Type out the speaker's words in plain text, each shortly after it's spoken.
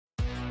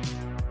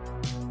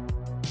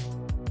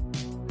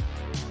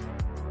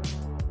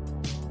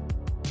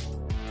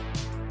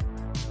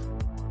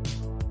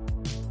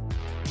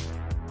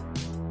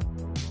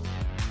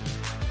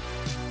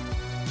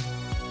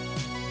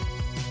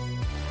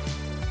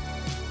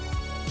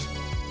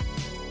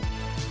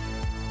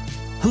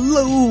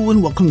Hello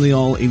and welcome to the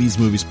All 80s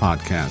Movies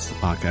Podcast, the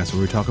podcast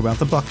where we talk about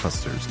the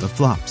blockbusters, the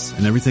flops,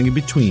 and everything in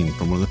between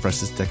from one of the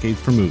freshest decades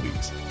for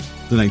movies,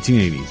 the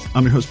 1980s.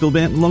 I'm your host Bill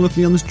Bant. Along with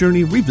me on this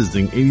journey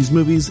revisiting 80s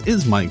movies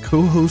is my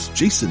co-host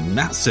Jason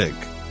Masick.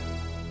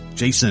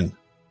 Jason,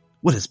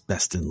 what is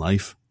best in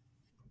life?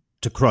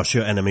 To crush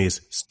your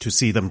enemies, to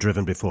see them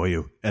driven before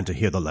you, and to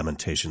hear the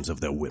lamentations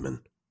of their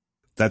women.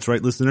 That's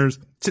right, listeners.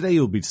 Today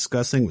we'll be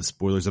discussing, with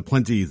spoilers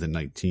aplenty, the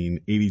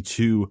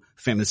 1982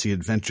 fantasy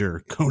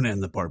adventure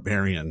Conan the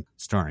Barbarian,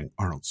 starring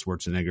Arnold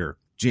Schwarzenegger,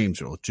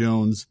 James Earl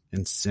Jones,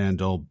 and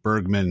Sandal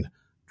Bergman,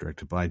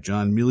 directed by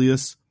John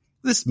Milius.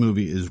 This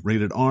movie is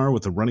rated R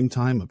with a running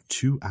time of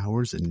 2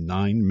 hours and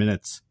 9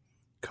 minutes.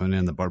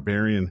 Conan the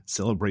Barbarian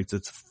celebrates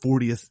its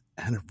 40th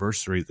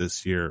anniversary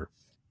this year.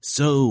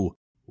 So,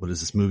 what is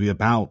this movie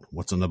about?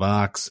 What's on the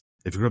box?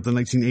 If you grew up in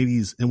the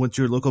 1980s and went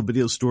to your local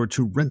video store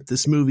to rent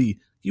this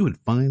movie, you would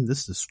find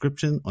this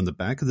description on the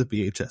back of the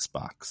VHS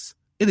box.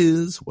 It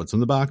is What's on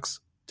the Box.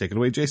 Take it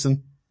away,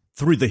 Jason.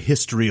 Through the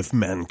history of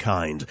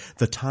mankind,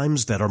 the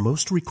times that are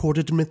most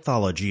recorded in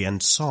mythology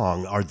and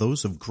song are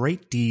those of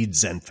great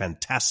deeds and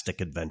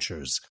fantastic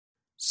adventures.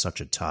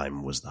 Such a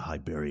time was the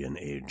Iberian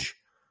Age.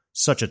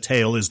 Such a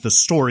tale is the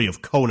story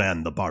of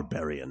Conan the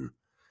Barbarian.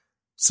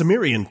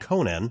 Cimmerian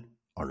Conan,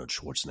 Arnold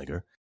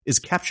Schwarzenegger, is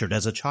captured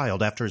as a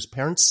child after his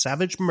parents'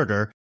 savage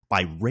murder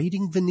by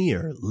raiding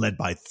Veneer, led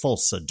by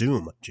Thulsa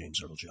Doom,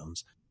 James Earl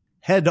Jones,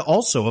 head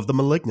also of the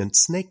malignant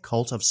snake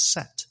cult of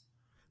Set.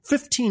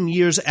 15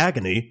 years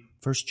agony,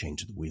 first chained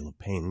to the wheel of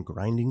pain,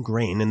 grinding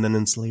grain, and then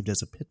enslaved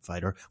as a pit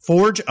fighter,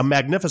 forge a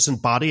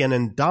magnificent body and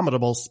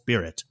indomitable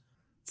spirit.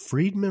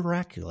 Freed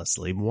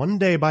miraculously one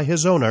day by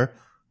his owner,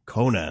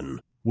 Conan,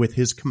 with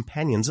his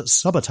companions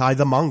Subbatai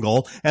the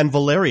Mongol and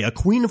Valeria,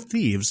 Queen of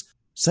Thieves,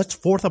 sets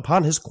forth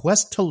upon his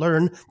quest to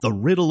learn the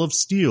riddle of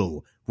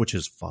steel, which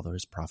his father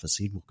has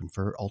prophesied will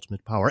confer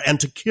ultimate power, and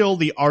to kill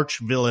the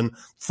arch-villain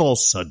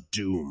Thulsa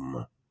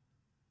Doom.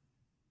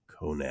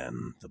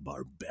 Conan the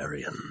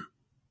Barbarian.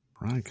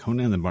 Right,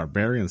 Conan the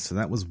Barbarian. So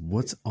that was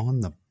What's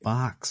on the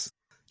Box.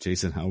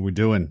 Jason, how are we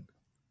doing?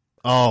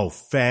 Oh,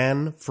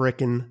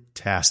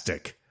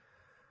 fan-frickin-tastic.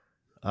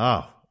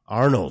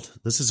 Arnold.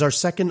 This is our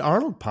second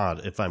Arnold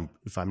pod, if I'm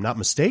not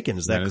mistaken.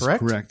 Is that correct?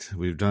 Correct.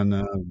 We've done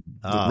the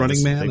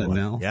Running Man, and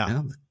now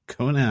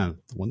Conan,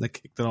 the one that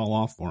kicked it all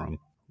off for him.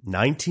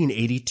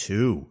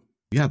 1982.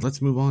 Yeah,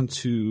 let's move on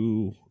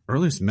to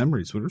earliest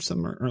memories. What are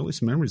some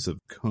earliest memories of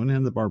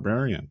Conan the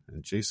Barbarian?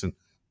 And Jason,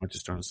 why don't you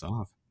start us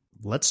off?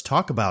 Let's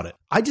talk about it.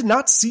 I did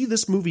not see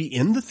this movie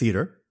in the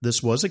theater.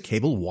 This was a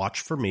cable watch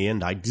for me,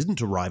 and I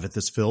didn't arrive at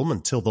this film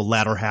until the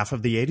latter half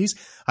of the 80s.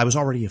 I was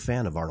already a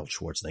fan of Arnold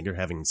Schwarzenegger,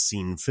 having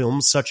seen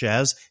films such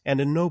as,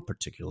 and in no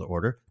particular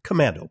order,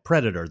 Commando,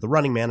 Predator, The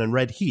Running Man, and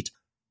Red Heat.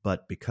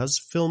 But because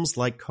films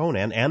like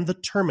Conan and The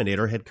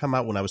Terminator had come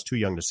out when I was too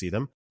young to see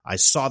them, I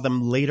saw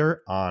them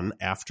later on,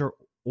 after,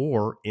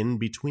 or in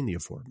between the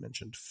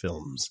aforementioned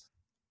films.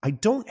 I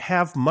don't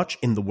have much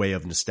in the way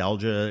of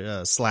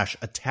nostalgia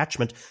 /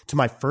 attachment to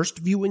my first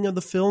viewing of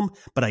the film,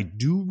 but I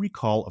do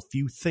recall a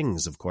few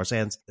things, of course,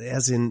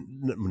 as in,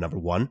 number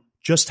one,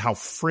 just how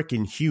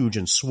frickin' huge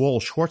and swole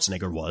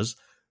Schwarzenegger was.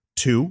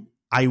 2,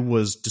 I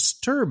was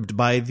disturbed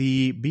by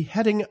the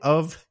beheading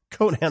of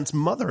Conan's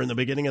mother in the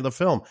beginning of the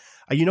film.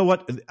 You know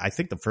what? I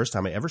think the first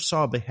time I ever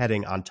saw a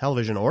beheading on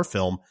television or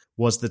film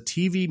was the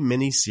TV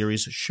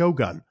miniseries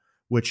Shogun,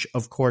 which,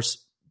 of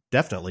course,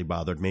 definitely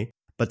bothered me.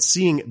 But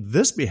seeing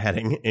this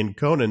beheading in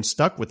Conan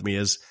stuck with me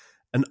as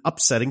an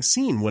upsetting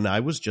scene when I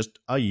was just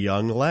a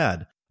young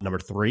lad. Number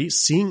 3,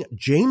 seeing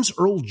James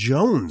Earl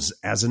Jones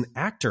as an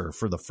actor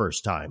for the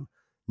first time,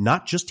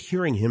 not just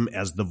hearing him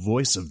as the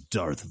voice of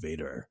Darth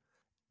Vader.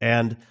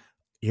 And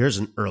here's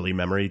an early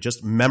memory,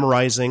 just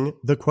memorizing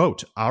the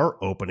quote,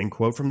 our opening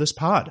quote from this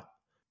pod.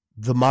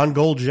 The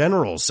Mongol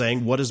general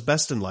saying, "What is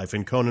best in life?"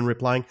 and Conan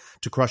replying,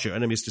 "To crush your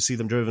enemies, to see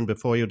them driven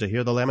before you, to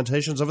hear the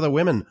lamentations of the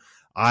women."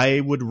 I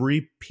would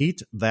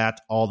repeat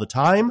that all the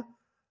time.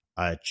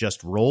 It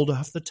just rolled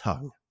off the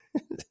tongue.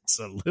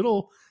 It's a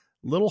little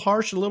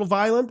harsh, a little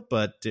violent,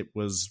 but it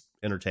was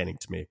entertaining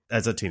to me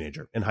as a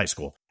teenager in high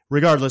school.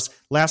 Regardless,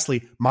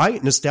 lastly, my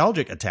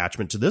nostalgic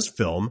attachment to this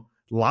film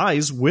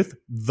lies with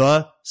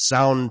the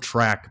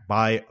soundtrack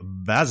by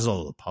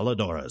Basil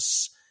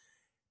Polidoris.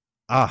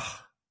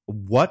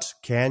 What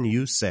can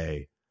you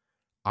say?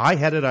 I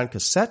had it on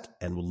cassette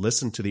and would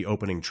listen to the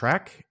opening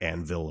track,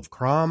 Anvil of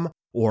Crom,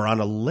 or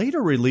on a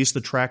later release, the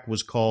track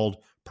was called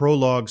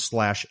Prologue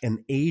 /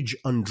 An Age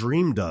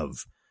Undreamed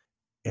Of.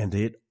 And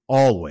it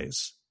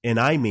always, and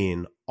I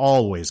mean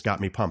always, got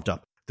me pumped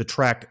up. The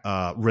track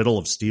Riddle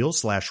of Steel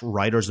 /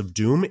 Riders of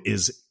Doom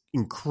is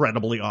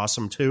incredibly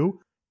awesome too.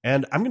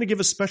 And I'm going to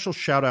give a special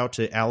shout out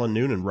to Alan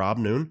Noon and Rob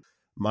Noon,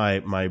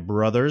 my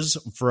brothers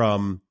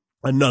from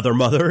another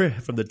mother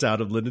from the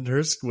town of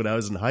Lindenhurst. When I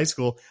was in high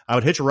school, I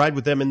would hitch a ride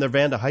with them in their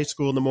van to high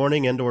school in the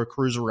morning and or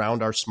cruise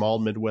around our small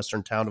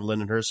Midwestern town of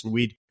Lindenhurst. And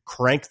we'd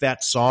crank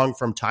that song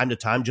from time to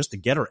time just to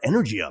get our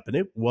energy up. And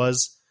it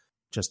was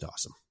just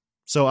awesome.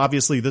 So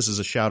obviously this is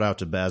a shout out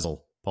to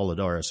Basil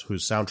Polidorus,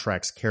 whose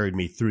soundtracks carried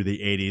me through the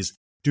 80s.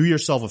 Do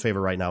yourself a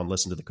favor right now and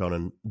listen to the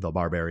Conan the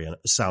Barbarian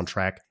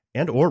soundtrack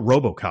and or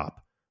RoboCop,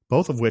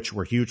 both of which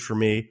were huge for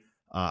me.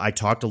 I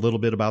talked a little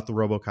bit about the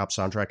RoboCop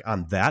soundtrack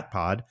on that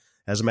pod.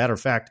 As a matter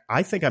of fact,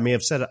 I think I may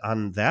have said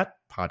on that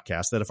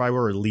podcast that if I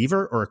were a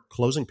reliever or a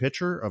closing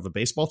pitcher of a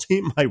baseball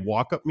team, my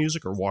walk-up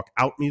music or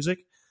walk-out music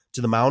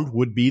to the mound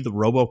would be the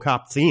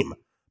RoboCop theme.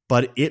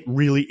 But it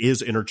really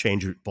is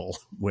interchangeable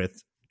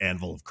with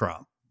Anvil of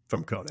Crom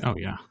from Conan. Oh,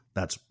 yeah.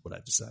 That's what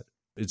I've decided.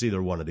 It's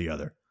either one or the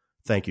other.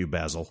 Thank you,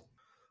 Basil.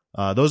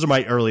 Those are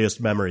my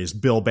earliest memories.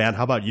 Bill Band,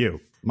 how about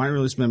you? My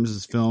earliest memories of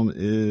this film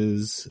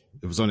is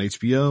it was on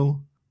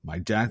HBO. My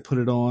dad put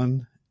it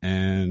on,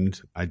 and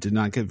I did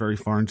not get very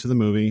far into the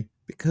movie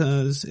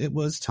because it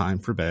was time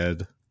for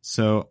bed.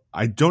 So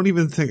I don't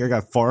even think I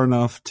got far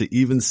enough to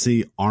even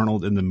see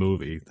Arnold in the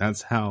movie.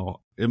 That's how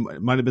it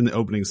might have been the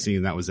opening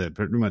scene. That was it.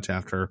 Pretty much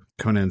after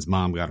Conan's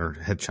mom got her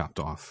head chopped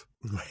off.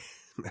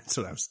 That's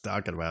what I was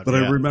talking about. But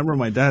yeah. I remember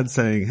my dad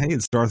saying, "Hey,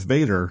 it's Darth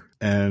Vader."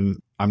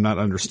 And I'm not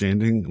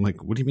understanding. I'm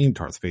like, what do you mean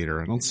Darth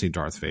Vader? I don't see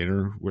Darth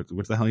Vader. What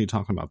the hell are you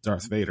talking about,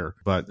 Darth Vader?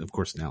 But of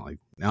course, now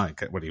I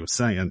get what he was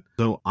saying.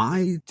 So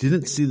I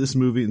didn't see this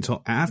movie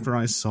until after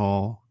I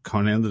saw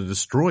Conan the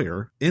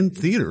Destroyer in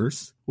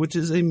theaters, which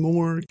is a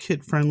more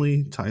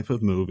kid-friendly type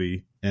of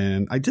movie.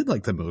 And I did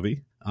like the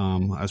movie. I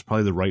was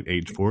probably the right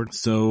age for it.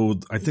 So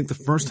I think the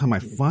first time I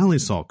finally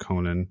saw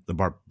Conan the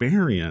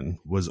Barbarian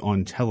was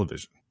on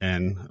television.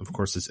 And of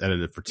course, it's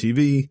edited for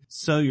TV.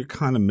 So you're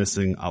kind of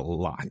missing a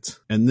lot.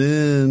 And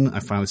then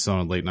I finally saw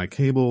it on late night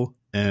cable.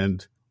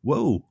 And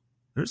whoa,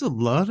 there's a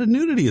lot of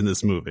nudity in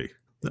this movie.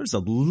 There's a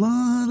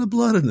lot of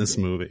blood in this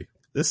movie.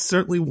 This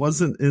certainly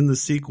wasn't in the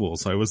sequel,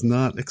 so I was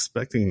not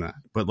expecting that.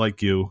 But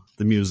like you,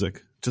 the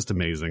music, just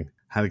amazing.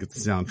 Had to get the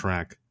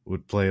soundtrack.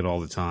 Would play it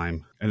all the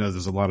time. I know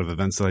there's a lot of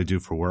events that I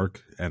do for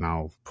work, and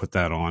I'll put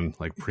that on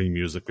like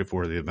pre-music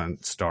before the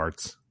event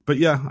starts. But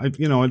yeah, I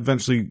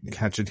eventually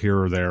catch it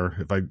here or there.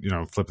 If I,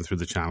 flip it through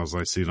the channels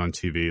and I see it on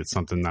TV, it's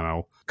something that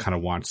I'll kind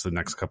of watch the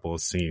next couple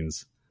of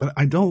scenes. But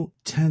I don't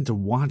tend to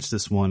watch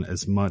this one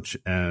as much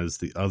as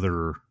the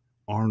other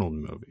Arnold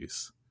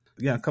movies.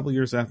 Yeah, a couple of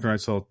years after I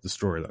saw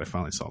Destroyer that I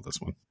finally saw this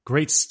one.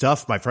 Great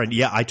stuff, my friend.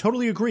 Yeah, I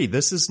totally agree.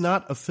 This is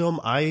not a film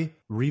I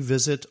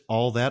revisit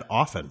all that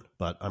often,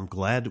 but I'm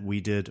glad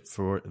we did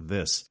for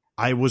this.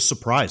 I was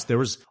surprised. There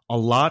was a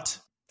lot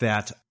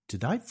that,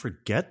 did I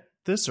forget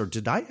this or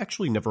did I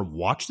actually never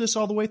watch this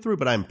all the way through?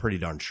 But I'm pretty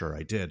darn sure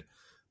I did.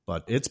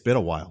 But it's been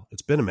a while.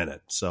 It's been a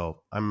minute.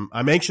 So I'm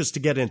anxious to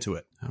get into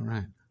it. All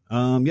right.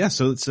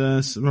 So it's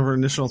some of our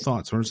initial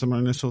thoughts. What are some of our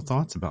initial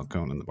thoughts about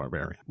Conan the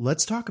Barbarian?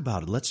 Let's talk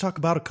about it. Let's talk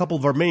about a couple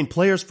of our main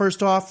players.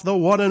 First off, the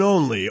one and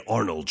only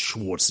Arnold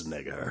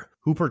Schwarzenegger,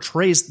 who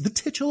portrays the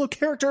titular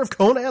character of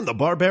Conan the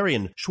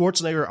Barbarian.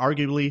 Schwarzenegger,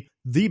 arguably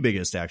the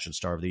biggest action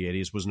star of the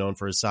 80s, was known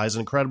for his size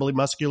and incredibly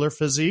muscular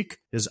physique,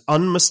 his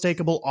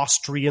unmistakable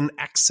Austrian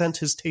accent,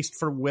 his taste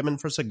for women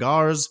for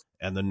cigars,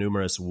 and the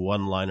numerous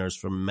one-liners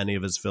from many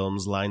of his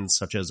films, lines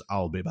such as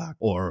 "I'll be back,"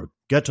 or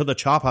 "Get to the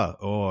chopper,"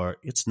 or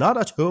 "It's not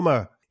a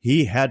tumor."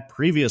 He had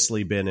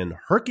previously been in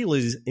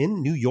Hercules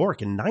in New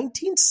York in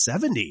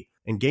 1970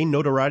 and gained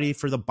notoriety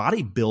for the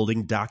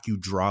bodybuilding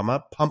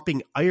docudrama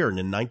Pumping Iron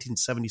in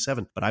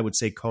 1977. But I would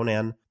say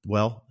Conan,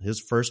 well, his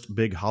first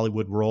big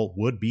Hollywood role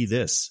would be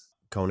this,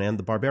 Conan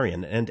the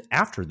Barbarian. And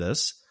after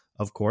this,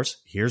 of course,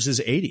 here's his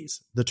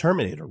 80s. The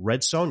Terminator,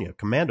 Red Sonja,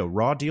 Commando,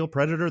 Raw Deal,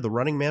 Predator, The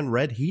Running Man,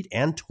 Red Heat,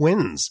 and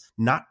Twins.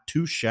 Not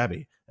too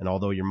shabby. And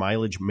although your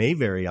mileage may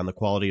vary on the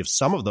quality of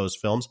some of those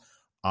films,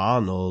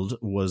 Arnold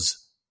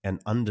was an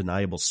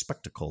undeniable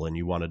spectacle, and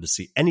you wanted to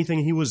see anything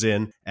he was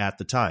in at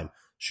the time.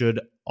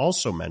 Should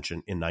also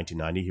mention, in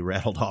 1990, he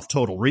rattled off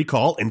Total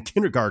Recall and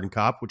Kindergarten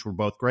Cop, which were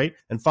both great,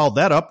 and followed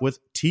that up with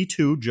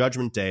T2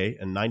 Judgment Day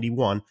in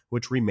 91,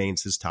 which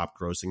remains his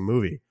top-grossing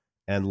movie.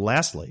 And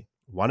lastly,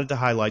 wanted to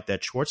highlight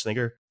that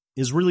Schwarzenegger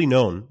is really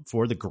known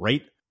for the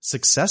great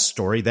success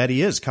story that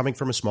he is, coming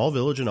from a small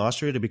village in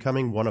Austria to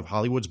becoming one of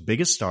Hollywood's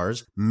biggest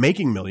stars,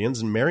 making millions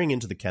and marrying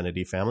into the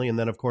Kennedy family, and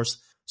then, of course,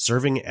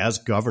 serving as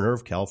governor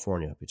of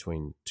California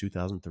between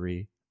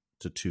 2003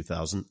 to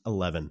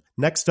 2011.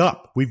 Next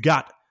up, we've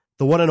got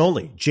the one and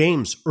only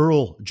James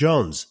Earl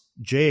Jones,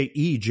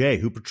 J.E.J.,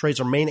 who portrays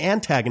our main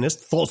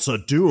antagonist,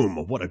 Thulsa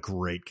Doom. What a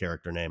great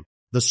character name.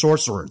 The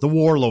sorcerer, the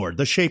warlord,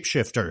 the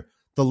shapeshifter,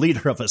 the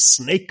leader of a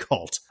snake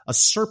cult, a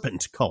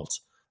serpent cult.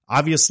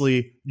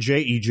 Obviously,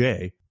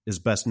 J.E.J. is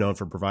best known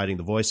for providing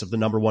the voice of the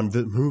number one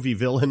movie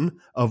villain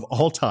of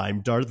all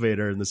time, Darth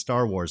Vader in the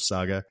Star Wars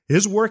saga.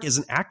 His work as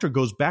an actor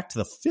goes back to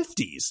the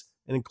 50s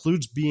and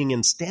includes being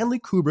in Stanley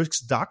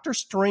Kubrick's Dr.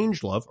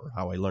 Strangelove, or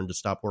How I Learned to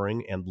Stop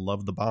Worrying and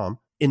Love the Bomb,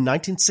 in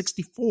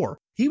 1964.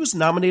 He was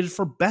nominated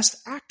for Best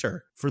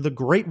Actor for The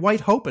Great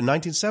White Hope in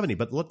 1970,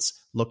 but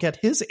let's look at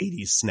his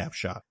 80s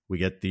snapshot. We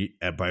get The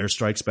Empire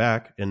Strikes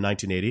Back in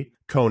 1980,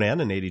 Conan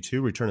in 82,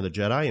 Return of the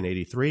Jedi in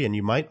 83, and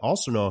you might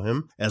also know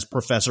him as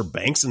Professor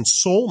Banks in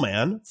Soul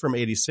Man from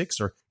 86,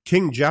 or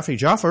King Jaffe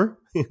Jaffer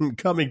in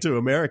Coming to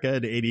America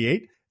in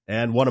 88,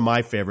 And one of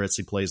my favorites,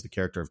 he plays the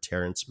character of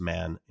Terrence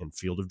Mann in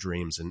Field of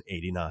Dreams in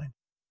 '89.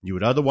 You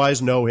would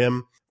otherwise know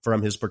him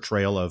from his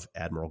portrayal of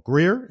Admiral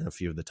Greer in a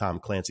few of the Tom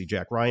Clancy,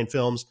 Jack Ryan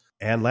films.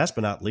 And last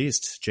but not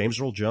least, James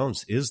Earl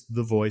Jones is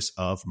the voice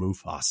of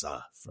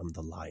Mufasa from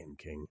The Lion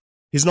King.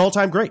 He's an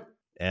all-time great.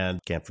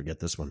 And can't forget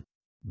this one.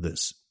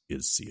 This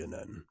is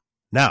CNN.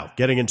 Now,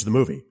 getting into the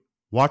movie.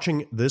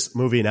 Watching this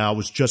movie now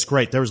was just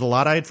great. There was a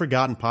lot I had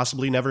forgotten,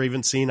 possibly never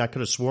even seen. I could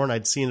have sworn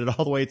I'd seen it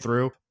all the way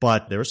through,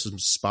 but there were some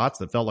spots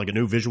that felt like a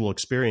new visual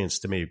experience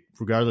to me.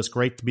 Regardless,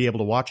 great to be able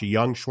to watch a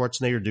young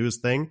Schwarzenegger do his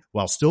thing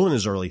while still in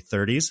his early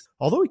 30s,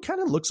 although he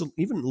kind of looks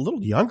even a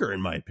little younger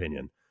in my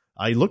opinion.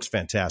 He looks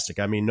fantastic.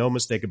 I mean, no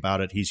mistake about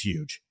it. He's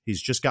huge.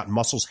 He's just got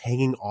muscles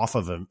hanging off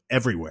of him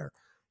everywhere.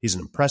 He's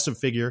an impressive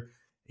figure.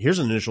 Here's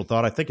an initial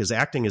thought. I think his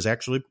acting is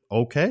actually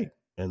okay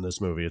in this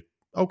movie.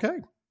 Okay.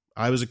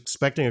 I was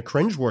expecting a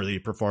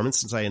cringeworthy performance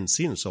since I hadn't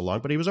seen it so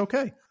long, but he was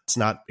okay. It's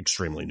not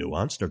extremely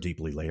nuanced or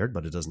deeply layered,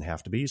 but it doesn't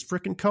have to be. He's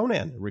frickin'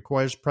 Conan. It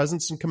requires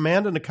presence and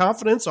command and a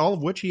confidence, all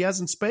of which he has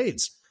in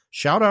spades.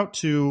 Shout out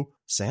to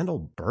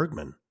Sandal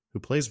Bergman, who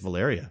plays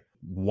Valeria,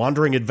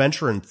 wandering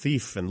adventurer and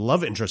thief and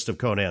love interest of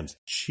Conan's.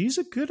 She's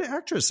a good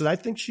actress, and I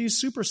think she's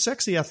super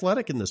sexy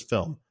athletic in this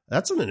film.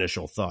 That's an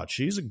initial thought.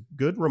 She's a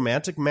good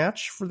romantic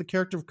match for the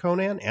character of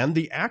Conan and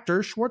the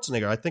actor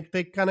Schwarzenegger. I think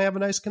they kind of have a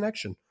nice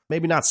connection.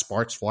 Maybe not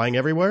sparks flying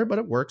everywhere, but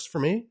it works for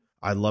me.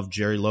 I love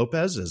Jerry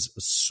Lopez as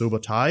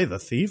Subotai, the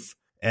thief,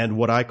 and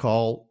what I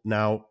call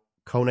now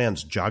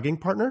Conan's jogging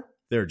partner.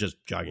 They're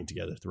just jogging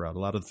together throughout a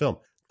lot of the film.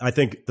 I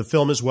think the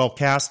film is well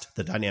cast,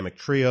 the dynamic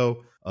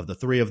trio of the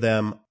three of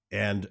them.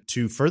 And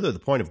to further the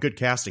point of good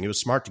casting, it was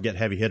smart to get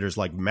heavy hitters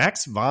like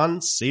Max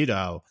von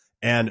Sydow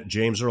and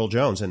James Earl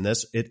Jones in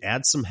this. It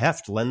adds some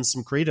heft, lends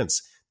some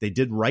credence. They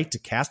did right to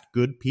cast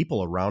good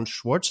people around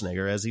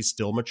Schwarzenegger as he's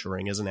still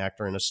maturing as an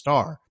actor and a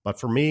star. But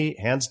for me,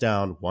 hands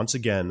down, once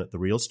again, the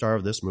real star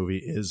of this movie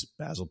is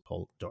Basil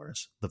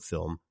Poledouris, the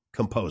film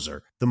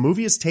composer. The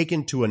movie is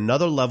taken to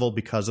another level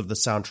because of the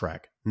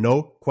soundtrack.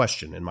 No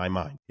question in my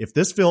mind. If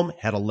this film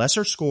had a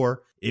lesser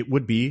score, it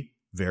would be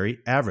very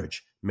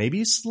average.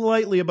 Maybe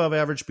slightly above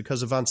average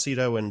because of Von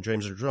Sydow and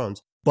James Earl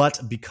Jones. But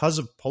because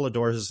of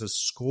Poledouris'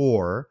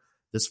 score,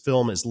 this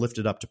film is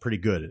lifted up to pretty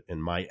good in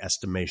my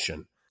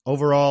estimation.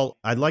 Overall,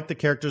 I like the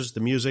characters, the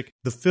music.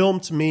 The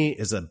film, to me,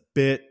 is a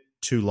bit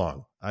too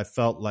long. I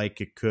felt like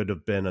it could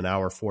have been an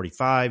hour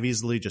 45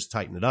 easily, just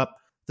tighten it up.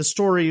 The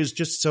story is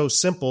just so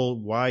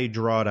simple. Why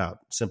draw it out?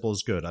 Simple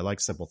is good. I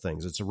like simple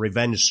things. It's a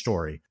revenge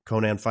story.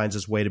 Conan finds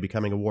his way to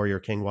becoming a warrior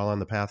king while on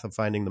the path of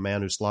finding the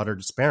man who slaughtered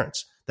his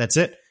parents. That's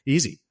it.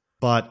 Easy.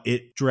 But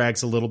it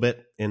drags a little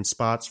bit in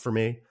spots for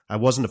me. I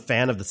wasn't a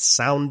fan of the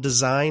sound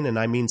design, and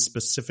I mean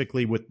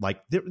specifically with,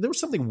 like, there was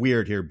something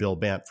weird here, Bill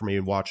Bant, for me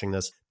watching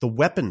this. The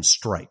weapon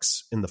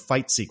strikes in the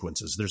fight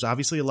sequences. There's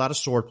obviously a lot of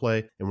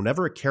swordplay, and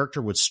whenever a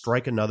character would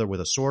strike another with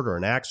a sword or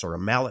an axe or a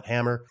mallet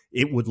hammer,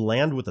 it would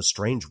land with a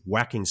strange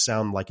whacking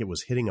sound like it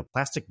was hitting a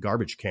plastic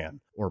garbage can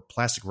or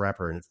plastic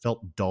wrapper, and it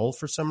felt dull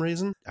for some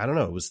reason. I don't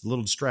know. It was a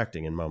little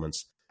distracting in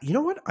moments. You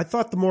know what? I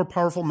thought the more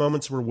powerful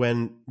moments were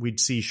when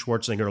we'd see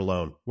Schwarzenegger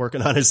alone,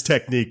 working on his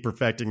technique,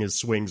 perfecting his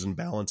swings and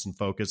balance and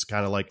focus,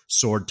 kind of like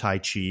sword tai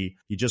chi.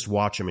 You just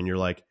watch him and you're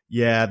like,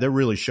 yeah, they're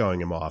really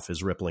showing him off,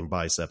 his rippling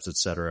biceps,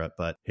 etc.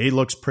 But he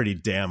looks pretty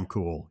damn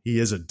cool. He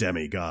is a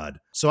demigod.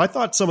 So I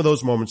thought some of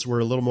those moments were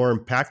a little more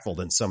impactful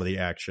than some of the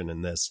action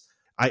in this.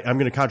 I'm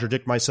going to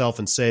contradict myself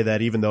and say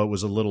that even though it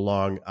was a little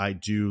long, I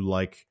do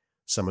like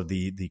some of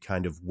the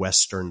kind of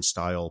Western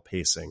style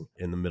pacing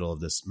in the middle of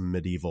this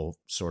medieval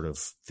sort of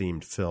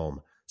themed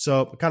film.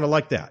 So I kind of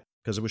like that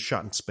because it was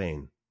shot in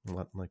Spain,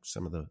 like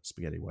some of the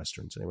spaghetti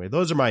Westerns. Anyway,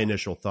 those are my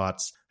initial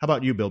thoughts. How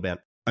about you, Bill Bant?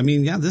 I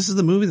mean, yeah, this is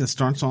the movie that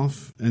starts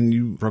off, and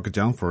you broke it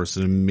down for us,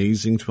 an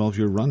amazing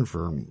 12-year run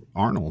for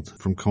Arnold,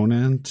 from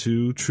Conan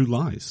to True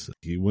Lies.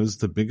 He was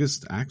the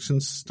biggest action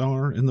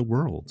star in the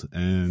world,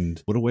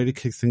 and what a way to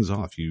kick things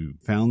off. You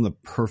found the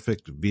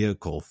perfect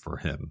vehicle for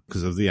him.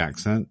 Because of the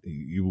accent,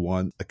 you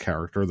want a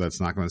character that's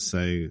not going to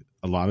say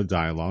a lot of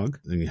dialogue.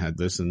 Then you had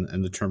this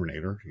and the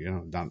Terminator,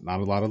 not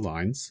a lot of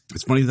lines.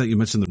 It's funny that you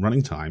mentioned the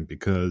running time,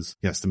 because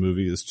yes, the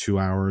movie is 2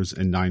 hours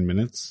and 9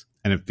 minutes.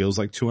 And it feels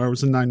like 2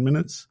 hours and 9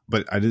 minutes,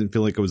 but I didn't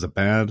feel like it was a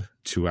bad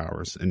 2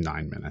 hours and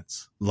 9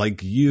 minutes.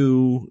 Like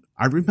you,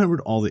 I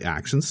remembered all the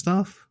action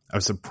stuff. I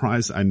was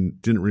surprised I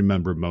didn't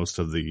remember most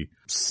of the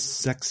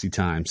sexy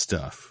time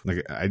stuff.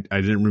 Like I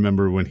didn't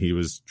remember when he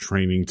was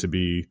training to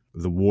be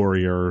the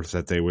warrior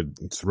that they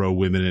would throw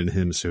women in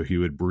him so he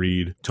would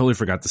breed. Totally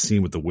forgot the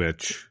scene with the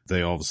witch.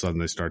 All of a sudden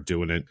they start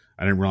doing it.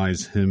 I didn't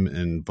realize him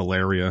and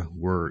Valeria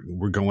were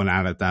going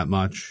at it that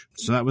much.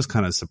 So that was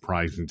kind of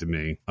surprising to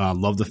me.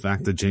 Love the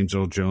fact that James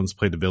Earl Jones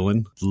played the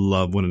villain.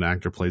 Love when an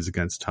actor plays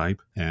against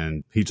type,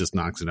 and he just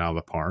knocks it out of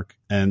the park.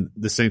 And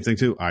the same thing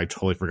too, I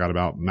totally forgot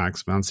about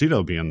Max von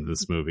Sydow being in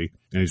this movie.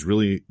 And he's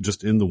really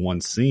just in the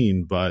one scene,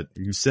 scene, but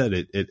you said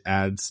it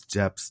adds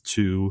depth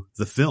to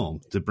the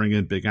film to bring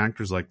in big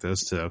actors like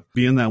this to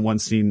be in that one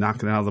scene,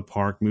 knock it out of the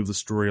park, move the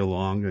story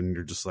along, and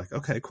you're just like,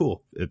 okay,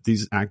 cool. If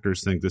these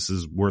actors think this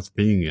is worth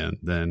being in,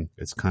 then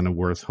it's kind of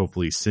worth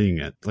hopefully seeing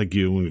it. Like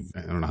you,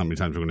 I don't know how many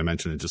times we're going to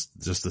mention it, just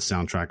the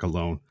soundtrack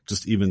alone,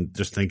 just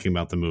thinking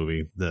about the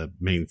movie, the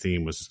main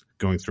theme was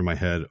going through my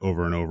head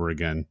over and over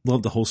again.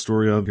 Love the whole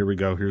story of, here we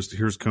go,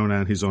 here's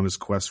Conan. He's on his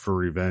quest for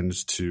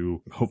revenge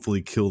to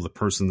hopefully kill the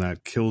person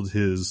that killed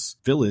his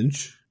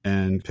village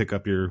and pick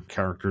up your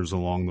characters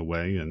along the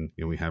way. And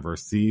we have our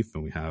thief,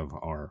 and we have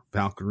our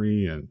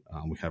Valkyrie, and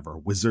we have our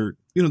wizard.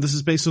 This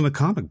is based on a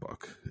comic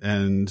book,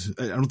 and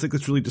I don't think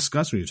it's really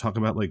discussed when you talk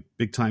about like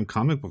big time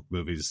comic book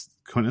movies.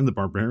 Conan the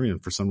Barbarian,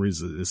 for some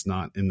reason, is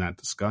not in that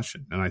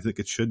discussion, and I think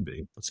it should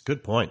be. That's a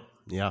good point.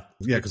 Yeah,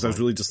 because I was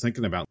really just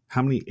thinking about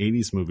how many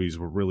 80s movies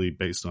were really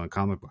based on a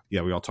comic book.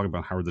 Yeah, we all talk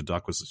about Howard the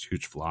Duck was this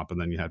huge flop, and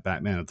then you had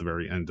Batman at the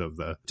very end of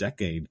the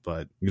decade,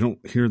 but you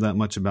don't hear that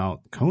much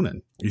about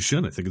Conan. You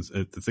should. I think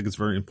it's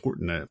very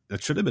important.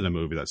 That should have been a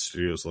movie that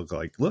studios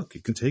look,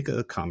 you can take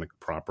a comic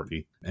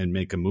property and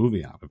make a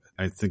movie out of it.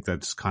 I think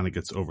that just kind of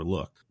gets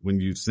overlooked. When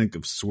you think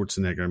of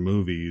Schwarzenegger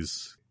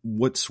movies,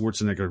 what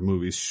Schwarzenegger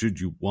movies should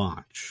you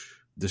watch?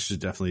 This should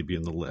definitely be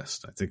in the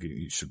list. I think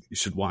you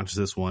should watch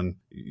this one.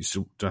 You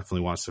should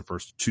definitely watch the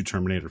first 2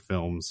 Terminator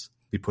films.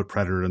 You put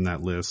Predator in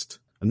that list,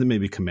 and then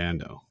maybe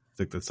Commando. I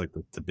think that's like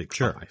the big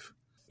 5.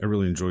 I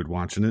really enjoyed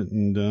watching it,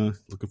 and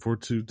looking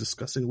forward to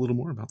discussing a little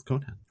more about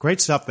Conan. Great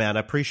stuff, man.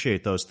 I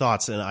appreciate those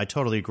thoughts, and I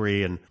totally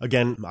agree. And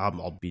again,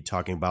 I'll be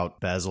talking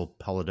about Basil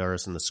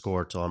Paladares and the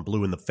score till I'm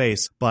blue in the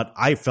face, but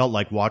I felt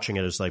like watching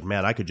it as like,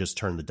 man, I could just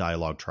turn the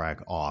dialogue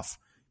track off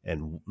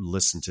and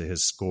listen to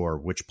his score,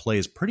 which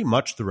plays pretty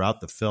much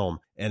throughout the film.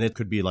 And it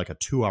could be like a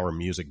 2-hour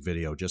music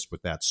video just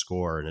with that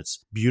score. And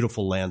it's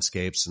beautiful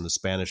landscapes in the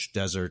Spanish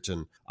desert.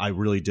 And I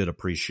really did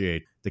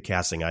appreciate the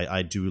casting.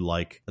 I do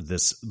like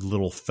this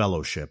little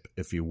fellowship,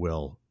 if you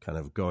will, kind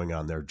of going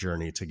on their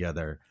journey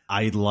together.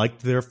 I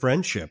liked their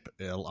friendship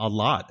a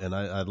lot. And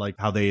I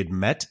liked how they had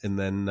met and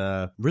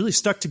then really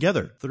stuck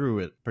together through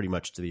it pretty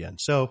much to the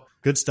end. So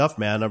good stuff,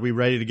 man. Are we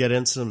ready to get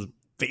into some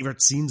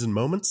favorite scenes and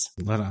moments?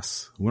 Let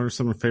us. What are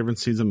some of your favorite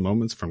scenes and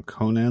moments from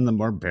Conan the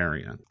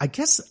Barbarian? I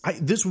guess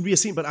this would be a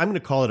scene, but I'm going to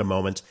call it a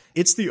moment.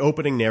 It's the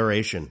opening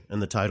narration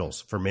and the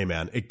titles for me,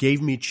 man. It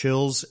gave me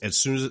chills. As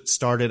soon as it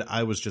started,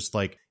 I was just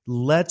like,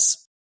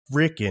 let's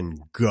frickin'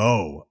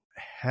 go.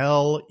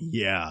 Hell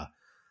yeah.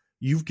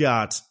 You've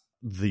got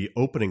the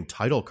opening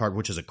title card,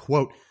 which is a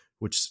quote,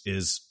 which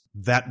is,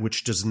 "That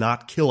which does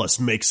not kill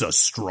us makes us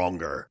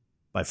stronger,"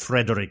 by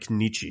Friedrich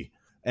Nietzsche.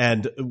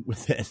 And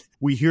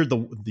we hear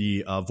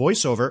the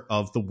voiceover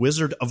of the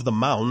Wizard of the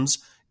Mounds,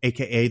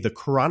 a.k.a. the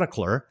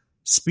Chronicler,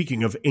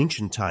 speaking of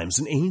ancient times,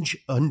 an age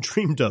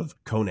undreamed of.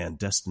 Conan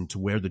destined to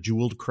wear the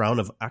jeweled crown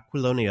of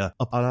Aquilonia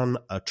upon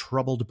a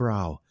troubled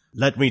brow.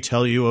 Let me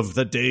tell you of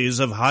the days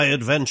of high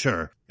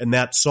adventure. And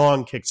that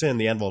song kicks in,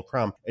 the Anvil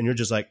Crown, and you're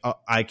just like, oh,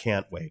 I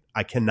can't wait.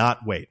 I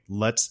cannot wait.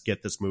 Let's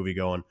get this movie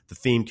going. The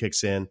theme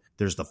kicks in.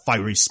 There's the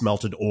fiery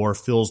smelted ore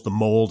fills the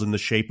mold in the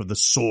shape of the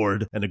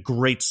sword, and a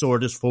great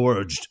sword is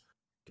forged.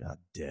 God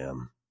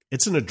damn.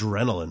 It's an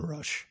adrenaline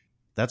rush.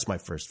 That's my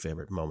first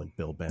favorite moment,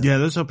 Bill Bannon. Yeah,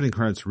 those opening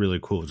credits are really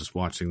cool, just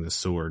watching the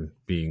sword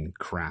being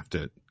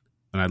crafted.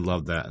 And I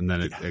love that. And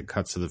then it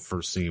cuts to the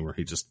first scene where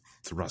he just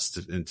thrusts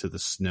it into the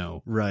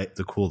snow. Right.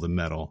 To cool the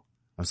metal.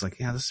 I was like,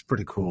 yeah, this is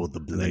pretty cool. The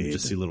blade. And then you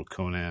just see little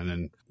Conan,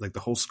 and like the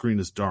whole screen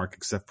is dark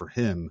except for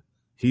him.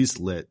 He's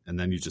lit, and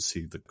then you just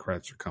see the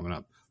credits are coming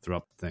up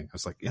throughout the thing. I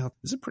was like, yeah,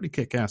 this is a pretty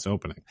kick-ass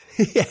opening.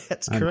 Yeah,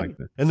 it's great.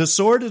 And the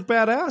sword is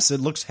badass. It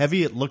looks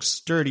heavy. It looks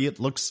sturdy. It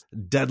looks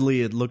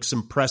deadly. It looks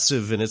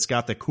impressive, and it's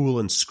got the cool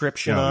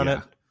inscription on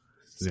it.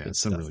 Yeah, it's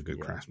some really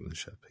good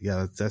craftsmanship.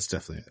 Yeah, that's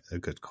definitely a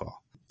good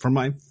call. For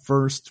my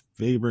first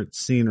favorite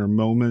scene or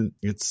moment,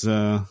 it's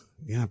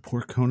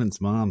poor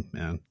Conan's mom,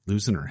 man,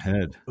 losing her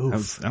head.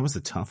 That was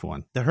a tough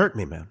one. That hurt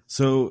me, man.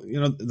 So,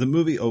 the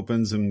movie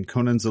opens and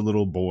Conan's a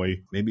little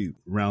boy, maybe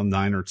around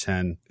 9 or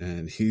 10,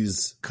 and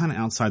he's kind of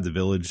outside the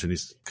village and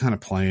he's kind of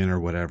playing or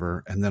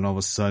whatever. And then all of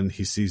a sudden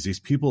he sees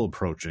these people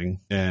approaching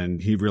and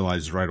he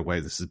realizes right away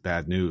this is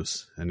bad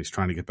news. And he's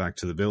trying to get back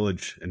to the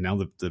village. And now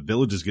the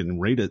village is getting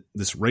raided.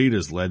 This raid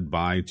is led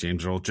by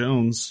James Earl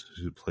Jones,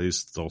 who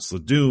plays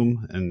Thulsa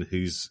Doom, and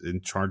he's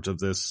in charge of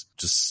this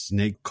just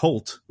snake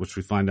cult, which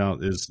we find out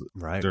is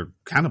they're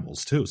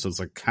cannibals too. So it's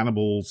like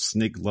cannibal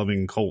snake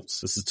loving cults.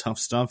 This is tough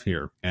stuff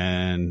here.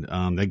 And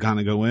they kind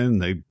of go in,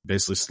 they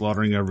basically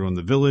slaughtering everyone in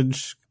the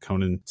village.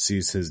 Conan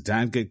sees his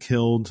dad get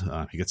killed.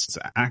 He gets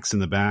an axe in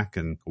the back,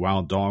 and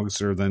wild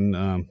dogs are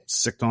then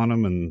sicked on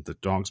him, and the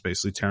dogs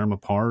basically tear him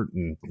apart,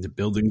 and the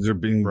buildings are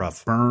being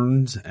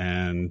burned.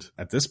 And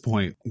at this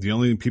point, the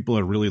only people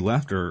that are really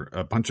left are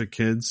a bunch of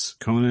kids,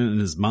 Conan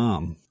and his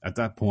mom. At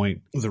that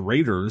point, the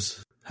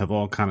raiders have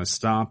all kind of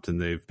stopped,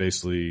 and they've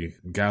basically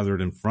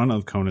gathered in front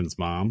of Conan's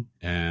mom.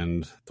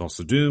 And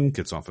Thulsa Doom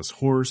gets off his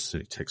horse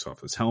and he takes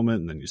off his helmet,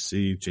 and then you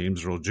see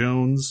James Earl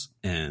Jones,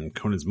 and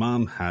Conan's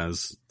mom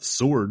has the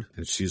sword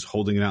and she's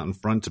holding it out in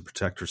front to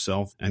protect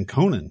herself and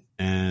Conan.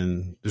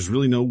 And there's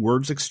really no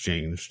words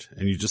exchanged,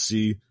 and you just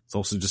see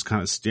Thulsa just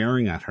kind of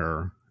staring at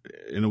her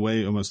in a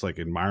way, almost like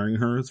admiring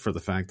her for the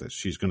fact that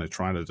she's going to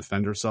try to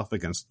defend herself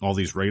against all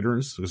these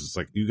raiders. Because it's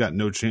like, you got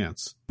no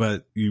chance.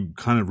 But you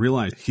kind of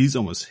realize he's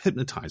almost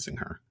hypnotizing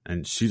her,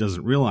 and she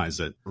doesn't realize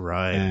it.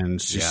 Right.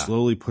 And she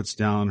slowly puts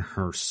down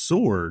her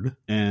sword,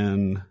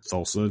 and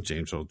Thulsa,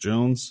 James Earl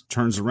Jones,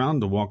 turns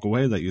around to walk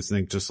away. That you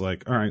think just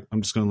like, all right,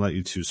 I'm just going to let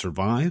you two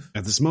survive.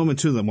 At this moment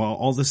too, that while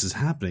all this is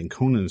happening,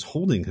 Conan is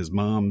holding his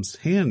mom's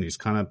hand. He's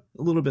kind of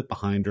a little bit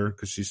behind her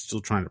because she's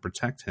still trying to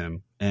protect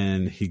him.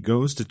 And he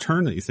goes to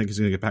turn it. You think he's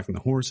going to get back on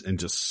the horse, and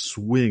just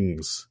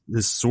swings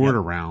his sword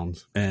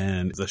around.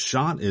 And the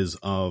shot is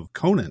of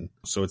Conan.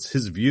 So it's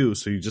his view.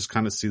 So you just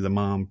kind of see the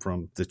mom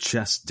from the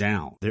chest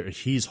down.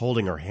 He's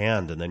holding her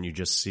hand, and then you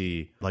just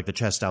see like the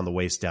chest down, the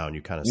waist down,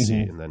 you kind of see,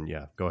 and then,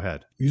 go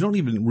ahead. You don't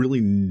even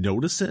really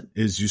notice it,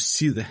 is you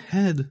see the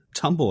head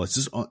tumble.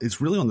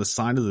 It's really on the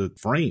side of the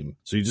frame.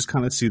 So you just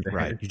kind of see the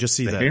head. You just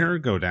see the hair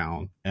go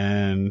down,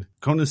 and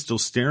Conan's still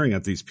staring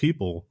at these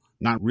people,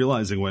 not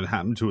realizing what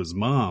happened to his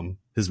mom.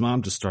 His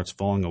mom just starts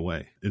falling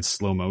away in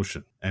slow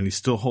motion, and he's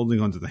still holding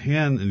onto the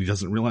hand, and he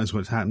doesn't realize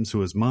what happened to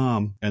his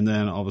mom. And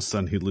then all of a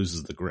sudden he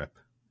loses the grip,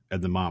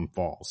 and the mom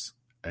falls,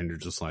 and you're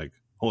just like,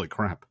 holy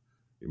crap.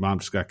 Your mom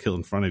just got killed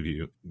in front of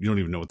you. You don't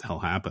even know what the hell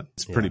happened.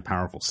 It's pretty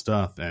powerful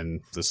stuff.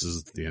 And this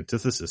is the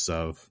antithesis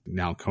of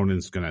now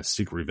Conan's going to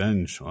seek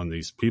revenge on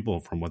these people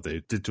from what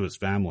they did to his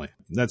family.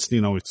 That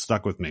scene always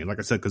stuck with me. Like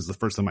I said, because the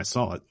first time I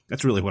saw it,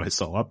 that's really what I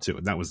saw up to.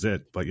 And that was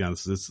it. But yeah,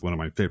 this is one of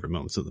my favorite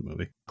moments of the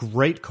movie.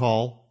 Great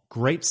call.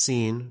 Great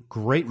scene,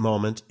 great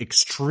moment,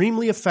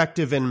 extremely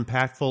effective and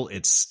impactful.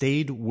 It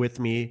stayed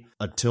with me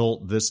until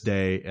this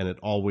day, and it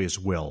always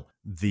will.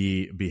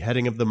 The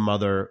beheading of the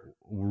mother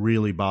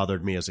really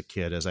bothered me as a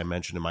kid, as I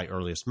mentioned in my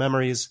earliest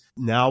memories.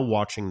 Now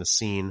watching the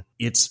scene,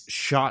 it's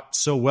shot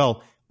so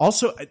well.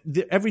 Also,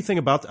 everything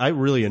about I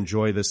really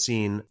enjoy the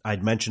scene.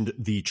 I'd mentioned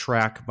the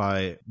track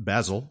by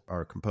Basil,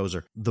 our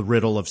composer, The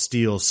Riddle of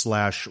Steel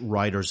 /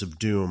 Riders of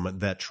Doom.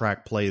 That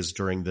track plays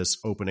during this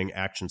opening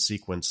action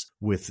sequence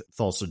with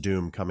Thulsa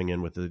Doom coming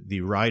in with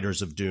the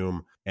Riders of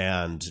Doom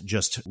and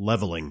just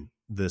leveling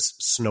this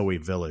snowy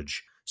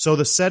village. So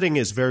the setting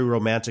is very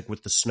romantic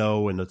with the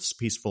snow and this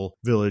peaceful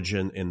village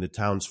and the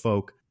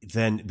townsfolk.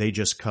 Then they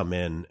just come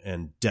in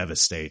and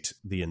devastate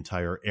the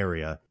entire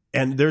area.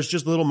 And there's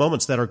just little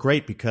moments that are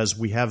great because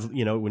we have,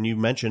 when you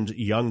mentioned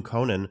young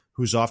Conan,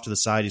 who's off to the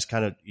side, he's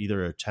kind of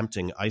either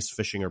attempting ice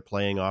fishing or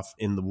playing off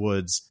in the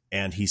woods,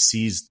 and he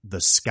sees the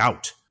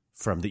scout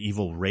from the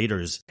evil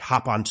raiders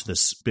hop onto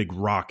this big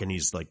rock, and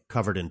he's like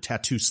covered in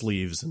tattoo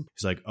sleeves, and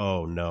he's like,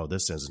 oh no,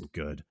 this isn't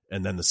good.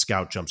 And then the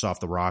scout jumps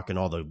off the rock, and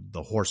all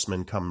the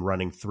horsemen come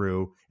running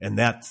through, and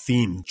that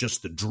theme,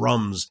 just the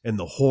drums and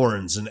the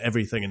horns and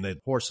everything, and the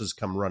horses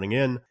come running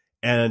in.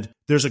 And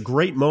there's a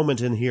great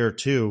moment in here,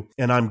 too,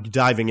 and I'm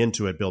diving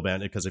into it, Bill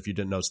Bandit, because if you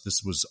didn't notice,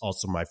 this was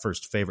also my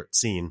first favorite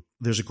scene.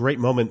 There's a great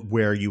moment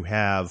where you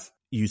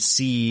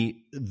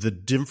see the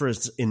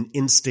difference in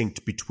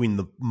instinct between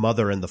the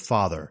mother and the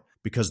father,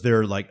 because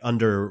they're like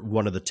under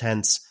one of the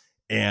tents,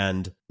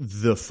 and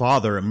the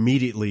father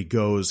immediately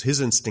goes,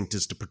 his instinct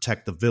is to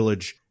protect the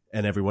village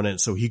and everyone in it.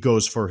 So he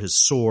goes for his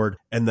sword,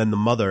 and then the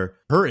mother,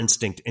 her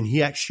instinct, and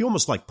she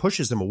almost like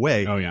pushes him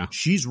away. Oh, yeah.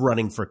 She's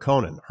running for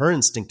Conan. Her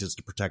instinct is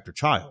to protect her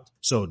child.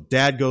 So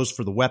dad goes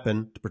for the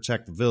weapon to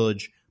protect the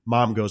village.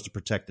 Mom goes to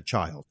protect the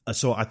child.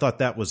 So I thought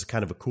that was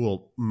kind of a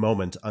cool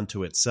moment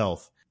unto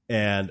itself.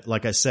 And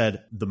like I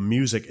said, the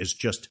music is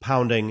just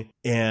pounding,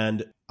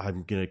 and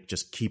I'm going to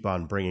just keep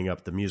on bringing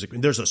up the music.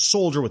 And there's a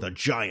soldier with a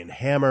giant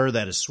hammer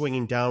that is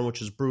swinging down,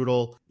 which is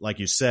brutal. Like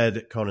you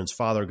said, Conan's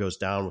father goes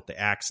down with the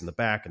axe in the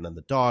back, and then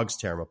the dogs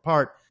tear him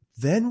apart.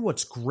 Then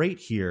what's great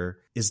here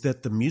is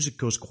that the music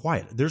goes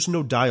quiet. There's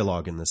no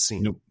dialogue in this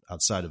scene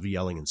outside of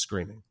yelling and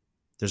screaming.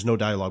 There's no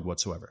dialogue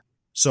whatsoever.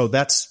 So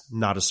that's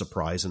not a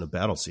surprise in a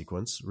battle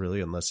sequence, really,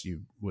 unless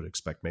you would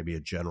expect maybe a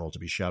general to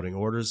be shouting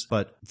orders.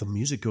 But the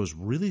music goes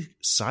really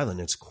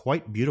silent. It's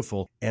quite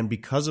beautiful. And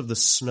because of the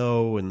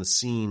snow and the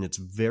scene, it's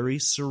very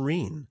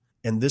serene.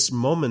 And this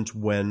moment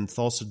when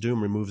Thulsa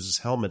Doom removes his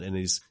helmet and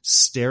he's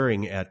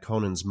staring at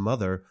Conan's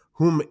mother,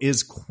 whom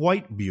is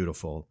quite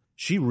beautiful.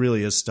 She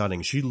really is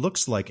stunning. She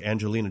looks like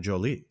Angelina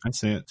Jolie. I'd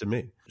say it. To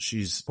me.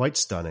 She's quite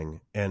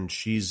stunning, and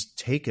she's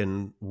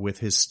taken with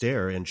his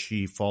stare, and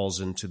she falls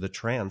into the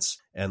trance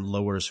and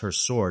lowers her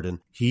sword, and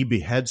he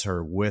beheads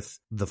her with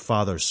the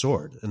father's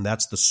sword. And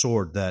that's the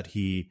sword that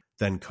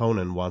then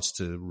Conan wants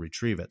to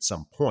retrieve at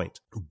some point.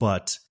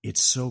 But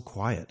it's so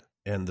quiet.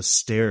 And the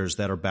stares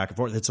that are back and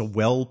forth. It's a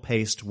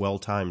well-paced,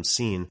 well-timed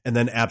scene. And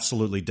then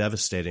absolutely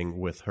devastating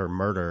with her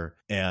murder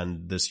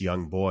and this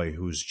young boy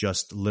who's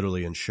just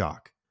literally in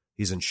shock.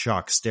 He's in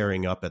shock,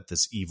 staring up at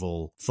this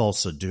evil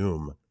Thulsa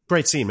Doom.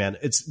 Great scene, man.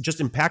 It's just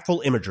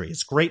impactful imagery.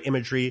 It's great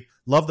imagery.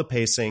 Love the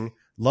pacing.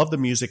 Love the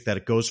music that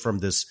it goes from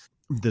this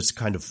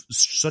kind of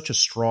such a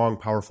strong,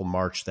 powerful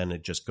march, then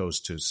it just goes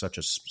to such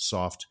a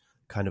soft,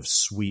 kind of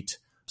sweet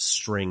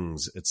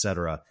strings,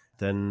 etc.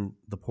 Then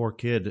the poor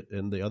kid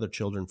and the other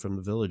children from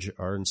the village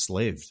are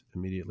enslaved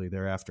immediately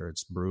thereafter.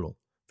 It's brutal.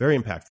 Very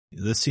impactful.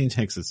 This scene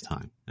takes its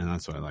time, and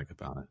that's what I like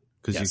about it.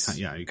 Because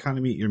Yes. you kind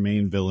of meet your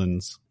main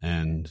villains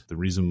and the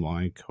reason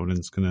why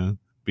Conan's going to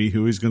be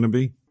who he's going to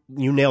be.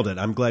 You nailed it.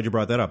 I'm glad you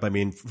brought that up. I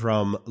mean,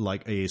 from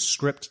like a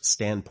script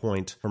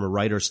standpoint, from a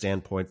writer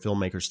standpoint,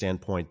 filmmaker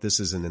standpoint, this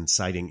is an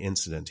inciting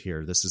incident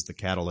here. This is the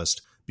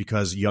catalyst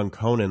because young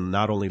Conan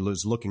not only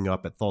is looking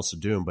up at Thulsa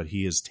Doom, but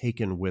he is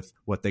taken with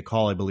what they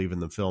call, I believe in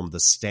the film,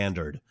 the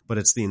standard. But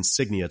it's the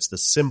insignia, it's the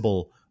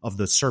symbol of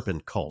the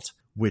serpent cult,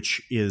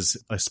 which is,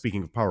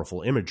 speaking of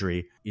powerful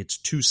imagery, it's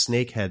two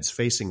snake heads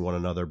facing one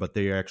another, but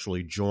they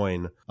actually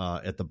join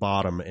at the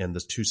bottom, and the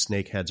two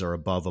snake heads are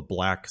above a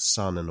black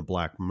sun and a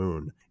black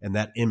moon. And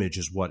that image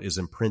is what is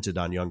imprinted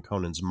on young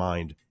Conan's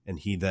mind, and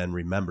he then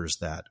remembers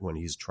that when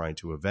he's trying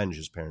to avenge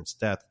his parents'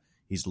 death.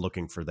 He's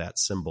looking for that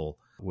symbol,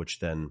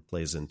 which then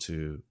plays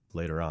into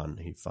later on.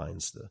 He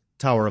finds the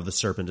Tower of the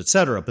Serpent,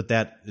 etc. But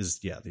that is,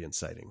 the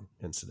inciting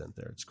incident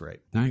there. It's great.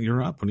 Now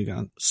you're up. What do you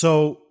got?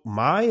 So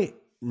my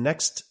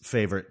next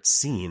favorite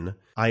scene,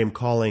 I am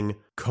calling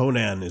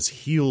Conan is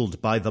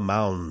healed by the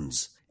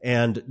mounds.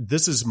 And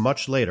this is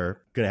much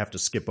later. Going to have to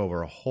skip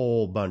over a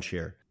whole bunch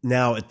here.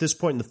 Now, at this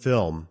point in the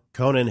film,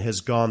 Conan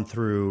has gone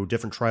through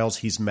different trials.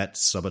 He's met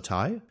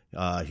Subutai.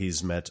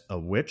 He's met a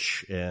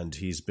witch, and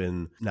he's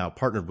been now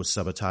partnered with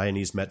Subutai, and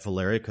he's met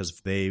Valeria because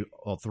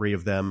all three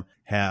of them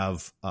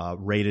have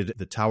raided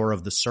the Tower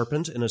of the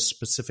Serpent in a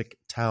specific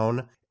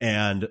town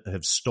and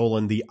have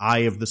stolen the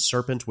Eye of the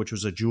Serpent, which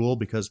was a jewel,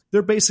 because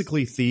they're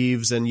basically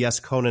thieves. And yes,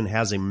 Conan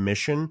has a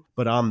mission,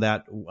 but on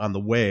the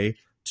way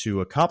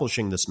to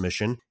accomplishing this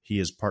mission, he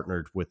is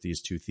partnered with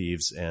these two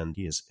thieves, and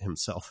he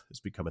himself has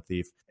become a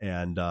thief.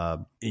 And,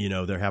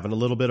 they're having a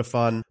little bit of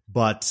fun,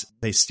 but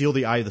they steal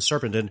the Eye of the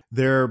Serpent, and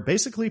they're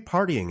basically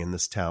partying in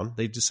this town.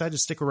 They decide to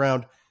stick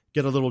around,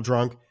 get a little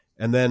drunk,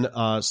 and then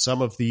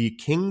some of the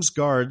king's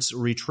guards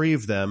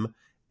retrieve them,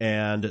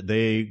 and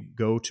they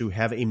go to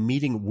have a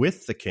meeting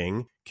with the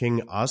king.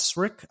 King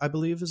Osric, I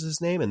believe is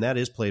his name, and that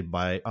is played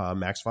by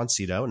Max von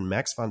Sydow. And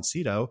Max von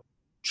Sydow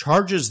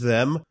charges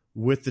them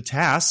with the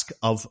task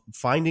of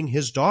finding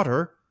his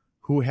daughter,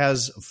 who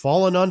has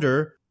fallen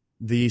under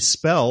the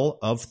spell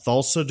of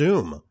Thulsa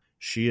Doom.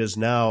 She is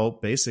now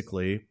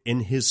basically in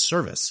his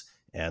service,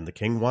 and the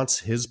king wants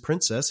his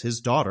princess,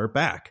 his daughter,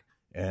 back.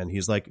 And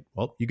he's like,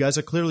 well, you guys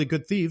are clearly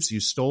good thieves. You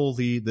stole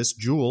this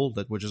jewel,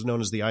 which is known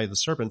as the Eye of the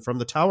Serpent, from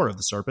the Tower of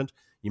the Serpent.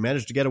 You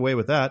managed to get away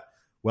with that.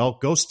 Well,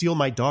 go steal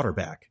my daughter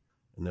back.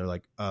 And they're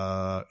like,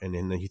 and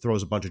then he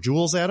throws a bunch of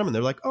jewels at him, and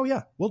they're like, oh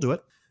yeah, we'll do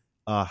it.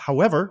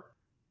 However,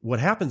 what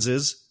happens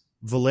is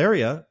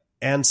Valeria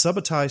and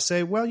Subutai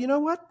say, well, you know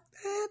what?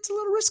 It's a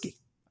little risky.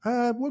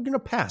 We're going to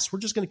pass. We're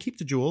just going to keep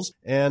the jewels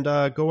and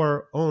go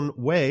our own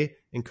way.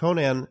 And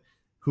Conan,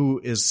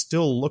 who is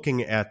still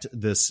looking at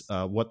this,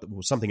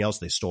 something else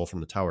they stole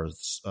from the Tower of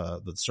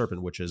the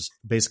Serpent, which is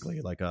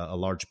basically like a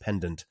large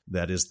pendant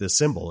that is the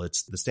symbol.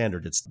 It's the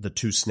standard. It's the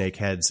two snake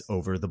heads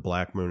over the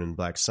black moon and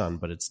black sun,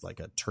 but it's like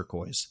a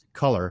turquoise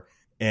color.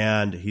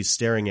 And he's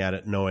staring at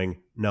it knowing,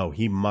 no,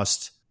 he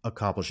must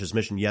accomplish his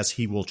mission. Yes,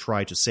 he will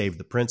try to save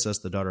the princess,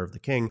 the daughter of the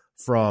king,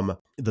 from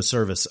the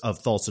service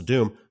of Thulsa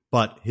Doom,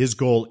 but his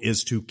goal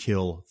is to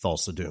kill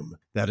Thulsa Doom.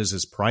 That is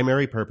his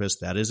primary purpose.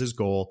 That is his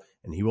goal,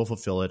 and he will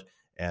fulfill it,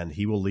 and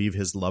he will leave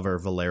his lover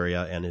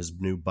Valeria and his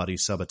new buddy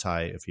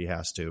Subutai, if he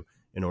has to,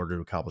 in order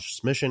to accomplish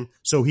his mission.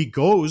 So he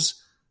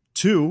goes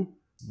to,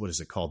 what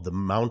is it called? The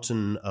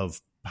Mountain of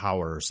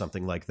Power or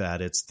something like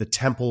that. It's the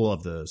Temple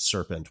of the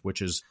Serpent,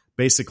 which is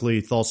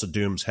basically Thulsa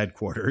Doom's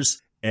headquarters.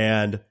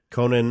 And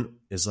Conan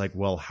is like,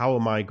 well, how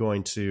am I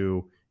going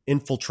to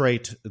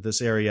infiltrate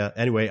this area?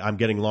 Anyway, I'm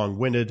getting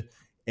long-winded,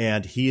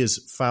 and he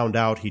is found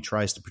out. He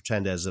tries to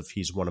pretend as if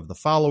he's one of the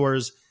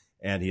followers,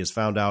 and he is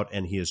found out,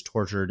 and he is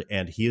tortured,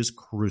 and he is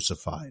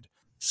crucified.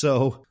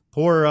 So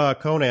poor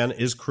Conan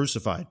is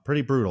crucified.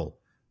 Pretty brutal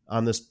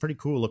on this pretty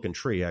cool-looking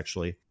tree,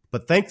 actually.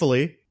 But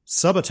thankfully,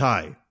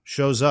 Subutai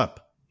shows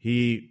up.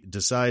 He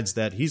decides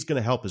that he's going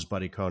to help his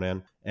buddy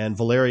Conan, and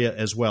Valeria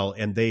as well,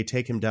 and they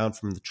take him down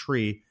from the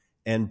tree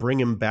and bring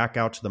him back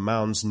out to the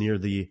mounds near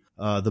the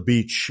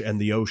beach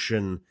and the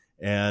ocean.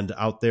 And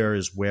out there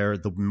is where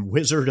the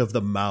Wizard of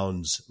the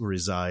Mounds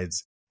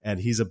resides. And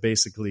he's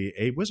basically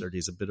a wizard.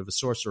 He's a bit of a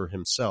sorcerer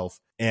himself.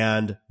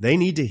 And they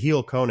need to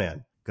heal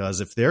Conan, because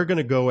if they're going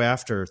to go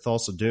after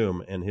Thulsa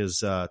Doom and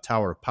his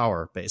Tower of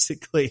Power,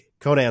 basically,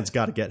 Conan's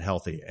got to get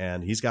healthy.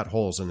 And he's got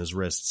holes in his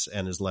wrists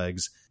and his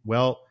legs.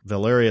 Well,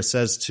 Valeria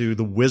says to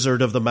the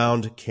Wizard of the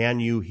Mound, can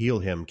you heal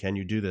him? Can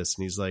you do this?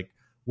 And he's like,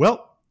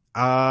 well,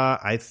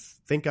 I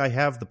think I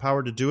have the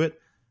power to do it,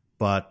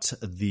 but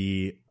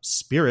the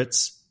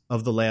spirits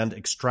of the land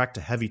extract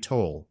a heavy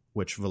toll,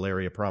 which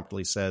Valeria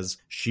promptly says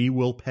she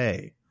will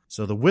pay.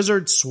 So the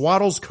wizard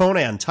swaddles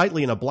Conan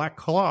tightly in a black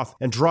cloth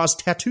and draws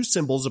tattoo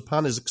symbols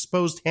upon his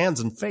exposed hands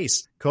and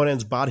face.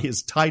 Conan's body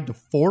is tied to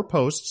 4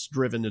 posts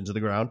driven into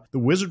the ground. The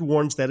wizard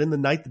warns that in the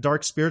night the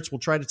dark spirits will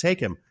try to take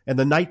him. And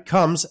the night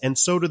comes, and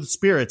so do the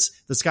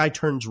spirits. The sky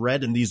turns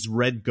red, and these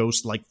red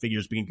ghost-like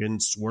figures begin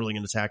swirling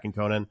and attacking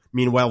Conan.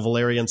 Meanwhile,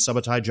 Valeria and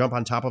Subotai jump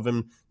on top of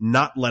him,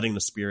 not letting the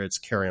spirits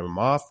carry him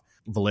off.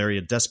 Valeria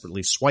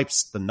desperately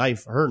swipes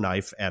her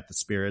knife at the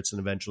spirits, and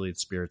eventually the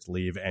spirits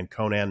leave, and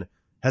Conan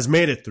has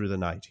made it through the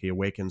night. He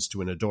awakens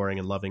to an adoring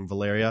and loving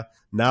Valeria,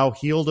 now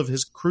healed of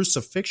his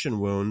crucifixion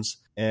wounds,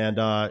 and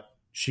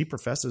she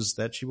professes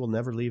that she will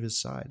never leave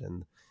his side.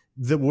 And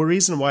the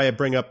reason why I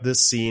bring up this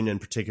scene in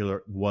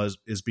particular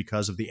is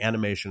because of the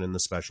animation and the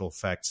special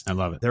effects. I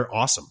love it. They're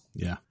awesome.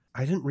 Yeah.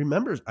 I didn't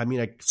remember. I mean,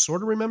 I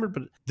sort of remembered,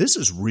 but this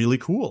is really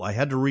cool. I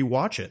had to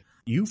rewatch it.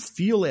 You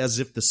feel as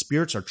if the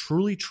spirits are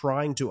truly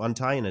trying to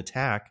untie an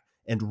attack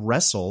and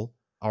wrestle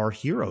our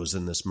heroes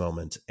in this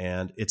moment.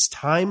 And it's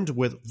timed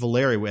with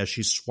Valeria as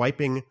she's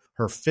swiping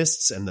her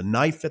fists and the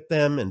knife at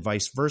them and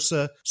vice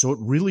versa. So it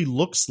really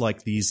looks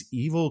like these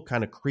evil,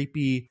 kind of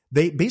creepy,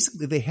 they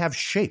have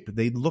shape.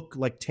 They look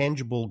like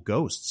tangible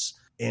ghosts.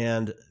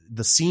 And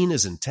the scene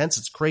is intense.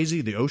 It's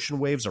crazy. The ocean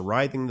waves are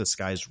writhing. The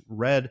sky's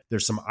red.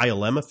 There's some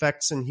ILM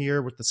effects in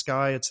here with the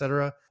sky,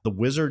 etc. The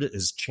wizard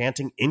is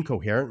chanting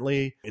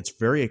incoherently. It's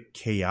very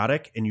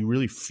chaotic, and you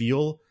really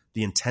feel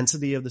the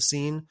intensity of the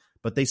scene.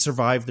 But they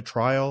survive the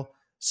trial.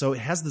 So it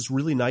has this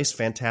really nice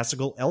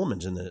fantastical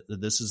element in it.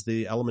 This is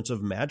the element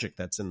of magic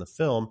that's in the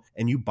film,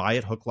 and you buy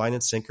it hook, line,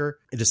 and sinker.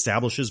 It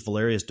establishes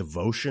Valeria's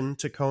devotion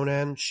to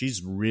Conan.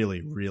 She's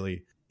really,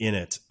 really in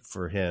it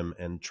for him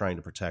and trying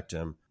to protect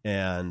him.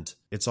 And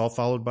it's all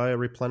followed by a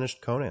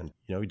replenished Conan.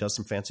 You know, he does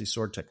some fancy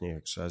sword technique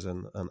exercise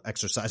and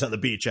exercise on the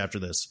beach after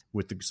this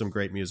with some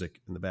great music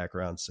in the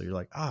background. So you're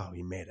like, oh,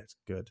 he made it.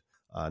 Good.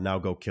 Now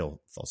go kill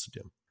Thulsa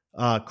Doom.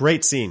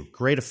 Great scene,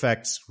 great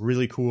effects,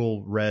 really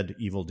cool red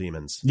evil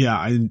demons. Yeah,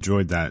 I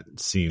enjoyed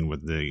that scene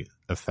with the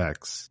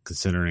effects,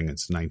 considering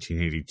it's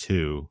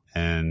 1982,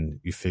 and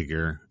you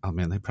figure, oh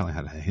man, they probably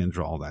had to hand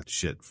draw all that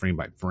shit frame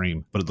by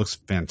frame, but it looks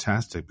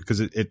fantastic because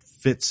it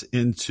fits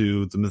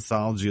into the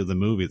mythology of the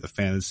movie, the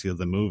fantasy of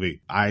the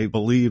movie. I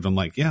believed, I'm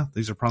like, yeah,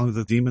 these are probably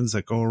the demons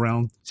that go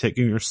around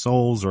taking your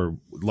souls or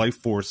life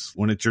force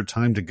when it's your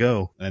time to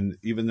go. And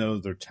even though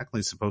they're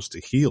technically supposed to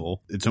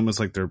heal, it's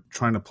almost like they're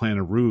trying to plan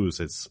a ruse.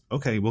 It's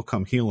okay, we'll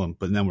come heal them,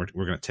 but then we're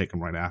going to take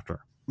them right after.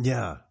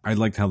 Yeah. I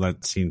liked how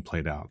that scene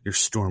played out. Your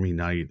stormy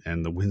night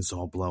and the wind's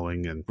all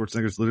blowing and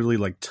Schwarzenegger's literally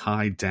like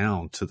tied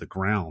down to the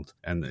ground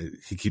and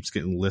he keeps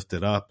getting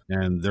lifted up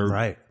and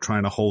they're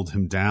trying to hold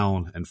him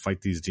down and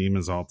fight these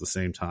demons all at the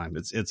same time.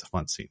 It's a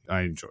fun scene.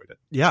 I enjoyed it.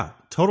 Yeah.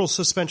 Total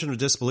suspension of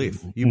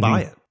disbelief. You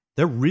buy it.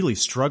 They're really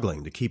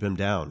struggling to keep him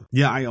down.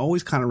 Yeah. I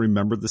always kind of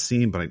remembered the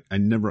scene, but I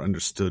never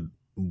understood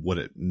what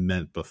it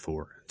meant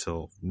before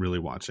until really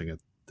watching it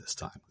this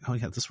time. Oh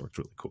yeah, this worked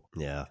really cool.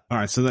 Yeah. All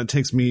right, so that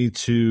takes me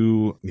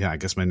to, I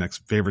guess my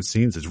next favorite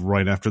scenes is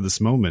right after this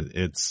moment.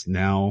 It's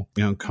now,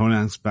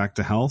 Conan's back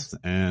to health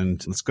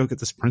and let's go get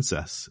this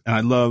princess. And I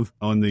love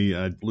on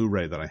the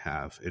Blu-ray that I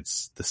have,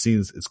 it's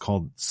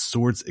called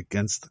Swords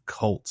Against the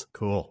Cult.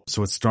 Cool.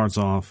 So it starts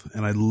off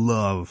and I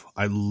love,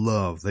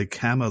 they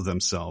camo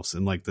themselves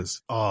in like this,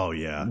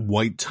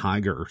 white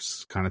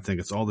tigers kind of thing.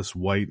 It's all this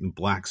white and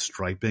black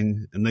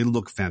striping and they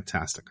look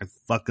fantastic. I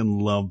fucking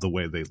love the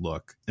way they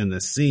look in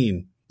this scene.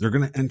 They're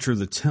going to enter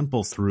the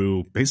temple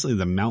through basically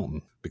the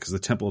mountain because the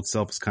temple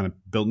itself is kind of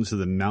built into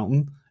the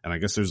mountain. And I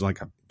guess there's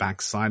like a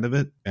back side of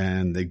it.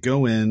 And they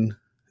go in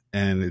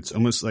and it's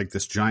almost like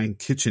this giant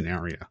kitchen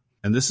area.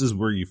 And this is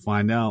where you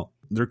find out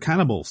they're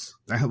cannibals.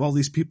 They have all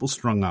these people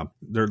strung up.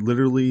 They're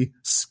literally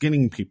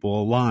skinning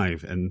people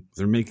alive and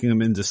they're making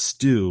them into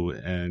stew.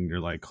 And you're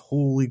like,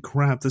 holy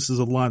crap, this is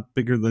a lot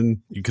bigger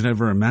than you could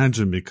ever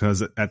imagine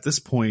because at this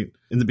point,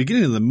 in the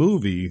beginning of the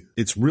movie,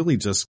 it's really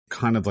just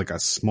kind of like a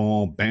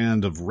small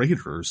band of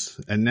raiders.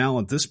 And now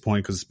at this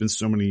point, because it's been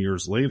so many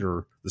years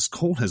later, this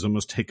cult has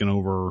almost taken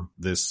over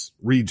this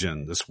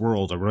region, this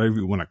world, or whatever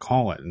you want to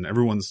call it. And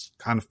everyone's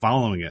kind of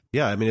following it.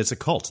 Yeah, I mean, it's a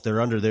cult.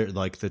 They're under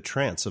the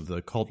trance of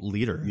the cult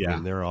leader. Yeah.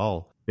 And they're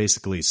all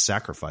basically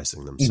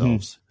sacrificing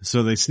themselves. Mm-hmm.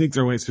 So they sneak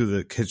their way through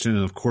the kitchen.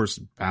 And of course,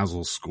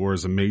 Basil's score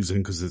is amazing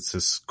because it's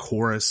this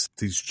chorus,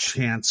 these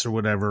chants or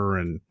whatever.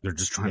 And they're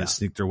just trying to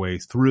sneak their way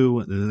through.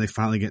 And then they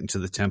finally get into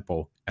the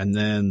temple. And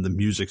then the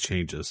music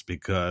changes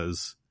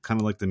because kind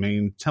of like the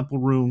main temple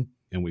room.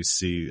 And we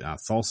see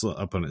Thulsa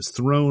up on his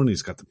throne.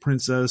 He's got the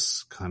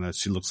princess.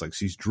 She looks like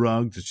she's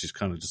drugged. And she's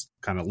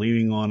kind of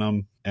leaning on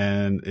him.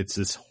 And it's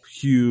this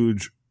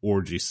huge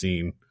orgy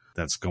scene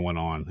that's going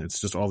on.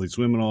 It's just all these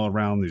women all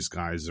around. These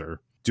guys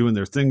are doing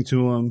their thing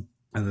to him.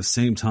 At the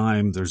same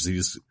time, there's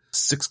these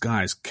 6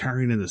 guys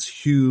carrying in this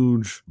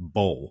huge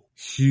bowl,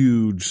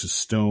 huge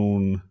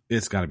stone.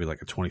 It's got to be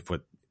like a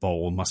 20-foot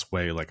bowl. It must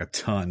weigh like a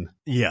ton.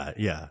 Yeah.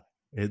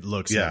 It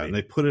looks heavy. And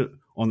they put it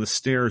on the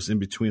stairs in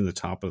between the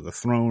top of the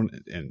throne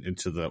and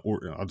into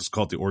I'll just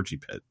call it the orgy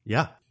pit.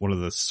 Yeah. One of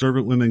the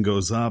servant women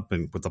goes up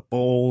and with a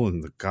bowl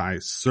and the guy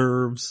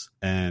serves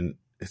and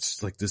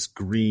it's like this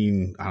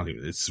green, I don't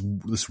even, it's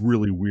this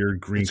really weird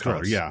green color.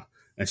 Gross. Yeah.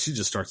 And she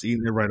just starts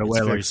eating it right away.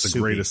 Like it's the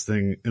greatest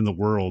thing in the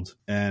world.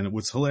 And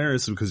what's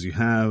hilarious is because you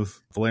have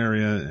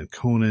Valeria and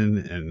Conan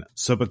and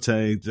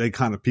Sabate, they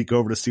kind of peek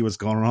over to see what's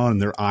going on,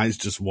 and their eyes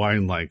just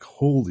widen like,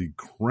 holy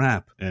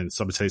crap. And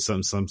Sabate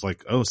sometimes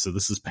like, oh, so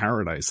this is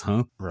paradise,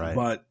 huh? Right.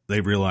 But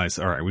they realize,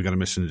 all right, we got a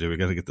mission to do. We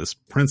got to get this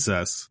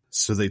princess.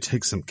 So they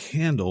take some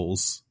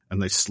candles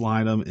and they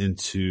slide them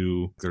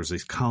into, there's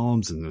these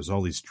columns and there's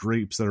all these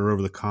drapes that are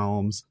over the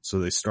columns. So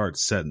they start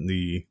setting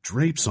the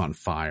drapes on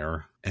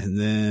fire. And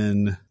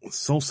then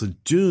Thulsa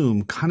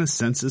Doom kind of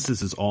senses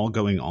this is all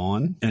going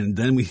on. And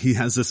then he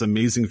has this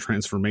amazing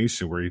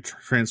transformation where he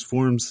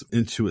transforms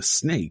into a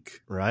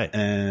snake. Right.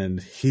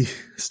 And he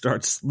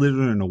starts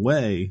slithering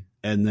away.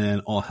 And then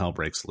all hell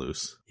breaks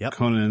loose. Yep.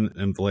 Conan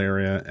and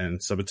Valeria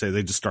and Sabate,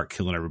 they just start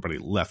killing everybody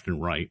left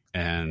and right.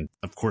 And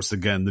of course,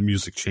 again, the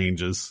music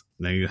changes.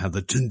 Now you have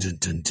the dun dun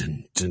dun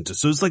dun dun dun.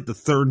 So it's like the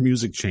third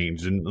music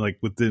change and like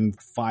within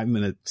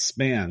 5-minute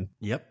span.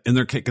 Yep. And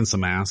they're kicking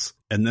some ass.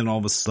 And then all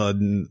of a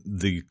sudden,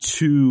 the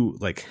two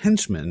like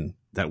henchmen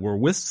that were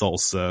with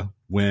Thulsa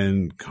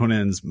when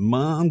Conan's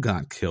mom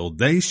got killed,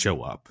 they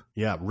show up.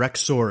 Yeah,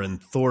 Rexor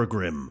and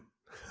Thorgrim.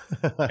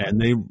 And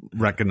they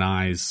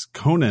recognize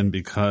Conan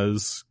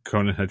because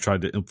Conan had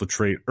tried to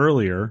infiltrate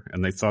earlier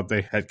and they thought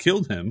they had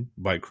killed him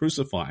by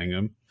crucifying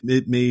him.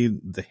 It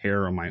made the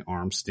hair on my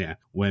arm stand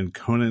when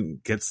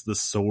Conan gets the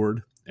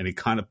sword and he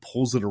kind of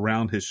pulls it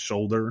around his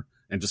shoulder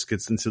and just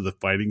gets into the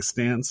fighting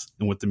stance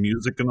and with the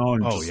music and all.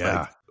 And oh,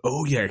 yeah. Like,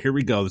 oh, yeah, here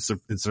we go.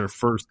 It's our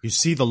first. You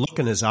see the look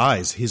in his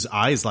eyes. His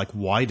eyes like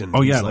widen.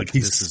 Oh, yeah. Like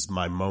this is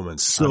my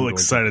moment. So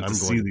excited to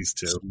see these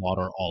two.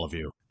 Slaughter all of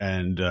you.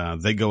 And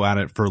they go at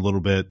it for a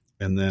little bit.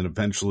 And then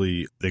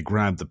eventually they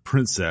grab the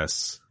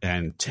princess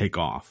and take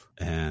off.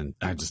 And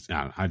I just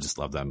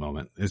love that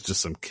moment. It's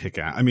just some kick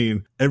ass. I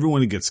mean,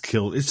 everyone who gets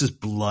killed, it's just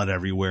blood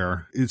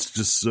everywhere. It's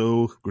just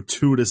so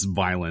gratuitous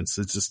violence.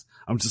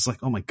 I'm just like,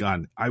 oh my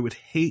God, I would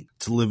hate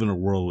to live in a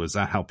world where is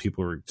that how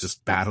people are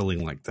just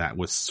battling like that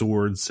with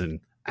swords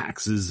and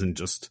axes and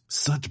just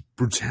such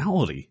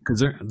brutality because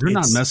they're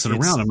not messing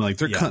around. I'm like,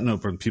 they're cutting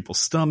open people's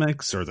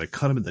stomachs or they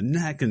cut them in the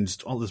neck and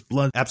just all this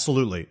blood.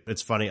 Absolutely.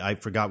 It's funny. I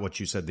forgot what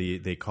you said.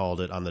 They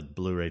called it on the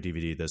Blu-ray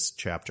DVD, this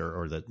chapter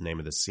or the name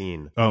of the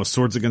scene. Oh,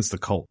 Swords Against the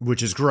Cult.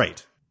 Which is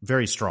great.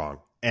 Very strong.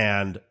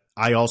 And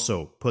I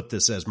also put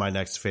this as my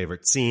next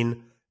favorite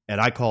scene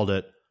and I called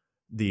it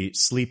the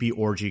Sleepy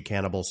Orgy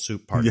Cannibal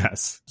Soup Party.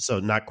 Yes. So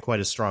not quite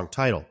a strong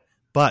title,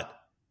 but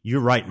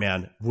you're right,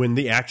 man. When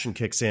the action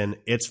kicks in,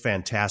 it's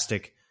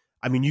fantastic.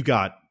 I mean, you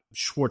got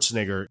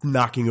Schwarzenegger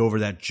knocking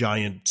over that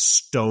giant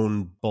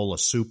stone bowl of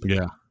soup.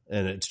 Yeah.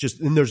 And it's just,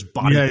 and there's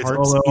body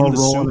parts in the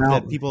soup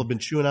that people have been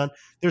chewing on.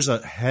 There's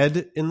a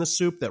head in the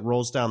soup that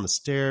rolls down the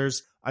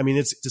stairs. I mean,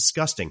 it's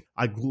disgusting.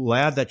 I'm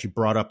glad that you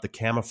brought up the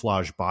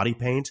camouflage body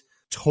paint.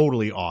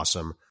 Totally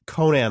awesome.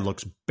 Conan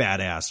looks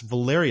badass.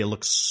 Valeria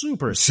looks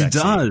super sexy.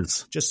 She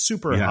does. Just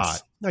super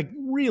hot. Like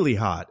really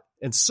hot.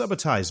 And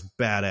Sabatai's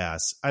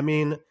badass. I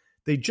mean,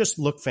 they just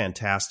look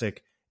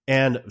fantastic.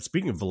 And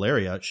speaking of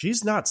Valeria,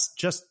 she's not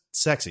just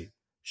sexy.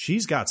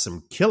 She's got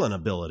some killing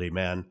ability,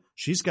 man.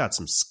 She's got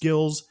some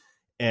skills.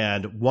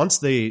 And once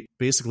they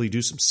basically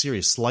do some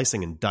serious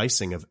slicing and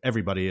dicing of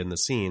everybody in the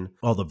scene,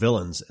 all the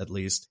villains at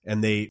least,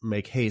 and they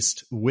make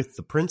haste with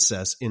the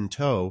princess in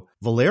tow,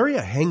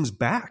 Valeria hangs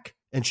back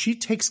and she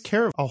takes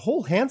care of a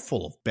whole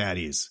handful of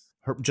baddies,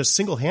 just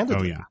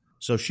single-handedly. Oh, yeah.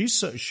 So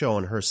she's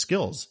showing her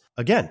skills.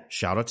 Again,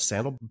 shout out to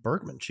Sandal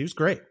Bergman. She was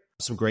great.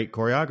 Some great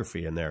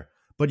choreography in there.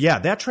 But yeah,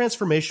 that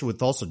transformation with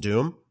Thulsa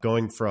Doom,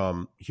 going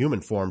from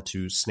human form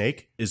to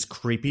snake, is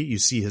creepy. You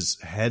see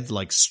his head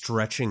like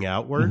stretching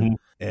outward. Mm-hmm.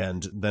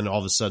 And then all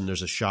of a sudden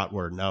there's a shot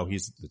where now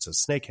it's a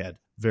snake head.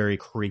 Very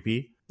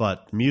creepy.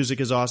 But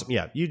music is awesome.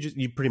 Yeah,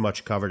 you pretty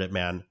much covered it,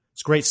 man.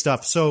 It's great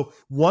stuff. So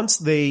once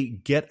they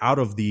get out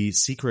of the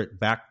secret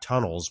back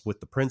tunnels with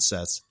the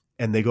princess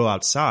and they go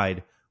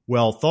outside,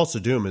 well,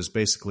 Thulsa Doom is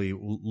basically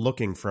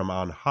looking from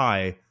on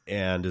high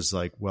and is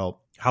like,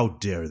 well, how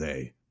dare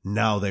they?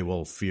 Now they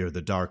will fear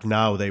the dark.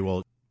 Now they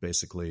will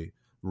basically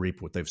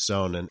reap what they've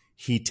sown. And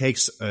he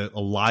takes a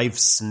live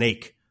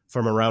snake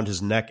from around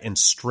his neck and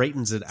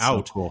straightens it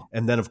out. So cool.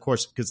 And then, of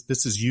course, because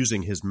this is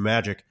using his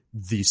magic,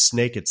 the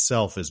snake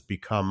itself has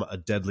become a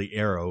deadly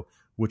arrow,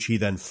 which he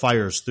then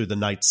fires through the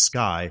night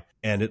sky,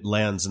 and it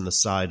lands in the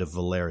side of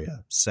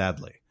Valeria,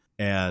 sadly.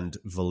 And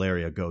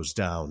Valeria goes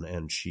down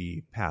and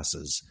she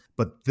passes.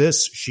 But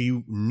this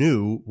she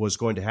knew was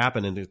going to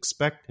happen and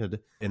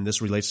expected, and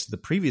this relates to the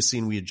previous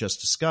scene we had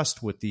just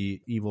discussed with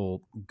the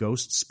evil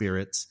ghost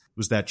spirits,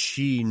 was that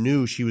she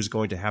knew she was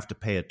going to have to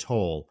pay a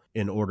toll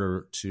in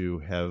order to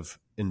have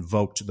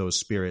invoked those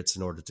spirits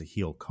in order to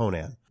heal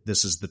Conan.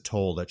 This is the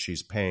toll that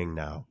she's paying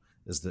now,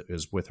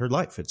 is with her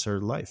life. It's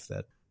her life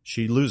that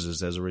she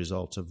loses as a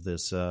result of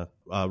this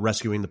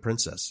rescuing the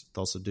princess.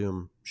 Thulsa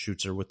Doom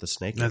shoots her with the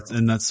snake.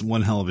 And that's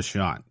one hell of a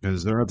shot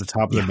because they're at the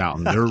top of the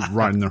mountain. They're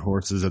riding their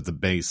horses at the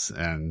base,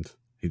 and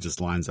he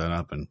just lines that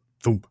up and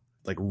boom.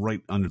 like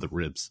right under the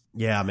ribs.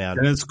 Yeah, man.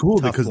 And it's cool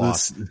Tough because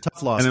loss.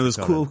 Tough loss. and it was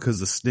Conan. cool because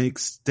the snake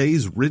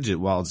stays rigid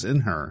while it's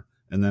in her.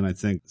 And then I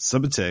think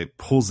Sabate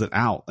pulls it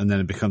out and then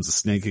it becomes a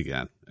snake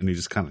again. And he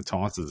just kind of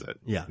tosses it.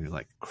 Yeah. And you're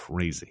like,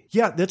 crazy.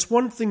 Yeah, that's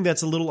one thing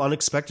that's a little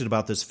unexpected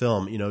about this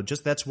film. You know,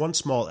 just that's one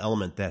small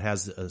element that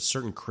has a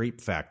certain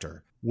creep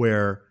factor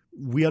where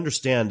we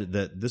understand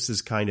that this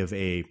is kind of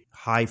a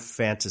high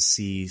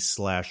fantasy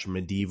 /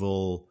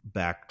 medieval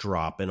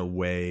backdrop in a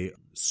way,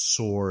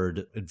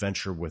 sword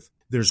adventure with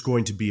there's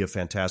going to be a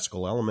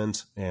fantastical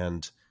element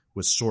and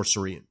with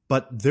sorcery.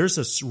 But there's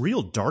a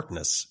real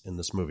darkness in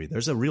this movie.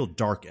 There's a real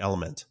dark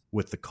element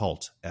with the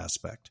cult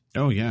aspect.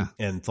 Oh, yeah.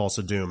 And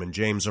Thulsa Doom and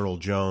James Earl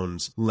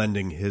Jones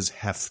lending his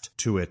heft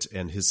to it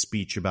and his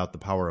speech about the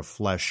power of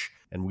flesh.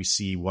 And we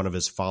see one of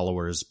his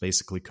followers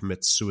basically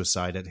commit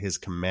suicide at his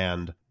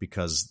command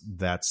because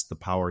that's the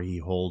power he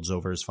holds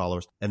over his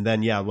followers. And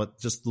then,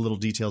 just the little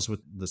details with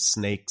the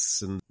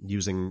snakes and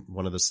using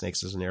one of the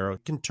snakes as an arrow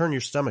can turn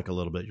your stomach a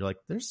little bit. You're like,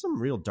 there's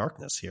some real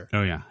darkness here.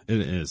 Oh, yeah, it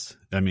is.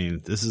 I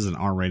mean, this is an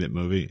R-rated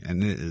movie,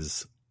 and it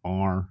is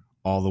R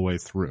all the way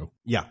through.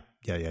 Yeah.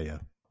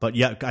 But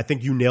yeah, I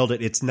think you nailed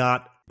it. It's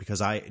not,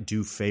 because I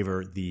do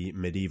favor the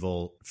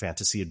medieval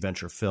fantasy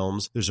adventure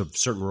films. There's a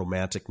certain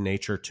romantic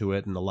nature to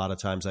it. And a lot of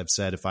times I've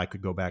said if I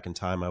could go back in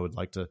time, I would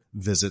like to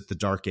visit the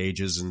Dark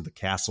Ages and the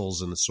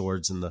castles and the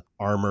swords and the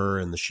armor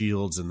and the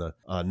shields and the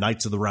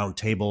Knights of the Round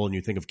Table. And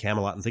you think of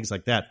Camelot and things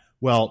like that.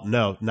 Well,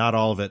 no, not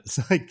all of it.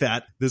 It's like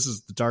that. This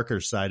is the darker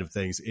side of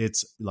things.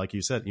 It's like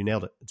you said, you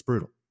nailed it. It's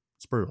brutal.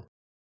 It's brutal.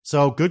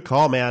 So good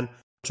call, man.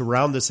 To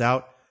round this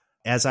out,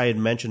 as I had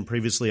mentioned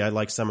previously, I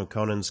like some of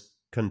Conan's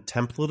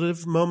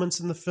contemplative moments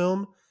in the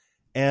film.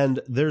 And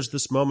there's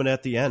this moment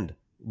at the end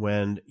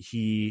when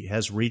he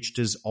has reached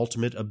his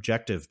ultimate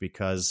objective,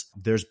 because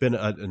there's been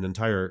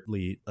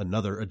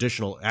another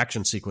additional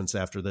action sequence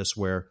after this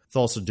where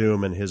Thulsa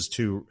Doom and his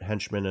two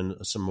henchmen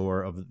and some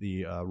more of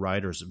the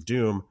Riders of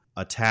Doom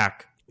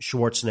attack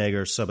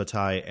Schwarzenegger,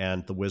 Sabbatai,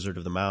 and the Wizard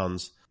of the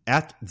Mounds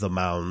at the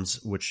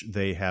Mounds, which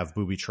they have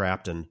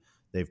booby-trapped, and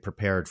they've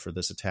prepared for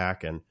this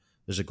attack. And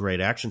there's a great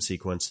action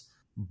sequence,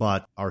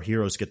 but our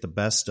heroes get the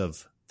best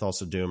of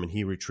Thulsa Doom, and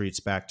he retreats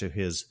back to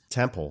his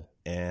temple.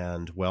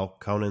 And, well,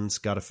 Conan's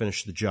got to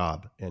finish the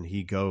job, and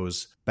he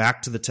goes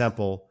back to the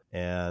temple,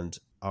 and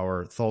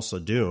our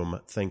Thulsa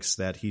Doom thinks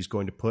that he's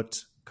going to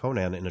put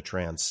Conan in a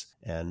trance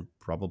and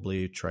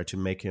probably try to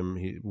make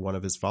him one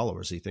of his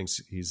followers. He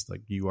thinks he's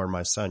like, you are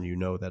my son. You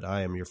know that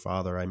I am your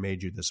father. I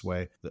made you this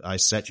way. I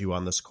set you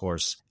on this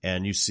course.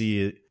 And you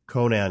see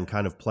Conan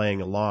kind of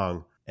playing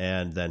along,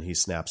 and then he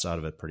snaps out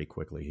of it pretty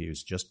quickly. He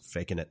was just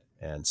faking it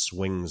and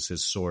swings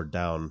his sword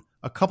down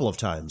a couple of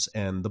times,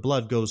 and the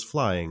blood goes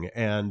flying.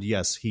 And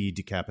yes, he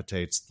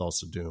decapitates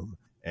Thulsa Doom,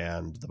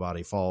 and the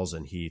body falls,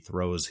 and he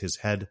throws his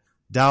head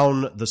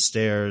down the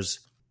stairs.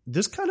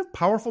 This kind of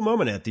powerful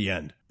moment at the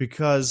end,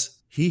 because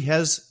he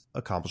has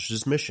accomplished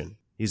his mission.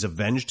 He's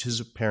avenged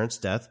his parents'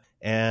 death,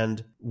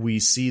 and we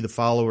see the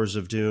followers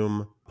of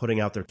Doom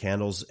putting out their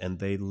candles, and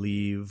they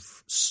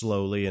leave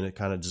slowly, and it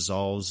kind of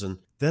dissolves. And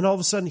then all of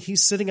a sudden,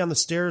 he's sitting on the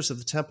stairs of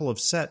the Temple of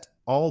Set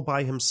all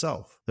by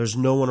himself. There's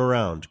no one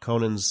around.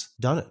 Conan's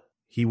done it.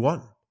 He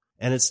won.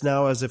 And it's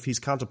now as if he's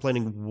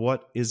contemplating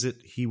what is it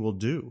he will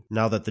do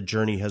now that the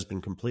journey has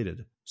been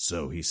completed.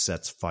 So he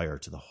sets fire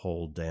to the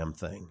whole damn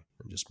thing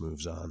and just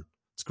moves on.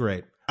 It's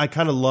great. I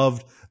kind of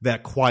loved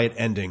that quiet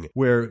ending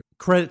where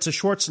credit to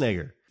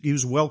Schwarzenegger. He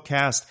was well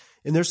cast.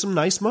 And there's some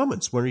nice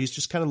moments where he's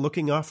just kind of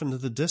looking off into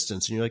the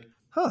distance. And you're like,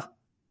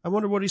 I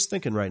wonder what he's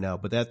thinking right now.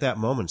 But at that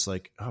moment, it's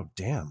like, oh,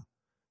 damn.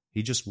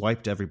 He just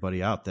wiped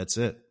everybody out. That's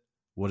it.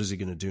 What is he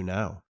going to do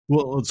now?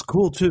 Well, it's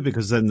cool, too,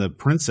 because then the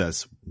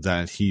princess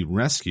that he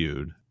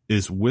rescued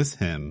is with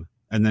him,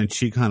 and then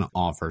she kind of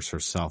offers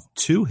herself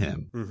to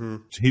him. Mm-hmm.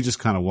 He just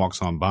kind of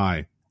walks on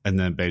by, and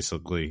then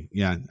basically,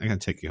 I got to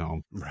take you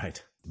home.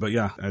 Right. But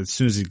yeah, as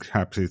soon as he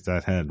decapitates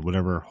that head,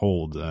 whatever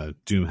hold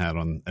Doom had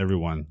on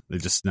everyone, they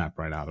just snap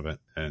right out of it.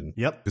 And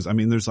yep. Because, I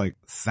mean, there's like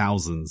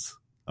thousands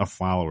of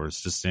followers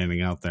just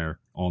standing out there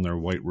on their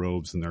white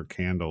robes and their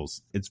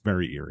candles. It's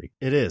very eerie.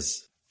 It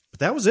is.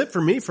 But that was it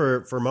for me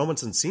for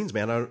moments and scenes,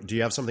 man. Do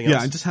you have something else?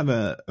 Yeah, I just have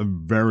a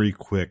very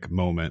quick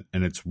moment,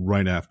 and it's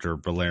right after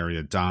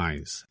Valeria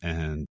dies,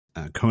 and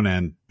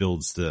Conan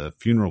builds the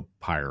funeral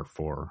pyre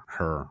for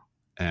her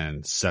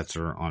and sets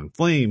her on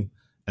flame,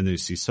 and then you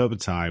see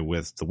Sabbatai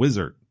with the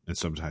wizard, and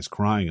Sabbatai's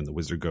crying, and the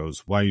wizard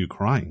goes, "Why are you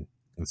crying?"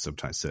 And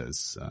Sabbatai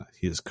says,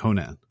 "He is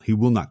Conan. He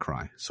will not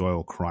cry, so I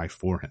will cry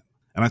for him."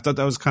 And I thought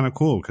that was kind of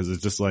cool, because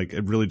it's just like,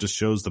 it really just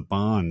shows the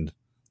bond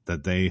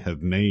that they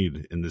have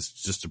made in this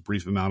just a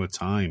brief amount of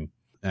time.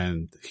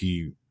 And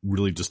he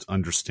really just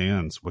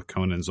understands what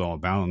Conan's all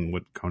about and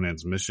what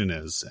Conan's mission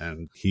is.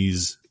 And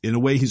he's, in a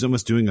way, he's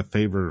almost doing a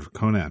favor of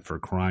Conan for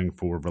crying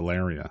for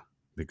Valeria,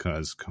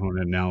 because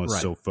Conan now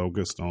is so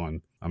focused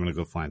on, I'm going to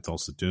go find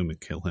Thulsa Doom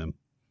and kill him.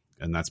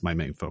 And that's my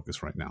main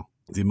focus right now.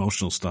 The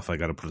emotional stuff I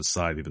got to put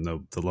aside, even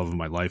though the love of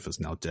my life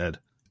is now dead.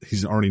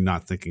 he's already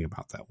not thinking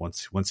about that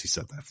once he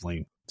set that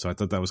flame. So I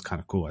thought that was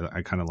kind of cool.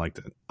 I kind of liked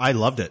it. I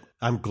loved it.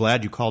 I'm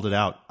glad you called it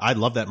out. I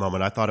love that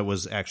moment. I thought it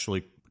was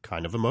actually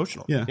kind of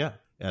emotional. Yeah,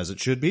 as it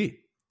should be.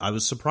 I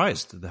was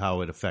surprised at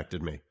how it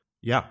affected me.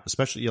 Yeah,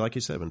 especially like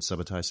you said, when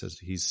Subotai says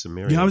he's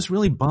Sumerian. Yeah, I was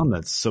really bummed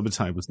that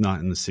Subotai was not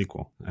in the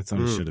sequel. I thought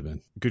he should have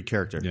been. Good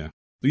character. Yeah.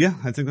 But yeah,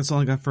 I think that's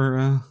all I got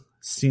for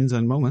scenes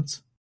and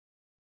moments.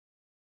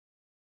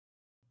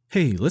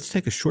 Hey, let's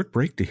take a short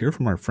break to hear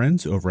from our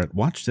friends over at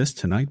Watch This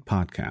Tonight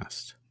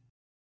podcast.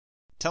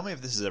 Tell me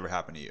if this has ever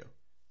happened to you.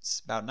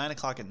 It's about 9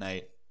 o'clock at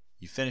night.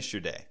 You finished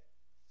your day.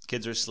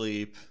 Kids are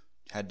asleep,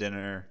 had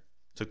dinner,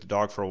 took the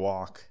dog for a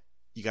walk.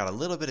 You got a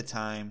little bit of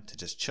time to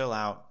just chill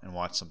out and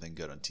watch something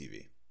good on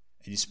TV.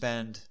 And you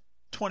spend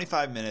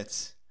 25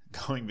 minutes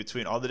going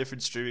between all the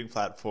different streaming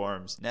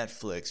platforms,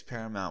 Netflix,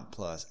 Paramount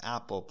Plus,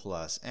 Apple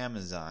Plus,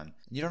 Amazon,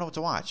 and you don't know what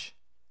to watch.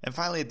 And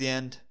finally at the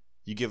end,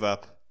 you give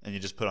up and you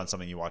just put on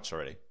something you watched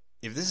already.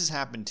 If this has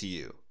happened to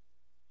you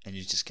and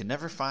you just can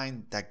never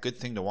find that good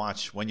thing to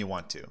watch when you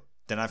want to,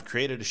 then I've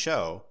created a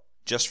show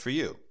just for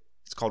you.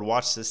 It's called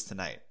Watch This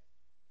Tonight.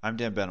 I'm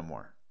Dan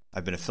Benamore.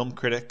 I've been a film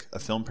critic, a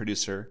film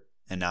producer,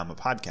 and now I'm a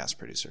podcast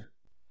producer.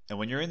 And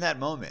when you're in that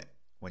moment,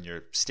 when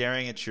you're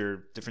staring at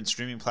your different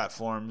streaming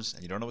platforms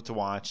and you don't know what to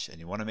watch and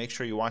you want to make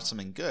sure you watch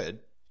something good,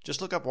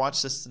 just look up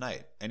Watch This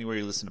Tonight anywhere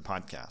you listen to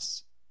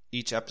podcasts.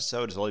 Each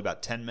episode is only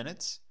about 10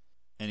 minutes,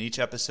 and each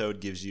episode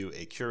gives you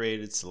a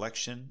curated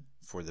selection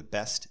for the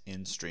best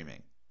in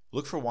streaming.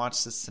 Look for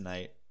Watch This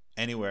Tonight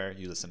anywhere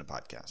you listen to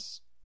podcasts.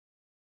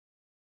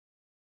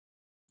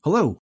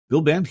 Hello,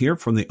 Bill Band here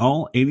from the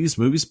All 80s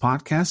Movies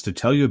podcast to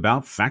tell you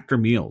about Factor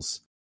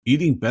Meals.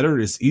 Eating better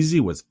is easy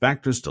with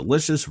Factor's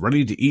delicious,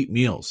 ready-to-eat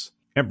meals.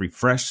 Every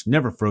fresh,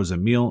 never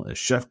frozen meal is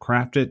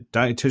chef-crafted,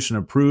 dietitian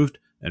approved,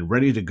 and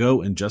ready to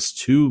go in just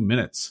 2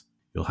 minutes.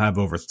 You'll have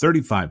over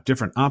 35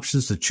 different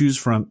options to choose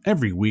from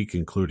every week,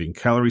 including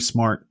Calorie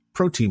Smart,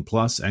 Protein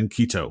Plus, and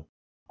Keto.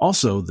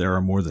 Also, there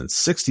are more than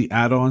 60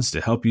 add-ons to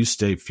help you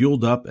stay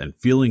fueled up and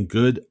feeling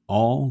good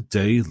all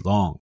day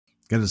long.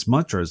 Get as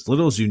much or as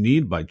little as you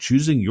need by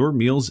choosing your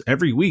meals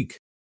every week.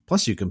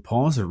 Plus, you can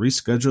pause or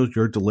reschedule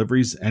your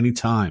deliveries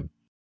anytime.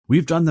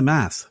 We've done the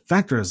math.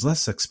 Factor is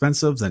less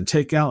expensive than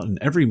takeout, and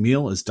every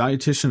meal is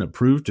dietitian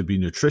approved to be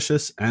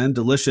nutritious and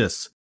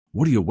delicious.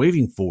 What are you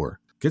waiting for?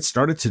 Get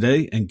started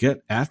today and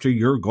get after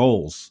your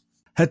goals.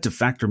 Head to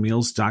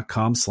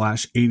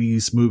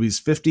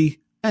factormeals.com/80smovies50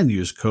 and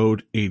use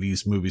code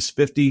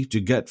 80smovies50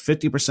 to get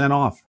 50%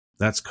 off.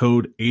 That's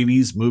code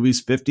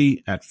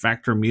 80smovies50 at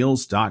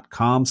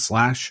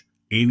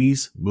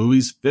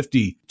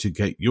factormeals.com/80smovies50 to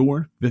get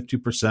your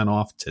 50%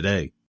 off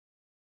today.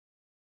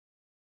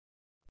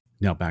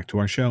 Now back to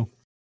our show.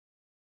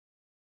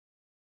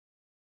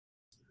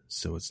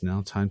 So it's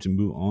now time to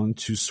move on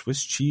to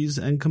Swiss cheese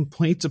and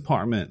complaint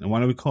department. And why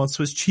do we call it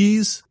Swiss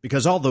cheese?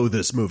 Because although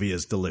this movie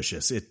is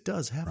delicious, it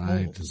does have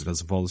right, mold. because it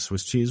doesn't follow the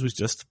Swiss cheese. We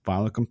just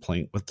file a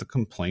complaint with the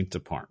complaint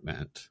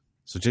department.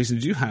 So Jason,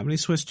 did you have any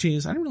Swiss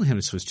cheese? I didn't really have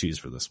any Swiss cheese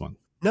for this one.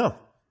 No,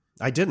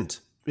 I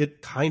didn't.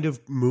 It kind of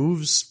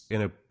moves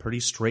in a pretty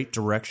straight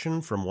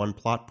direction from one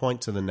plot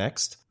point to the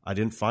next. I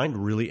didn't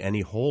find really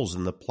any holes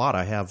in the plot.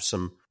 I have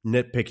some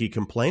nitpicky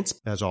complaints,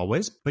 as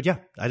always. But yeah,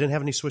 I didn't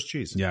have any Swiss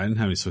cheese. Yeah, I didn't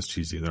have any Swiss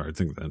cheese either. I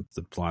think that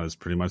the plot is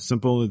pretty much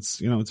simple.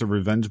 It's, it's a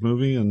revenge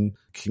movie, and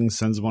King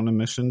sends him on a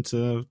mission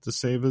to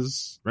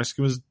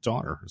rescue his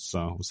daughter.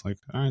 So it's like,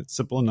 all right,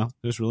 simple enough.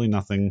 There's really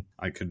nothing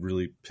I could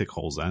really pick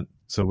holes at.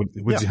 So what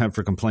did you have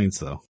for complaints,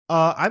 though?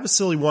 I have a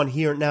silly one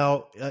here.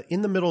 Now,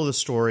 in the middle of the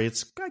story,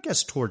 it's, I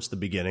guess, towards the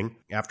beginning,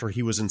 after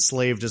he was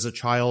enslaved as a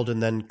child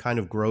and then kind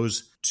of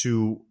grows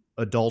to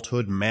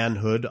adulthood,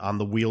 manhood on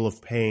the Wheel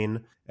of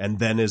Pain, and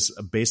then is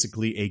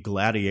basically a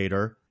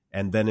gladiator,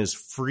 and then is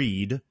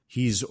freed.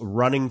 He's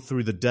running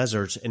through the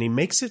desert, and he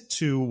makes it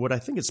to what I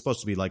think is supposed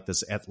to be like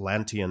this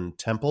Atlantean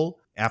temple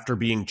after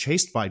being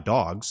chased by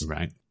dogs.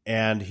 Right.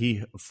 And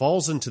he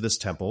falls into this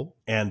temple,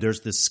 and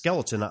there's this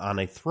skeleton on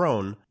a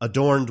throne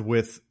adorned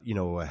with,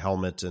 a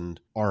helmet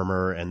and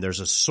armor, and there's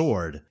a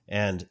sword.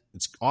 And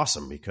it's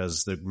awesome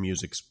because the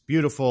music's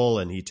beautiful,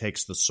 and he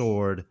takes the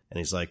sword, and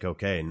he's like,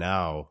 okay,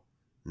 now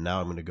I'm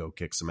going to go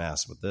kick some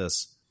ass with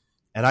this.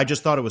 And I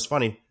just thought it was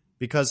funny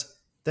because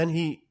then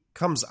he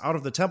comes out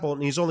of the temple,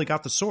 and he's only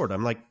got the sword.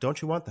 I'm like, don't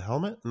you want the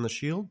helmet and the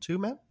shield too,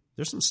 man?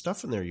 There's some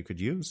stuff in there you could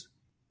use.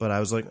 But I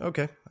was like,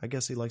 okay, I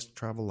guess he likes to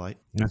travel light.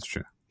 That's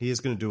true. He is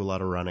going to do a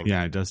lot of running.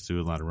 Yeah, he does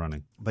do a lot of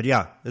running. But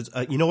yeah,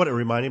 you know what it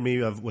reminded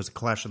me of was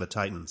Clash of the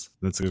Titans.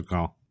 That's a good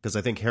call. Because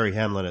I think Harry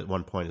Hamlin at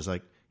one point is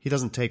like, he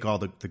doesn't take all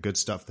the good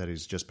stuff that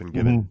he's just been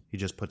given. Mm-hmm. He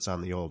just puts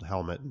on the old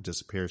helmet and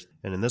disappears.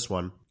 And in this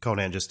one,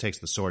 Conan just takes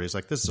the sword. He's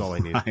like, this is all I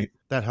need. Right.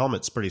 That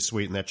helmet's pretty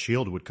sweet, and that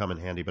shield would come in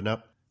handy. But no,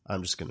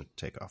 I'm just going to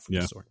take off with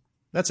the sword.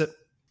 That's it.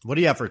 What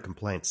do you have for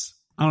complaints?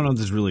 I don't know if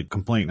there's really a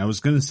complaint. I was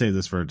going to say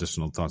this for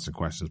additional thoughts and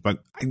questions,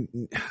 but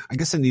I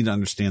guess I need to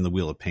understand the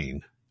Wheel of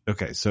Pain.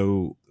 Okay,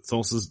 so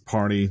Thulsa's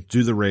party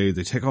do the raid.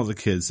 They take all the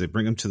kids. They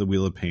bring them to the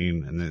Wheel of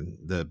Pain, and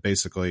then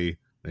basically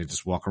They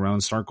just walk around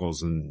in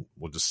circles, and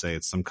we'll just say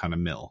it's some kind of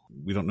mill.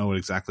 We don't know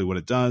exactly what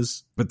it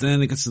does. But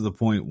then it gets to the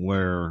point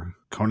where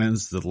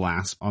Conan's the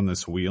last on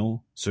this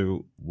wheel.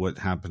 So what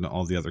happened to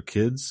all the other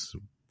kids?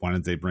 Why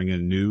didn't they bring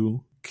in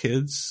new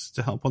kids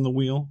to help on the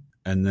wheel?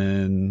 And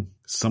then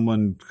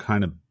someone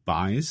kind of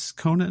buys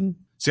Conan.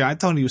 See, I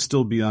thought he would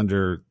still be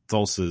under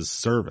Thulsa's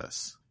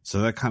service.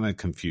 So that kind of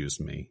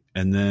confused me.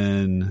 And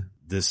then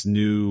this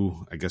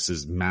new, I guess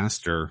his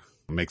master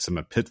makes him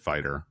a pit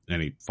fighter,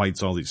 and he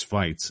fights all these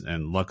fights,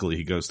 and luckily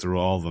he goes through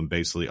all of them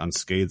basically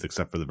unscathed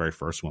except for the very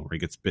first one where he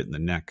gets bit in the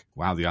neck.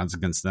 Wow, the odds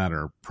against that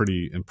are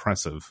pretty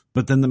impressive.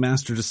 But then the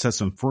master just sets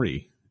him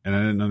free, and I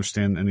didn't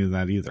understand any of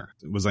that either.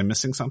 Was I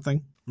missing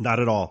something? Not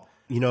at all.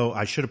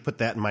 I should have put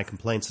that in my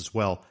complaints as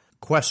well.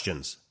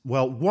 Questions.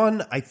 Well,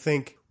 one, I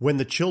think when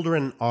the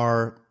children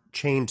are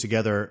chained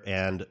together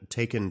and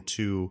taken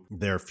to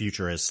their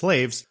future as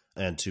slaves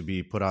and to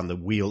be put on the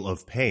wheel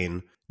of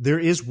pain, there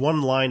is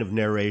one line of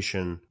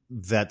narration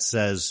that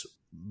says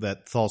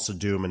that Thulsa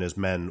Doom and his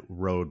men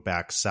rode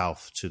back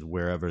south to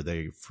wherever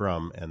they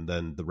from, and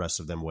then the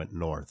rest of them went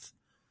north.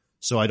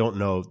 So I don't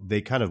know.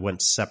 They kind of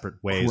went separate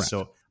ways. Correct.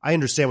 So I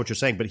understand what you're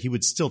saying, but he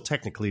would still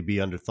technically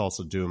be under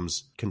Thulsa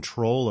Doom's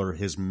control or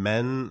his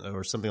men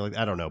or something like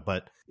that. I don't know.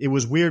 But it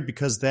was weird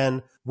because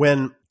then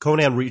when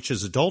Conan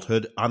reaches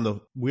adulthood on the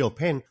Wheel of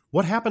Pain,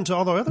 what happened to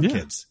all the other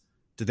kids?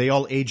 Did they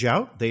all age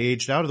out? They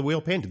aged out of the Wheel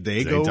of Pain. Did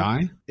they go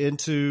die?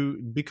 Into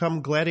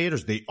become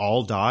gladiators? They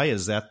all die?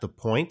 Is that the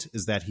point?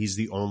 Is that he's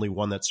the only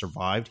one that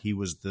survived? He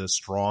was the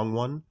strong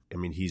one? I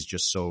mean, he's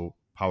just so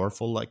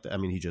powerful like that. I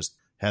mean, he just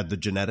had the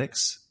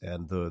genetics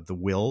and the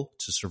will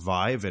to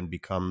survive and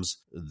becomes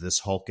this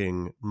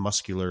hulking,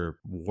 muscular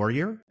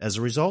warrior as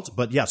a result.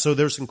 But yeah, so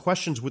there's some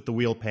questions with the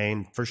Wheel of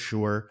Pain for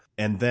sure.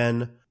 And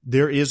then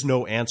there is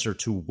no answer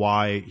to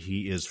why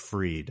he is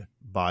freed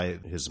by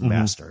his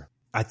master.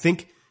 I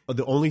think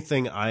the only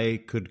thing I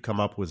could come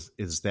up with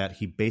is that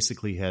he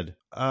basically had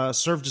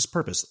served his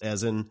purpose,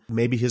 as in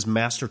maybe his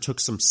master took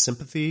some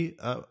sympathy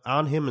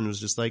on him and was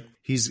just like,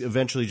 he's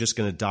eventually just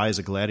going to die as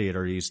a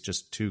gladiator. He's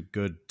just too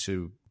good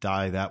to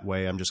die that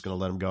way. I'm just going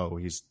to let him go.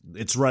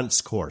 It's run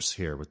its course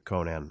here with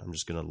Conan. I'm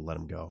just going to let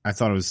him go. I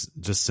thought it was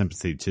just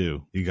sympathy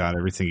too. He got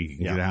everything he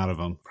can get out of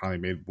him. Probably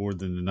made more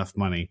than enough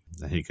money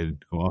that he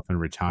could go off and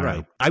retire.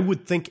 Right. I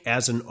would think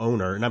as an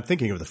owner, and I'm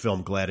thinking of the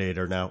film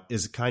Gladiator now,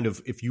 is kind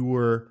of if you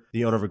were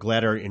the owner of a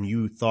gladiator and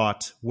you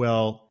thought,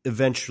 well,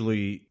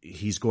 eventually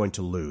he's going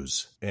to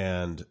lose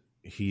and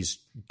he's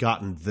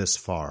gotten this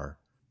far.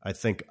 I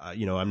think,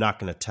 I'm not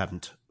going to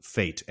tempt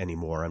fate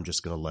anymore. I'm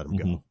just going to let him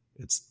go.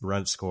 It's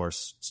run its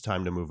course. It's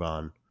time to move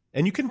on.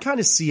 And you can kind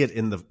of see it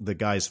in the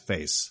guy's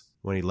face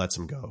when he lets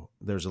him go.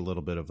 There's a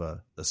little bit of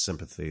a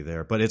sympathy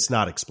there, but it's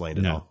not explained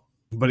at all.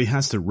 But he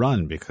has to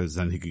run because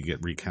then he could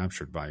get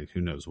recaptured by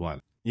who knows what.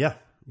 Yeah.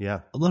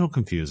 A little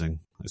confusing.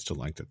 I still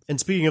liked it. And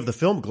speaking of the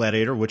film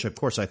Gladiator, which of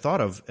course I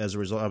thought of as a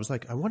result, I was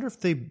like, I wonder if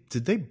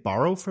did they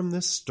borrow from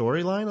this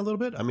storyline a little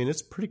bit? I mean,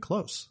 it's pretty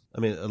close. I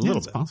mean, a little bit.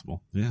 It's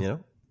possible. Yeah.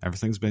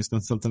 Everything's based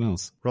on something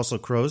else. Russell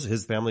Crowe's,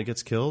 his family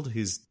gets killed.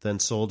 He's then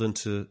sold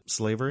into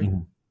slavery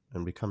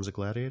and becomes a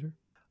gladiator.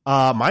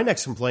 My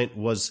next complaint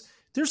was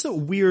there's a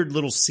weird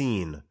little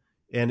scene,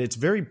 and it's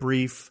very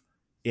brief,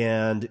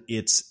 and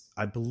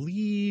I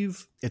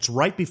believe it's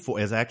right before,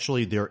 it's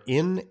actually they're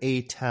in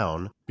a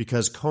town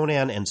because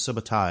Conan and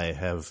Subutai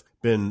have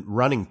been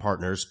running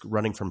partners,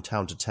 running from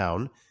town to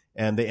town,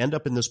 and they end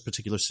up in this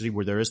particular city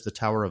where there is the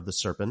Tower of the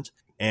Serpent.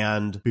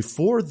 And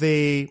before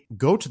they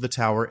go to the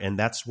tower, and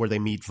that's where they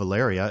meet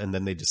Valeria, and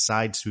then they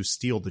decide to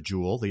steal the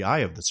jewel, the Eye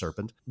of the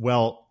Serpent,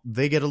 well,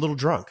 they get a little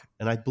drunk.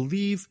 And I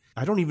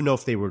don't even know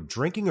if they were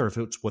drinking or if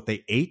it's what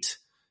they ate,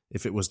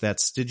 if it was that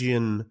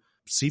Stygian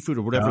seafood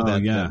or whatever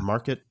that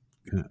market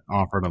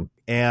offered them.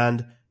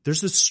 And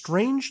there's this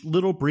strange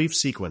little brief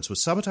sequence with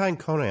Subutai and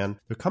Conan.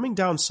 They're coming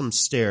down some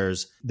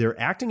stairs. They're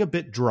acting a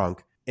bit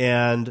drunk.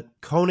 And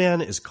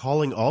Conan is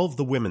calling all of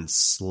the women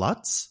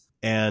sluts.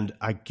 And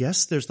I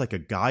guess there's like a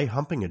guy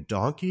humping a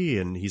donkey.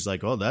 And he's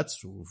like, oh,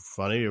 that's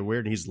funny or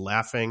weird. And he's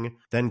laughing.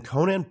 Then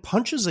Conan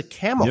punches a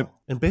camel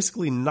and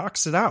basically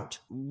knocks it out.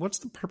 What's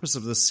the purpose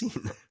of this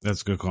scene?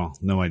 That's a good call.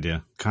 No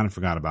idea. Kind of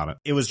forgot about it.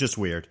 It was just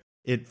weird.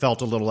 It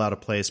felt a little out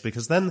of place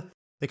because then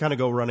they kind of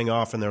go running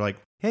off and they're like,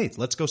 hey,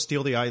 let's go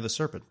steal the Eye of the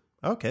Serpent.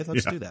 Okay,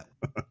 let's do that.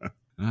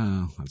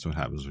 Oh, that's what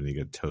happens when you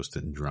get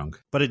toasted and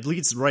drunk. But it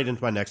leads right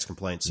into my next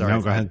complaint. Sorry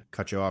if I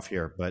cut you off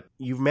here. But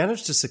you've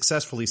managed to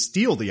successfully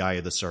steal the Eye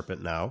of the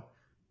Serpent now,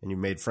 and you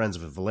made friends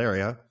with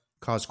Valeria,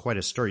 caused quite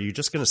a stir. Are you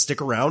just going to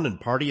stick around and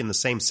party in the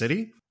same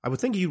city? I would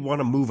think you'd want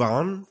to move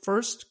on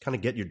first, kind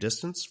of get your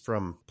distance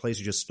from the place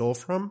you just stole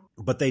from.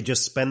 But they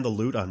just spend the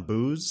loot on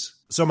booze.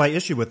 So my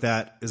issue with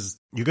that is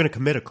you're going to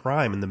commit a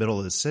crime in the middle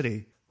of the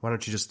city. Why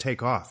don't you just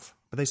take off?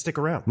 But they stick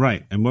around.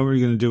 Right. And what were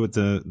you going to do with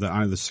the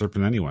Eye of the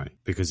Serpent anyway?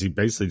 Because he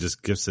basically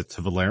just gives it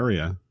to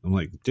Valeria. I'm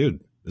like,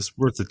 dude, it's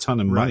worth a ton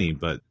of money,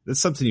 but it's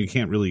something you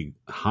can't really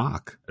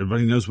hawk.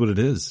 Everybody knows what it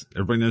is.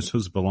 Everybody knows who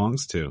it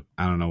belongs to.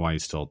 I don't know why you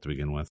stole it to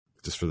begin with.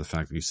 just for the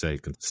fact that you say you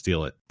can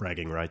steal it.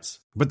 Bragging rights.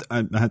 But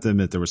I have to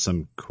admit, there were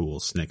some cool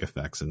snake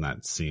effects in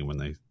that scene when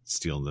they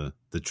steal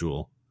the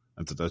jewel.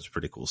 I thought that was a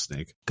pretty cool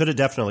snake. Could have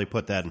definitely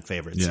put that in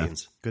favorite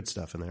scenes. Good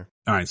stuff in there.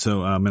 All right,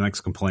 so my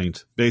next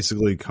complaint.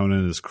 Basically, Conan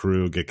and his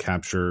crew get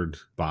captured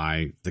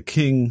by the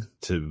king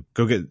to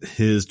go get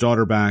his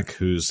daughter back,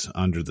 who's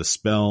under the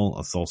spell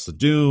of Thulsa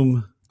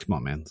Doom. Come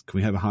on, man. Can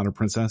we have a hotter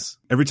princess?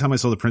 Every time I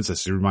saw the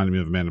princess, she reminded me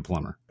of Amanda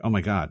Plummer. Oh,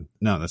 my God.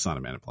 No, that's not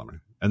Amanda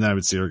Plummer. And then I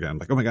would see her again. I'm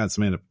like, oh, my God, it's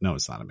Amanda. No,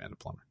 it's not Amanda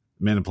Plummer.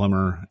 Amanda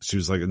Plummer, she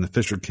was like in The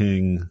Fisher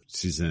King.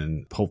 She's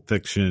in Pulp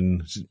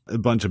Fiction. She's a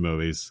bunch of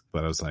movies.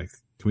 But I was like,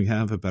 can we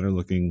have a better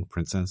looking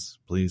princess,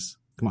 please?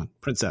 Come on,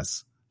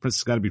 princess.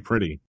 Princess got to be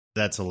pretty.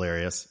 That's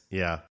hilarious.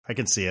 Yeah, I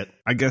can see it.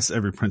 I guess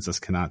every princess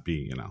cannot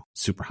be,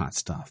 super hot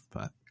stuff,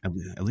 but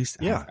at least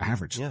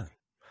average. Yeah.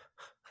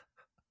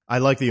 I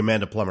like the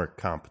Amanda Plummer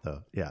comp,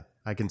 though. Yeah,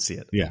 I can see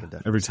it. Yeah,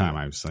 every time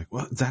I was like,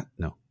 well,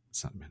 no,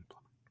 it's not Amanda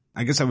Plummer.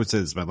 I guess I would say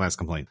this is my last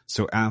complaint.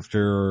 So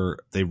after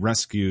they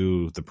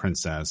rescue the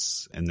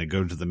princess and they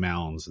go to the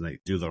mountains and they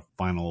do the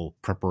final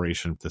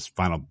preparation, this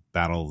final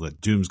battle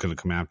that Doom's going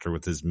to come after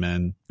with his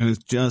men. And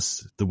it's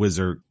just the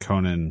wizard,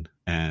 Conan,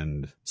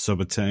 and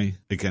Sobate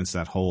against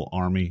that whole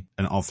army.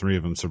 And all three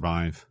of them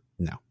survive.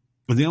 No.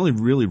 But they only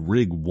really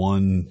rig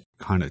one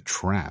kind of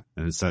trap.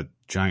 And it's that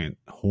giant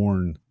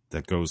horn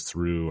that goes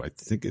through, I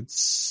think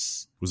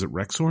was it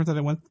Rexor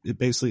that it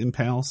basically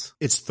impales?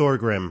 It's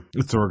Thorgrim.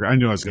 I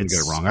knew I was going to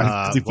get it wrong.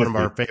 One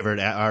of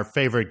our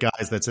favorite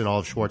guys that's in all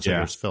of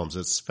Schwarzenegger's films.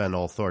 It's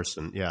Sven-Ole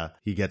Thorsen. Yeah.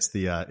 He gets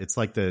it's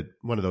like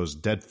one of those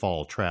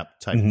deadfall trap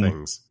type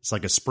things. It's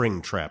like a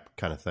spring trap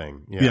kind of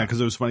thing. Yeah. Cause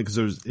it was funny because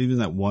there was even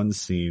that one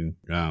scene,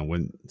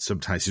 when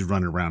sometimes he's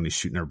running around, he's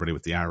shooting everybody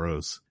with the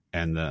arrows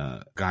and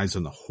the guys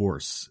on the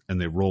horse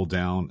and they roll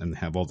down and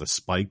have all the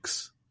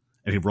spikes.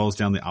 And he rolls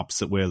down the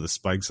opposite way of the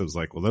spikes. I was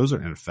like, well, those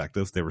are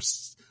ineffective. If they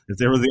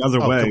were the other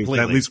way, that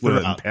at least would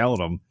have impaled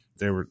them.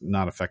 They were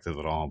not effective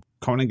at all.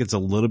 Conan gets a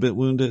little bit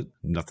wounded.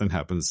 Nothing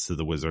happens to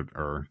the wizard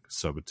or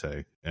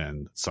Sobate.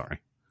 And sorry,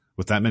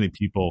 with that many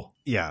people.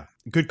 Yeah.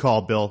 Good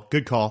call, Bill.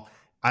 Good call.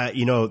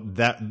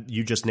 That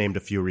you just named a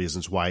few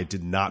reasons why I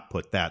did not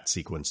put that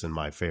sequence in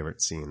my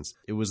favorite scenes.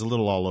 It was a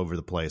little all over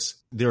the place.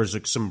 There's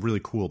some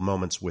really cool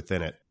moments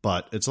within it,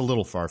 but it's a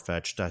little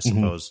far-fetched, I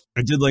suppose.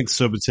 I did like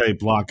Sobate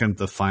blocking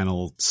the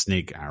final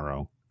snake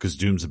arrow because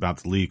Doom's about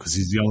to leave because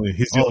he's the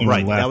only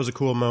one left. That was a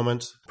cool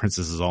moment.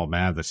 Princess is all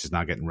mad that she's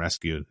not getting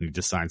rescued. He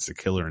decides to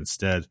kill her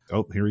instead.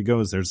 Oh, here he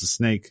goes. There's the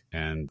snake.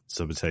 And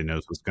Sobate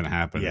knows what's going to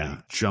happen. Yeah. And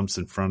he jumps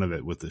in front of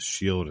it with the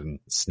shield and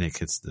snake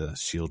hits the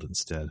shield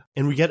instead.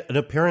 And we get an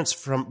appearance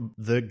from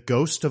the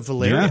ghost of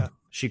Valeria. Yeah.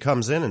 She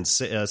comes in and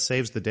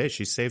saves the day.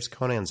 She saves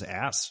Conan's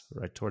ass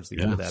right towards the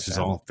end of that she's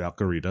battle. All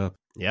Valkyrie'd up.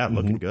 Yeah,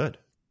 looking good.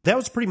 That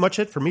was pretty much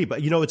it for me. But,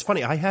 it's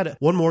funny. I had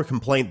one more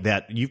complaint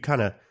that you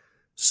kind of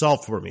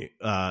solved for me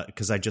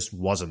because I just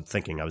wasn't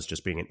thinking. I was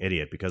just being an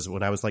idiot because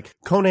when I was like,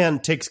 Conan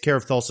takes care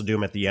of Thulsa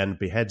Doom at the end,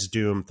 beheads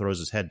Doom, throws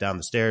his head down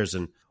the stairs,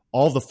 and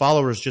all the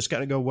followers just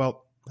kind of go,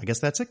 well, I guess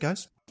that's it,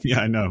 guys.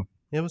 Yeah, I know.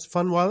 It was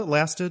fun while it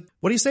lasted.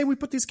 What do you say we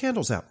put these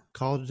candles out?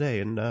 Call it a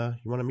day. And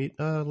you want to meet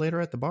later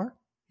at the bar?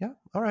 Yeah,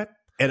 all right.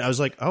 And I was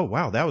like, oh,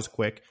 wow, that was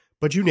quick.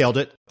 But you nailed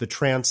it. The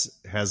trance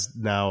has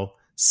now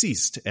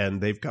ceased,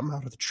 and they've come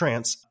out of the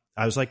trance.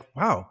 I was like,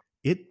 wow.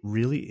 It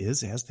really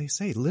is, as they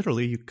say.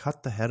 Literally, you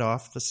cut the head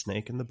off the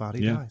snake and the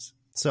body dies.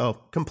 So,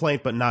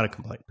 complaint, but not a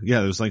complaint. Yeah,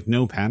 there was like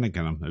no panic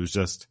in them. It was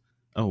just,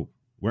 oh,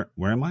 where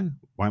am I?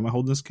 Why am I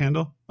holding this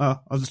candle? Oh,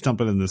 I'll just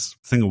dump it in this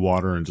thing of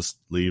water and just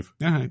leave.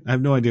 Yeah, I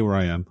have no idea where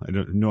I am. I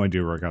have no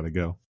idea where I got to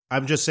go.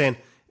 I'm just saying,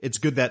 it's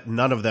good that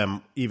none of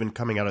them, even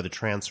coming out of the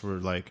trance, were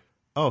like,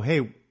 oh,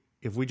 hey,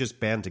 if we just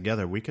band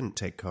together, we can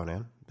take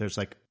Conan. There's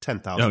like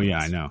 10,000. Oh, yeah,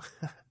 I know.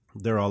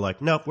 They're all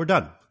like, nope, we're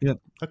done. Yep.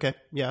 Okay,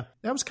 yeah.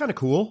 That was kind of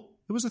cool.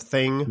 It was a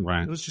thing.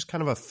 Right. It was just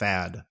kind of a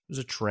fad. It was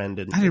a trend.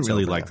 And I didn't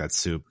really like that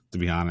soup, to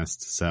be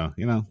honest. So,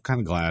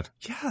 kind of glad.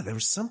 Yeah, there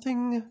was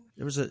something.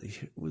 It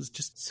was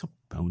just so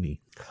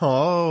bony.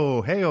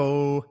 Oh,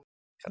 hey-oh.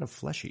 Kind of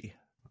fleshy.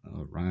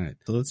 All right.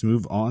 So let's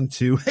move on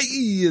to, hey,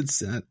 it's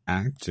that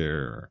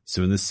actor.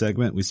 So in this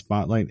segment, we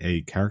spotlight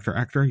a character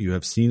actor you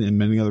have seen in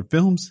many other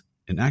films,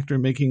 an actor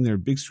making their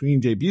big screen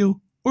debut,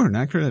 or an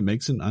actor that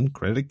makes an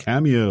uncredited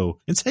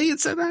cameo. It's hey,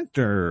 it's that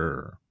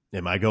actor.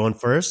 Am I going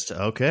first?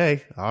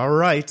 Okay. All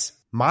right.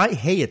 My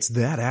hey, it's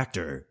that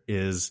actor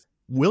is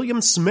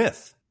William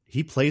Smith.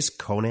 He plays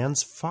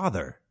Conan's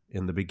father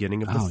in the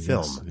beginning of the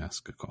film. Yes,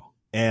 good call.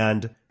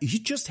 And he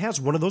just has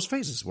one of those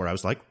faces where I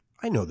was like,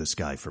 I know this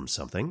guy from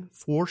something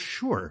for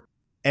sure.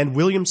 And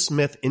William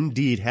Smith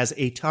indeed has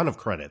a ton of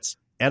credits.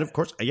 And of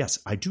course, yes,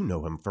 I do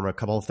know him from a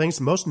couple of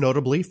things, most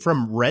notably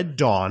from Red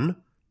Dawn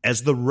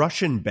as the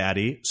Russian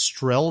baddie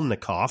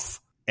Strelnikov,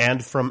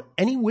 and from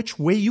Any Which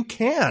Way You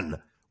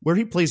Can, where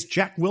he plays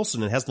Jack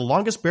Wilson and has the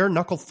longest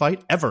bare-knuckle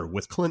fight ever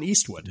with Clint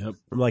Eastwood. Yep.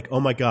 I'm like, oh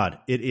my God,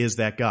 it is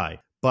that guy.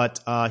 But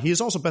he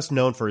is also best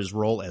known for his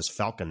role as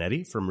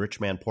Falconetti from Rich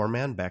Man, Poor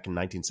Man back in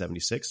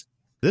 1976.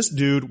 This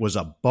dude was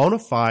a bona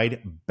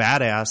fide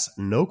badass,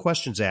 no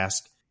questions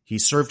asked. He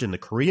served in the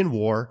Korean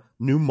War,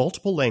 knew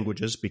multiple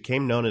languages,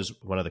 became known as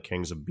one of the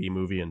kings of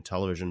B-movie and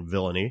television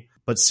villainy.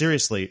 But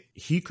seriously,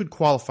 he could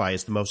qualify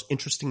as the most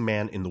interesting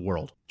man in the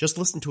world. Just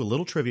listen to a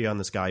little trivia on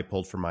this guy I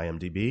pulled from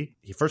IMDb.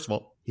 First of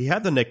all, he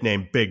had the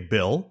nickname Big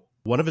Bill.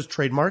 One of his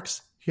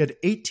trademarks, he had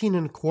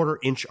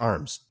 18.25-inch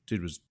arms.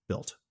 Dude was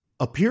built.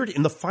 Appeared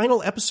in the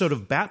final episode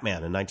of Batman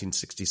in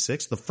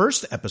 1966, the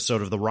first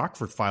episode of The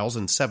Rockford Files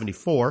in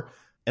 1974,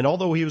 and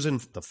although he was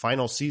in the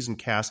final season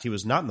cast, he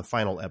was not in the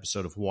final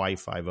episode of Hawaii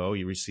Five-0.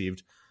 He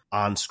received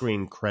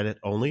on-screen credit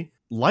only.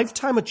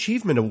 Lifetime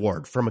Achievement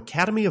Award from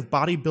Academy of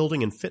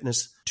Bodybuilding and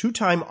Fitness,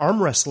 two-time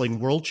arm wrestling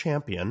world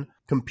champion,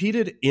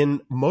 competed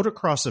in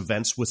motocross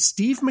events with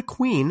Steve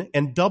McQueen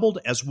and doubled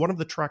as one of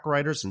the track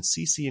riders in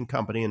CC and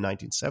Company in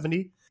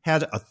 1970.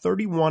 Had a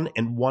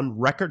 31-1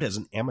 record as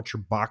an amateur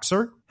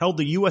boxer, held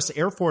the U.S.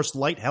 Air Force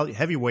Light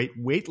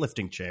Heavyweight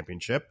Weightlifting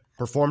Championship,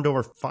 performed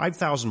over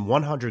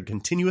 5,100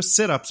 continuous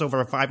sit-ups over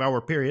a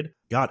 5-hour period.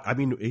 God, I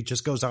mean, it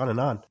just goes on and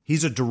on.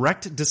 He's a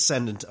direct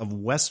descendant of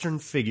Western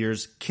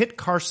figures Kit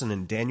Carson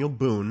and Daniel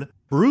Boone.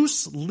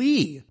 Bruce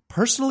Lee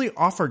personally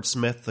offered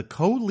Smith the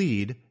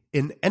co-lead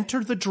in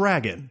Enter the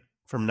Dragon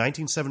from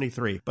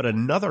 1973, but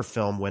another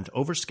film went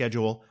over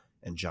schedule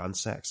and John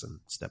Saxon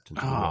stepped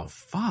into the role. Oh,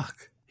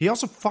 fuck. He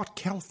also fought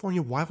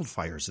California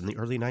wildfires in the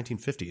early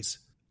 1950s.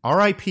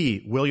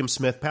 R.I.P. William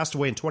Smith passed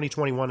away in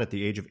 2021 at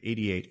the age of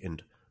 88 in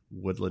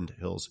Woodland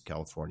Hills,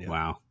 California.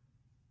 Wow.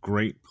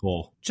 Great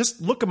pull.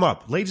 Just look him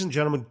up. Ladies and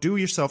gentlemen, do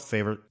yourself a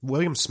favor.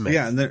 William Smith.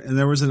 Yeah, and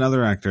there was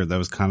another actor that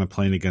was kind of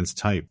playing against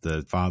type,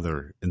 the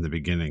father in the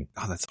beginning.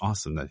 Oh, that's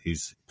awesome that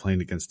he's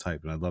playing against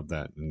type, and I love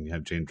that. And you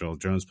have James Earl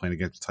Jones playing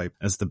against type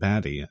as the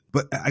baddie.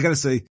 But I got to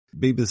say,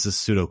 maybe this is a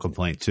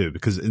pseudo-complaint too,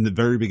 because in the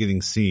very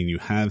beginning scene, you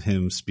have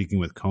him speaking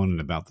with Conan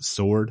about the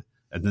sword,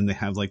 and then they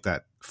have like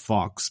that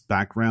fox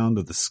background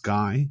of the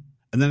sky.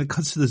 And then it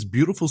cuts to this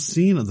beautiful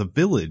scene of the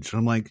village. And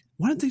I'm like,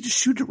 why didn't they just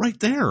shoot it right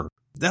there?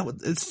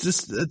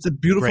 It's a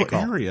beautiful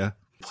area.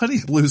 Plenty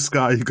of blue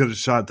sky you could have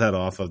shot that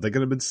off of. They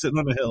could have been sitting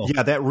on a hill.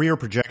 Yeah, that rear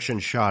projection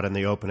shot in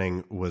the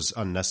opening was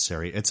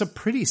unnecessary. It's a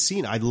pretty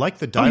scene. I like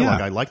the dialogue.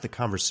 I like the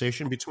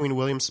conversation between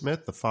William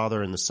Smith, the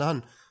father, and the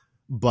son.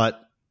 But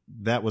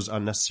that was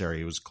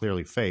unnecessary. It was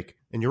clearly fake.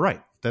 And you're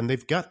right. Then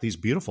they've got these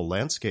beautiful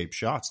landscape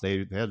shots.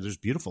 There's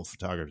beautiful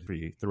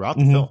photography throughout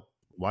the film.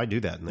 Why do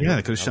that? They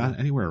could have shot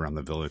anywhere around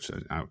the village.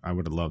 I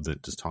would have loved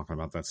it just talking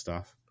about that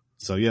stuff.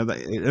 So, yeah,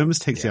 it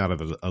almost takes you out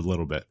of it a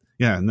little bit.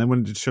 Yeah, and then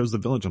when it shows the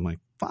village, I'm like,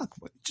 fuck,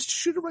 just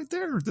shoot it right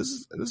there.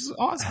 This is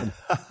awesome.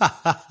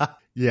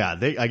 Yeah,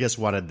 they, I guess,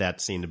 wanted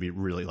that scene to be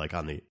really like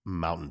on the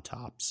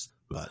mountaintops.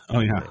 But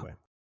anyway.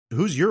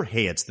 Who's your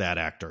hey, it's that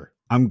actor?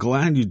 I'm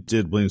glad you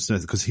did William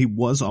Smith because he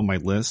was on my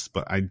list,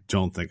 but I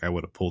don't think I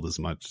would have pulled as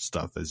much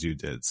stuff as you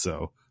did.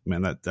 So,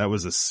 man, that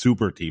was a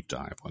super deep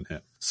dive on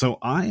him. So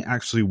I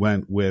actually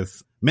went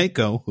with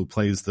Mako, who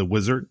plays the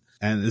wizard,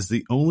 and is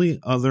the only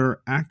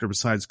other actor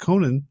besides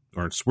Conan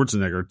or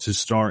Schwarzenegger to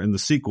star in the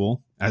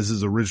sequel as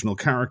his original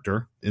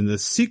character. In the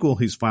sequel,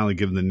 he's finally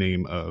given the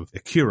name of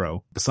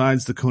Akiro.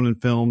 Besides the Conan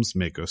films,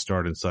 Mako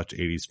starred in such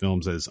 80s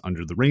films as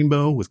Under the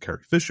Rainbow with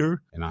Carrie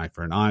Fisher, An Eye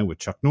for an Eye with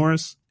Chuck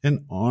Norris,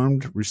 and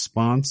Armed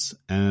Response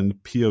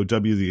and POW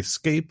The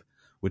Escape,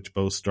 which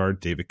both starred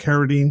David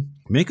Carradine.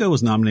 Mako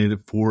was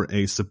nominated for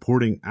a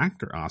Supporting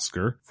Actor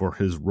Oscar for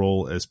his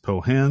role as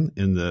Pohan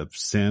in the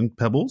Sand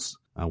Pebbles,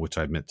 which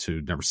I admit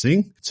to never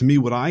seeing. To me,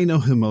 what I know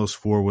him most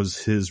for was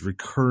his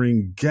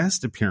recurring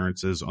guest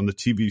appearances on the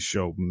TV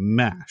show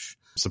MASH.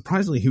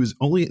 Surprisingly, he was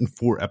only in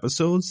 4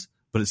 episodes,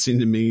 but it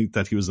seemed to me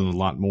that he was in a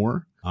lot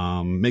more.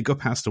 Mako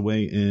passed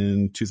away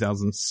in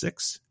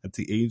 2006 at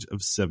the age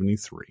of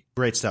 73.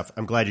 Great stuff.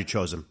 I'm glad you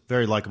chose him.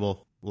 Very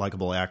likable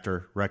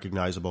actor,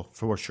 recognizable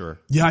for sure.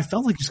 Yeah, I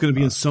felt like he's going to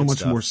be in so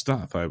much more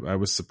stuff. I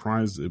was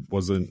surprised it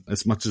wasn't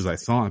as much as I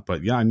thought,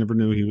 but yeah, I never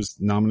knew he was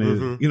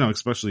nominated,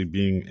 especially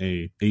being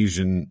a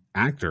Asian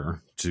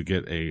actor to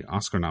get a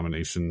Oscar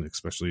nomination,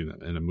 especially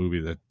in a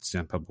movie that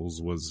Sand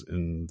Pebbles was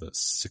in the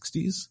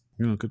 60s.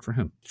 Good for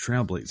him.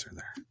 Trailblazer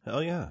there.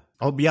 Hell yeah.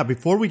 Oh yeah,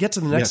 before we get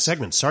to the next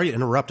segment, sorry to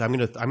interrupt. I'm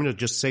going to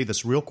just say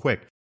this real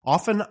quick.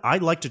 Often, I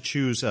like to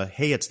choose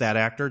hey, it's that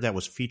actor that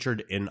was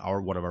featured in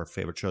one of our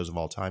favorite shows of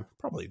all time.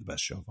 Probably the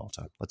best show of all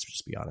time. Let's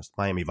just be honest.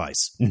 Miami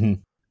Vice. Mm-hmm.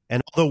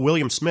 And although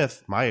William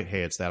Smith, my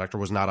hey, it's that actor,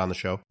 was not on the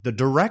show, the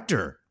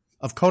director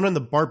of Conan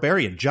the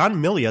Barbarian, John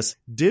Milius,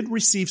 did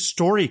receive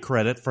story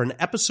credit for an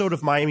episode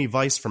of Miami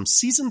Vice from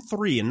season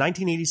 3 in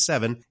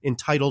 1987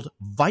 entitled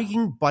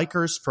Viking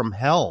Bikers from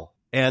Hell.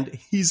 And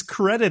he's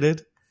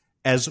credited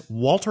as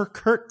Walter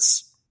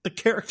Kurtz, the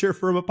character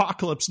from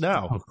Apocalypse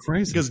Now. Oh,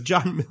 crazy. Because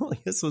John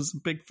Milius was a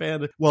big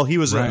fan. Well, he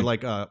was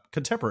a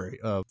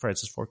contemporary of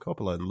Francis Ford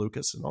Coppola and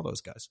Lucas and all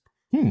those guys.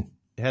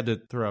 Had to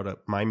throw out a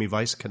Miami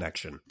Vice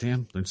connection.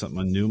 Damn, learned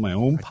something new in my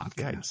own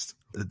podcast.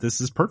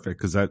 This is perfect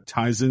because that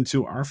ties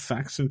into our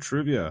facts and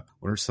trivia.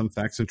 What are some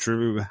facts and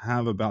trivia we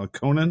have about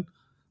Conan?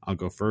 I'll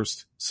go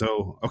first.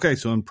 So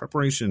in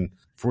preparation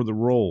for the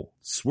role,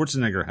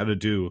 Schwarzenegger had to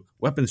do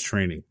weapons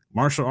training,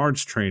 martial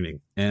arts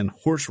training, and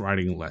horse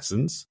riding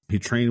lessons. He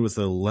trained with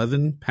an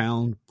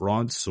 11-pound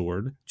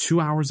broadsword 2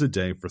 hours a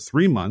day for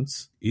 3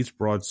 months. Each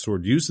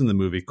broadsword used in the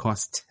movie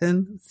cost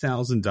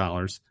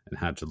 $10,000 and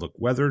had to look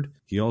weathered.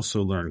 He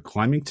also learned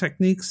climbing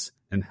techniques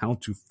and how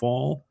to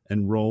fall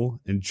and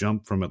roll and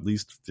jump from at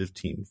least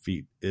 15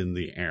 feet in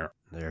the air.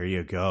 There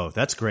you go.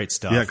 That's great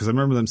stuff. Yeah, because I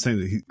remember them saying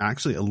that he's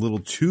actually a little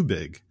too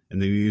big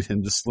and they needed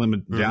him to slim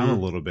it down a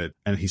little bit,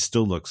 and he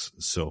still looks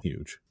so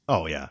huge.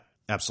 Oh, yeah,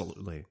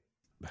 absolutely.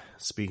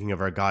 Speaking of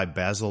our guy,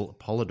 Basil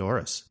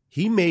Polidorus,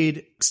 he made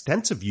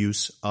extensive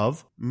use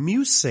of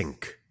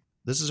MuSync.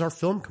 This is our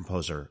film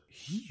composer.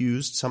 He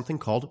used something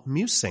called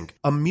MuSync,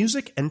 a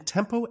music and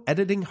tempo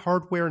editing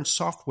hardware and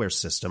software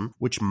system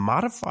which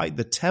modified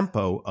the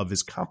tempo of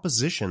his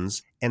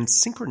compositions and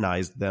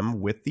synchronized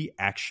them with the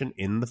action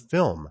in the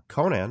film.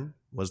 Conan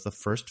was the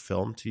first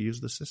film to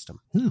use the system.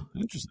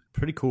 Interesting.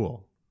 Pretty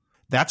cool.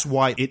 That's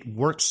why it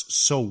works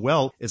so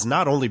well. It's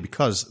not only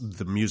because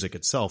the music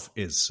itself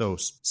is so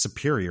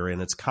superior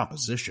in its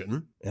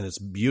composition, and it's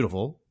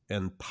beautiful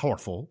and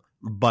powerful,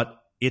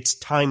 but it's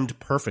timed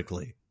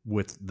perfectly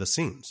with the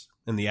scenes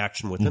and the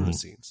action within the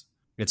scenes.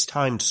 It's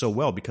timed so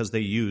well because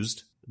they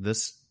used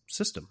this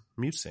system,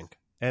 MuSync.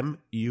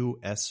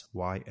 MuSync.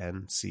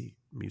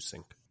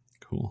 MuSync.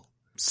 Cool.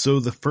 So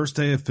the first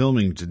day of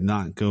filming did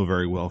not go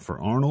very well for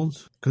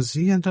Arnold because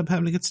he ended up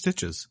having to get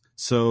stitches.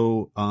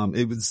 So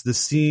it was the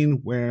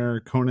scene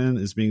where Conan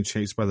is being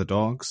chased by the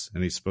dogs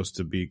and he's supposed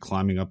to be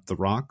climbing up the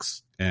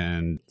rocks,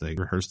 and they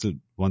rehearsed it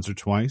once or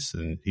twice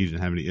and he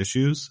didn't have any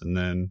issues. And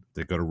then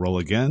they go to roll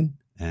again.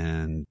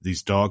 And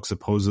these dogs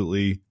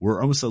supposedly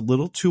were almost a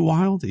little too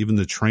wild. Even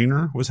the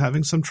trainer was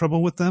having some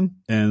trouble with them.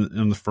 And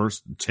in the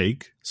first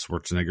take,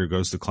 Schwarzenegger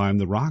goes to climb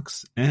the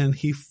rocks and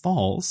he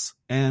falls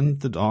and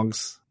the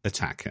dogs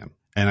attack him.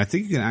 And I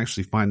think you can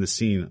actually find the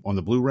scene on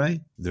the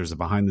Blu-ray. There's a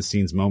behind the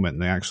scenes moment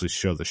and they actually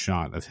show the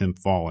shot of him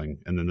falling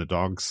and then the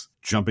dogs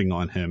jumping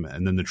on him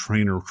and then the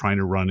trainer trying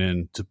to run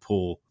in to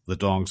pull the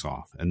dogs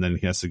off. And then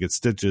he has to get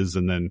stitches.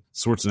 And then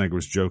Schwarzenegger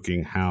was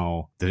joking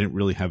how they didn't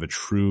really have a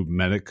true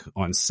medic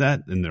on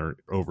set and they're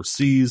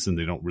overseas and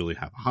they don't really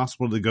have a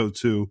hospital to go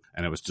to.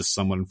 And it was just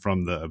someone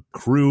from the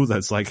crew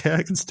that's like, hey,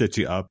 I can stitch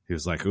you up. He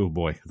was like, oh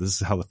boy,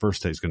 this is how the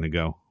first day is going to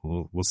go.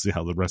 We'll see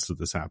how the rest of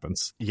this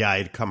happens. Yeah,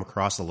 I'd come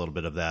across a little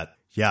bit of that.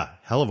 Yeah,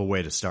 hell of a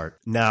way to start.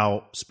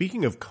 Now,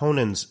 speaking of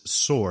Conan's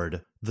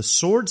sword, the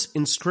sword's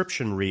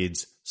inscription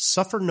reads,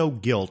 "Suffer no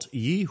guilt,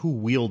 ye who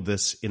wield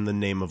this in the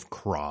name of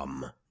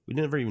Crom." We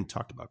never even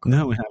talked about Crom.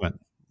 No, we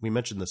haven't. We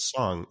mentioned the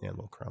song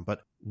Animal Crom.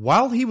 But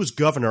while he was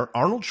governor,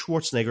 Arnold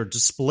Schwarzenegger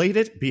displayed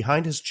it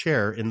behind his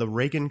chair in the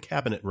Reagan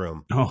cabinet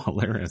room. Oh,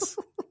 hilarious.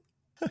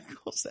 How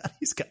cool is that?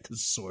 He's got the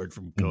sword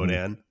from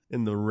Conan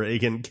in the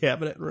Reagan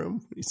cabinet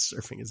room. He's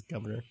surfing as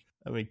governor.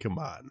 I mean, come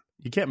on.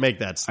 You can't make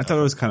that stuff. I thought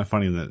it was kind of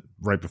funny that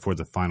right before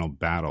the final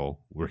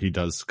battle where he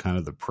does kind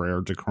of the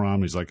prayer to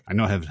Crom, he's like, I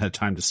know I haven't had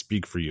time to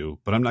speak for you,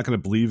 but I'm not going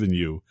to believe in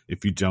you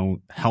if you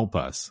don't help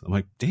us. I'm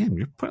like, damn,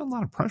 you're putting a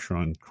lot of pressure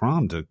on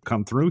Crom to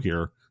come through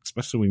here,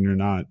 especially when you're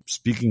not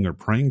speaking or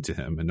praying to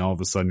him. And all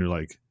of a sudden you're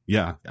like,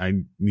 yeah,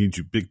 I need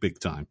you big, big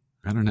time.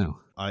 I don't know.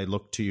 I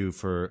look to you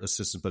for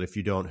assistance, but if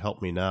you don't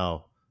help me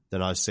now,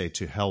 then I say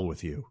to hell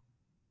with you.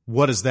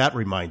 What does that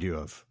remind you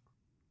of?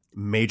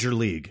 Major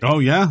League. Oh,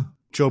 yeah.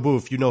 Jobu,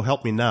 if you know,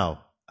 help me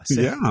now. I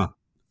say, yeah.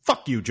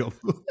 Fuck you,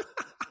 Jobu.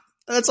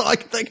 That's all I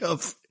can think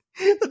of.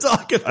 That's all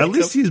I can think of. At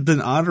least he's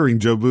been honoring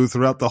Jobu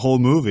throughout the whole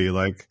movie.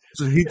 Like,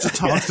 so he just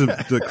talks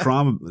to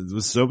Crom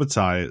with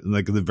Subotai,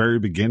 like at the very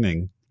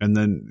beginning, and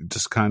then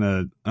just kind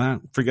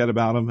of forget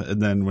about him. And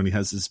then when he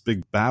has this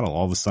big battle,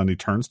 all of a sudden he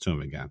turns to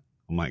him again.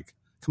 I'm like,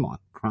 come on.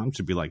 Crom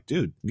should be like,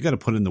 dude, you got to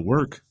put in the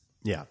work.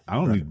 Yeah. I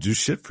don't need to do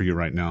shit for you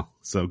right now.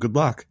 So good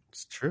luck.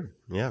 It's true.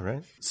 Yeah,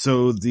 right.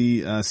 So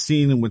the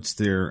scene in which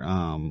they're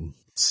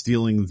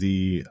stealing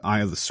the eye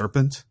of the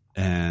serpent,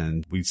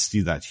 and we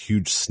see that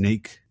huge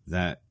snake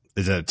that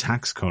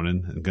attacks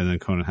Conan, and then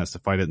Conan has to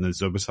fight it, and then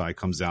Subotai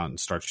comes out and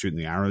starts shooting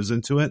the arrows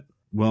into it.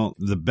 Well,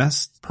 the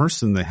best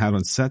person they had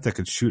on set that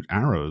could shoot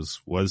arrows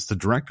was the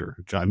director,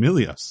 John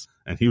Milius,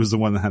 and he was the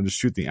one that had to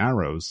shoot the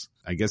arrows.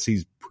 I guess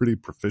he's pretty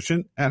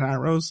proficient at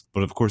arrows,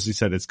 but of course he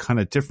said it's kind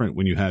of different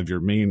when you have your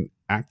main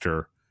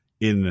actor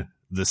in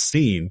the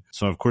scene.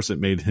 So of course it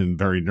made him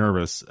very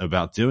nervous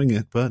about doing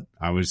it, but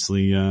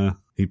obviously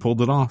he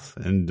pulled it off,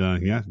 and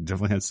yeah,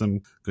 definitely had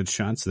some good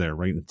shots there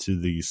right into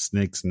the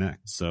snake's neck.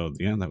 So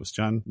yeah, that was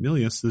John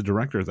Milius, the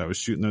director, that was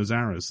shooting those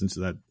arrows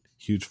into that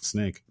huge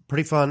snake.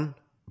 Pretty fun,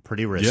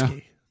 pretty risky.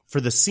 Yeah.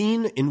 For the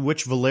scene in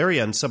which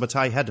Valeria and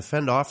Subotai had to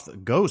fend off the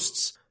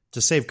ghosts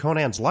to save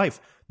Conan's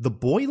life, the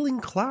boiling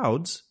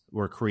clouds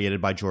were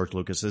created by George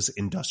Lucas's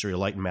Industrial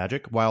Light and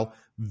Magic, while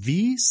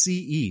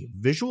VCE,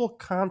 Visual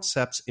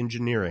Concepts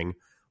Engineering,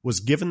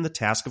 was given the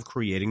task of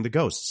creating the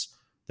ghosts.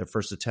 Their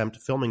first attempt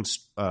filming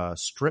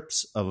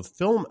strips of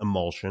film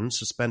emulsion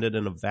suspended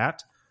in a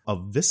vat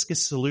of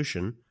viscous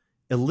solution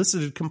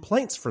elicited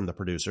complaints from the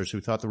producers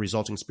who thought the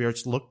resulting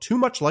spirits looked too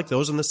much like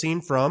those in the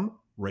scene from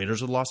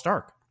Raiders of the Lost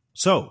Ark.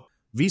 So,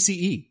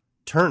 VCE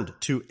turned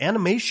to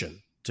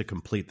animation to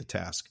complete the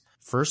task.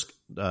 First,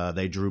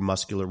 they drew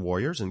muscular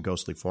warriors in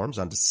ghostly forms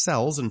onto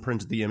cells and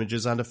printed the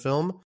images onto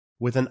film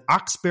with an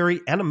Oxberry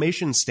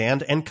animation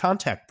stand and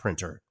contact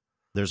printer.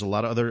 There's a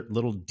lot of other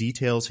little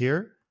details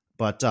here,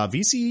 but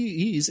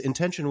VCE's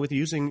intention with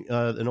using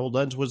an old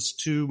lens was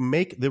to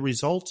make the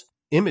result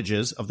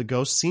images of the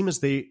ghosts seem as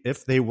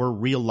if they were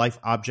real-life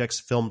objects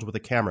filmed with a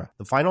camera.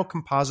 The final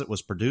composite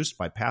was produced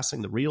by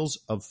passing the reels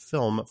of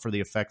film for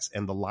the effects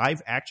and the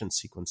live action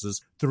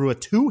sequences through a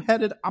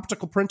two-headed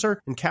optical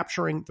printer and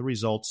capturing the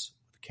results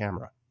with the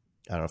camera.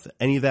 I don't know if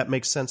any of that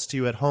makes sense to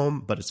you at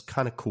home, but it's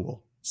kind of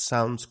cool.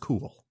 Sounds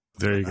cool.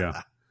 There you go.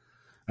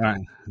 All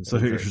right. So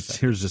here's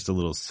just a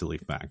little silly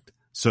fact.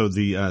 So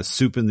the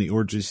soup in the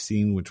orgy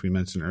scene, which we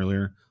mentioned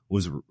earlier,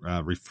 was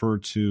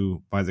referred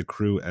to by the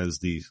crew as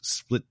the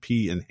split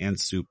pea and hand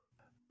soup.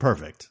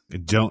 Perfect. I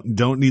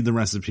don't need the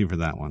recipe for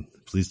that one.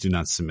 Please do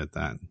not submit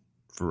that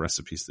for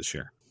recipes to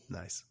share.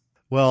 Nice.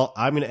 Well,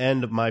 I'm going to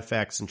end my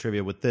facts and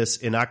trivia with this.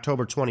 In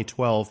October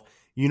 2012,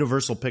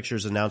 Universal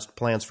Pictures announced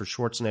plans for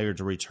Schwarzenegger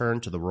to return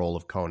to the role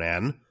of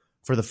Conan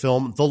for the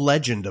film The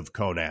Legend of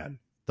Conan.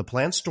 The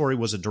planned story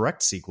was a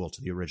direct sequel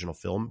to the original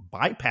film,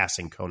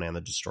 bypassing Conan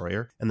the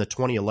Destroyer and the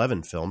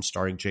 2011 film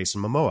starring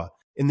Jason Momoa.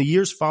 In the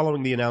years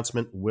following the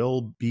announcement,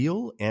 Will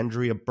Beall,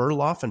 Andrea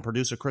Berloff, and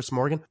producer Chris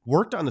Morgan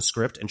worked on the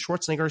script, and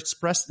Schwarzenegger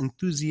expressed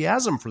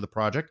enthusiasm for the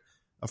project,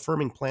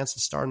 affirming plans to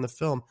star in the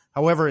film.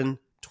 However, in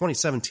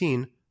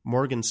 2017,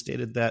 Morgan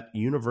stated that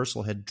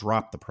Universal had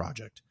dropped the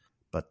project,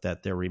 but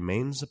that there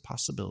remains a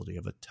possibility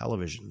of a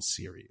television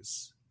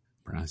series.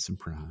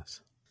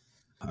 Surprise.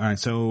 All right,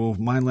 so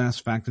my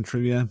last fact and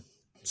trivia,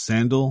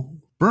 Sandal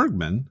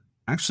Bergman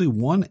actually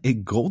won a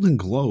Golden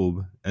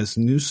Globe as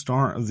new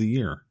star of the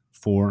year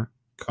for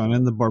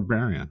Conan the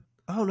Barbarian.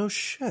 Oh, no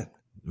shit.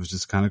 It was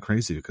just kind of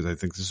crazy because I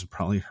think this is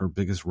probably her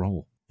biggest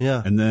role.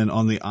 Yeah. And then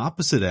on the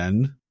opposite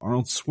end,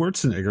 Arnold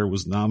Schwarzenegger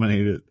was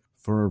nominated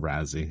for a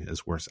Razzie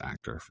as worst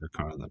actor for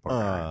Conan the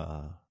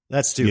Barbarian.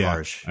 That's too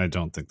harsh. I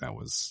don't think that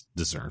was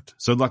deserved.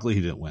 So luckily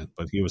he didn't win,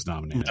 but he was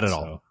nominated. Not at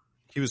all.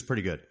 He was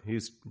pretty good. He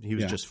was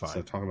just fine.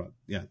 So talk about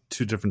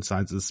two different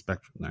sides of the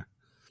spectrum there.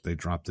 They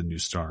dropped the New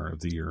Star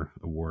of the Year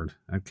award.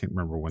 I can't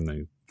remember when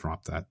they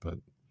dropped that, but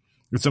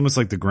it's almost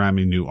like the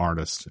Grammy New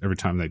Artist. Every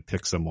time they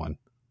pick someone,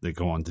 they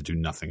go on to do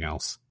nothing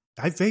else.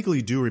 I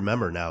vaguely do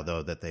remember now,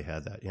 though, that they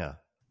had that. Yeah.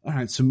 All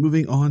right. So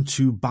moving on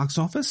to box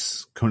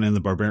office, Conan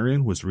the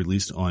Barbarian was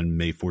released on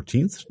May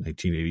 14th,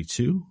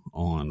 1982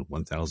 on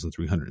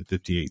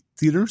 1,358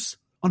 theaters.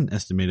 On an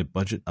estimated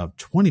budget of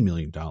 $20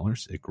 million,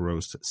 it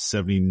grossed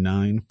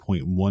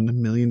 $79.1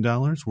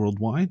 million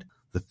worldwide.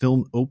 The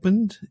film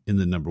opened in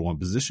the number one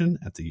position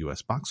at the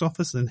U.S. box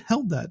office and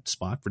held that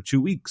spot for 2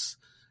 weeks.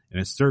 In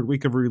its third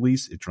week of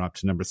release, it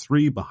dropped to number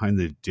 3 behind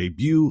the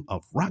debut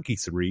of Rocky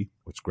III,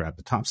 which grabbed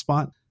the top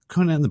spot.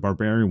 Conan the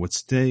Barbarian would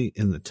stay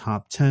in the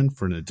top 10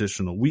 for an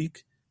additional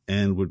week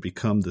and would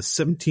become the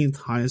 17th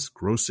highest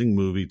grossing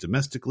movie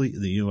domestically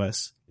in the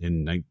U.S.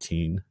 in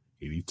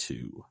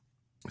 1982.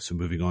 So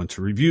moving on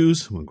to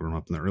reviews, when growing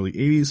up in the early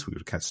 80s, we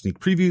would catch sneak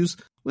previews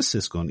with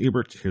Siskel and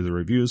Ebert to hear the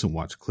reviews and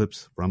watch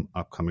clips from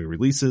upcoming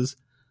releases.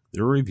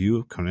 Their review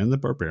of Conan the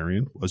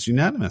Barbarian was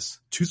unanimous.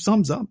 2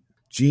 thumbs up.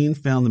 Gene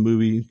found the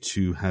movie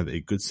to have a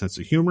good sense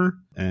of humor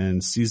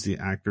and sees the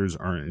actors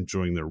are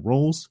enjoying their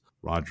roles.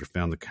 Roger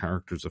found the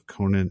characters of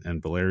Conan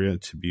and Valeria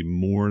to be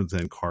more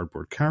than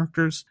cardboard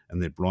characters, and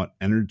they brought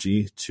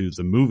energy to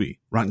the movie.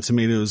 Rotten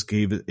Tomatoes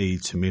gave it a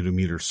tomato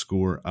meter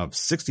score of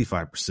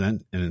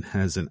 65%, and it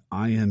has an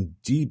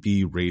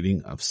IMDb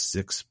rating of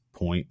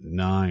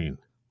 6.9,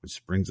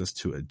 which brings us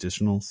to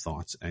additional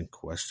thoughts and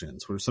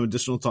questions. What are some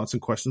additional thoughts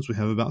and questions we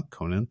have about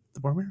Conan the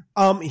Barbarian?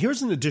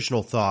 Here's an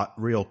additional thought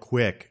real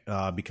quick,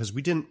 because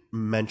we didn't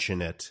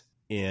mention it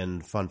in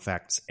Fun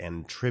Facts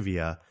and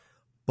Trivia,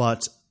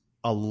 but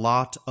a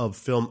lot of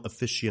film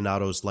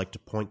aficionados like to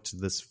point to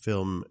this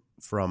film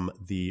from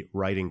the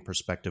writing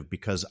perspective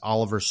because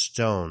Oliver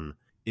Stone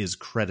is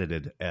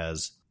credited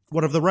as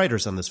one of the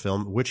writers on this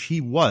film, which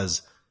he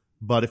was.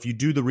 But if you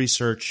do the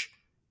research,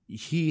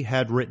 he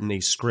had written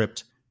a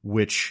script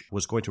which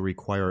was going to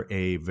require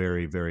a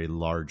very, very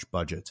large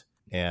budget.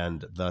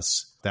 And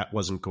thus, that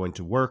wasn't going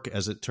to work.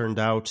 As it turned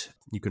out,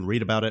 you can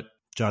read about it.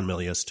 John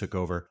Milius took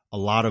over. A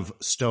lot of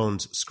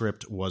Stone's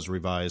script was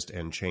revised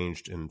and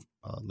changed in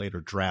later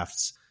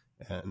drafts,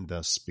 and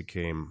thus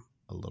became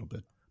a little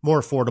bit more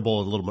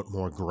affordable, a little bit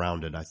more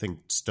grounded. I think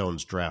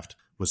Stone's draft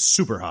was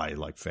super high,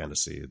 like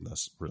fantasy, and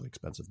thus really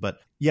expensive. But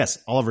yes,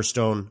 Oliver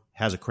Stone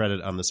has a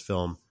credit on this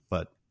film,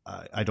 but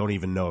I don't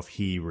even know if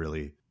he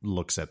really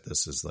looks at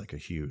this as like a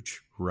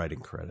huge writing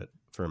credit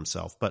for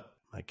himself. But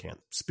I can't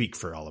speak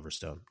for Oliver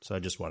Stone, so I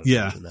just wanted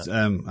to mention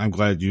that. I'm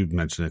glad you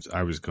mentioned it.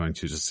 I was going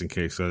to, just in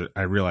case.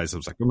 I realized, I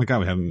was like, oh my God,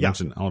 we haven't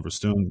mentioned Oliver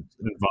Stone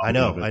involved. I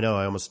know.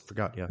 I almost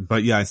forgot. Yeah.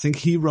 But yeah, I think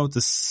he wrote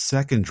the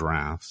second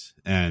draft,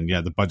 and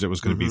the budget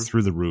was going to be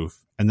through the roof.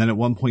 And then at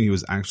one point he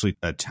was actually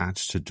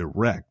attached to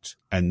direct.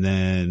 And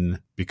then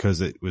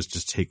because it was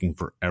just taking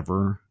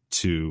forever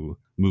to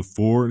move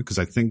forward, because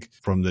I think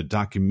from the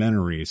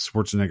documentary,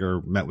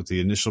 Schwarzenegger met with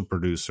the initial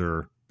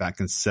producer back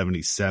in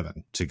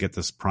 1977 to get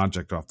this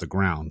project off the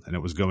ground, and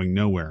it was going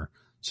nowhere.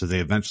 So they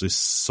eventually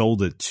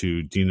sold it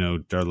to Dino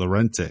De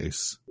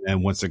Laurentiis.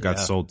 And once it got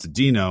sold to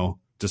Dino,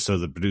 just so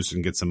the producer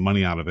can get some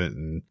money out of it,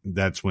 and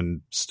that's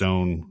when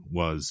Stone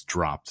was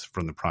dropped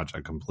from the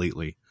project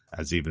completely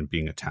as even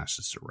being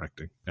attached to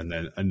directing. And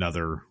then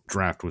another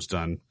draft was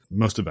done,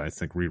 most of it, I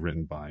think,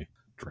 rewritten by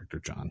director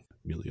John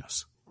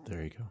Milius.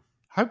 There you go.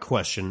 I have a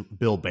question,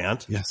 Bill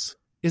Bant. Yes.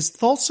 Is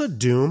Thulsa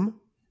Doom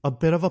a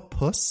bit of a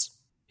puss?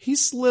 He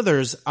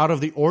slithers out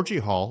of the orgy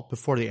hall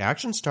before the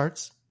action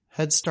starts.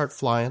 Heads start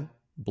flying.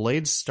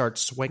 Blades start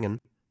swinging.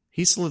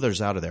 He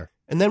slithers out of there.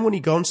 And then when he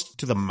goes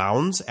to the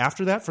mounds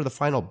after that for the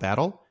final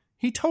battle,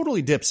 he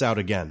totally dips out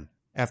again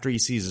after he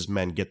sees his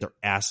men get their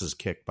asses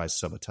kicked by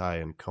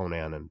Subutai and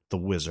Conan and the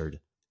wizard.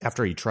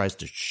 After he tries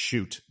to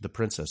shoot the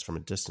princess from a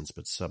distance,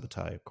 but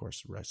Subutai, of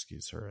course,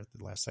 rescues her at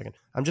the last second.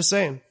 I'm just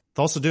saying,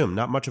 Thulsa Doom,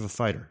 not much of a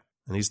fighter.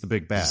 And he's the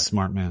big bad.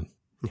 Smart man.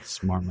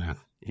 Smart man.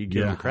 You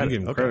give him credit. I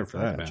give him credit for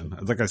that, man.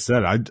 Like I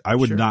said, I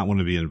would not want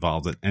to be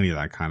involved in any of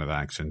that kind of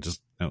action.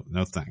 Just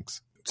no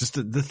thanks. Just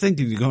the thing,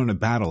 you go into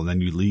battle and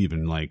then you leave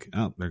and like,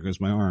 oh, there goes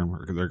my arm,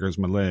 or there goes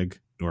my leg,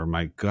 or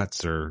my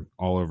guts are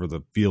all over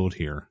the field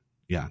here.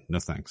 Yeah, no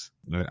thanks.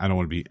 I don't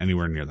want to be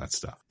anywhere near that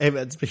stuff. Hey,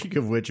 man, speaking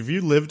of which, if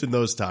you lived in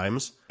those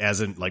times,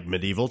 as in like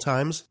medieval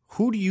times,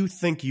 who do you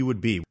think you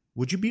would be?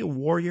 Would you be a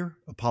warrior,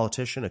 a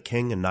politician, a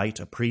king, a knight,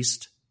 a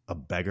priest, a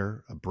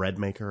beggar, a bread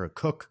maker, a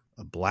cook,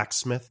 a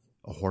blacksmith,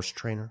 a horse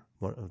trainer,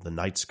 the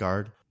Knight's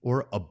Guard,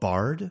 or a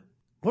bard?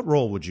 What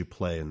role would you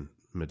play in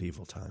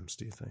medieval times,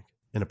 do you think,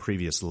 in a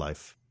previous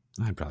life?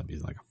 I'd probably be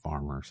like a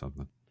farmer or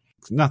something.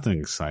 It's nothing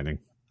exciting.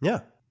 Yeah,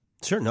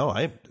 sure. No,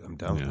 I'm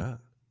down with that.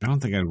 I don't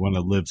think I'd want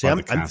to live by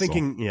the castle. I'm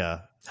thinking,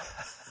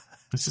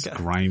 it's just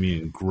grimy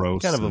and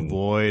gross. Kind of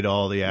avoid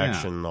all the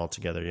action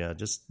altogether. Yeah,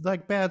 just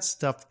like bad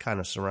stuff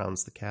kind of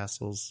surrounds the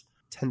castles.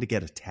 Tend to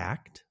get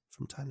attacked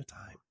from time to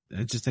time.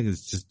 I just think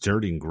it's just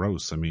dirty and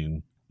gross. I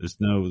mean, there's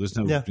no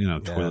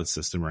toilet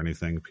system or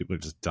anything. People are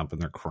just dumping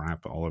their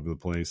crap all over the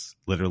place.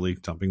 Literally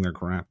dumping their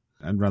crap.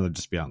 I'd rather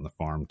just be out on the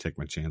farm, take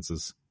my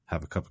chances,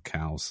 have a couple of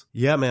cows.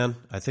 Yeah, man.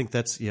 I think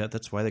that's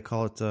why they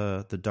call it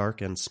the dark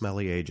and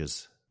smelly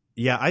ages.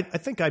 Yeah, I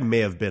think I may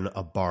have been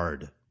a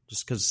bard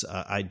just because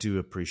I do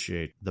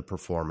appreciate the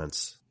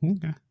performance.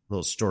 Okay. A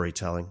little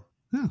storytelling.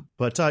 Yeah.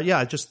 But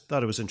I just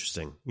thought it was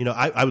interesting. You know,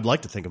 I would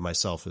like to think of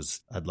myself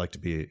as I'd like to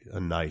be a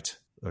knight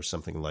or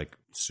something like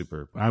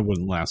super. I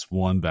wouldn't last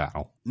one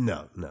battle.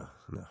 No.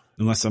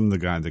 Unless I'm the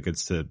guy that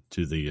gets to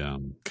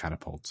the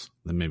catapults.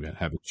 Then maybe I'd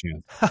have a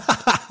chance.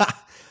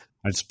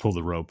 I'd just pull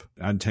the rope.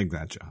 I'd take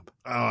that job.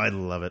 Oh, I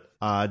love it.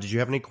 Did you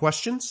have any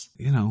questions?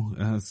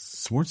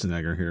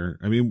 Schwarzenegger here.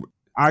 I mean,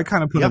 I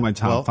kind of put in my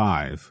top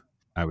 5,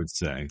 I would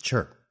say.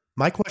 Sure.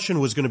 My question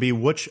was going to be,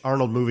 which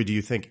Arnold movie do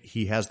you think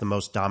he has the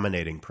most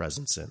dominating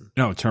presence in?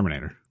 No,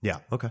 Terminator. Yeah,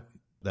 okay.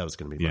 That was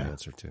going to be my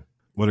answer, too.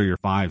 What are your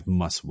 5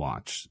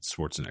 must-watch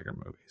Schwarzenegger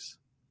movies?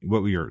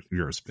 What would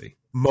yours be?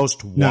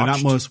 Most watched? No,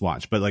 not most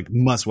watched, but like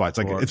must-watch.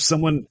 Like if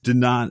someone did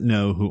not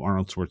know who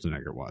Arnold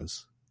Schwarzenegger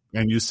was,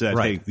 and you said,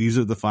 hey, these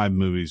are the 5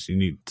 movies you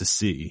need to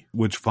see,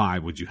 which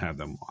 5 would you have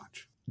them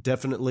watch?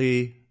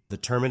 Definitely The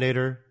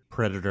Terminator,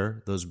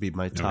 Predator. Those would be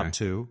my top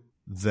 2.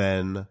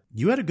 Then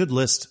you had a good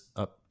list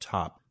up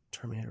top.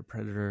 Terminator,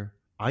 Predator.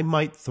 I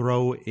might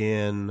throw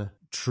in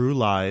True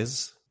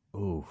Lies.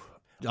 Ooh.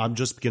 I'm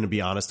just going to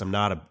be honest.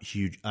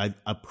 I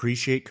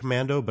appreciate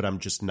Commando, but I'm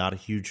just not a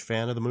huge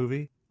fan of the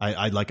movie.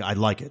 I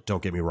like it.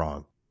 Don't get me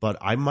wrong. But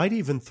I might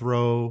even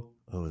throw,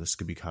 this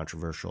could be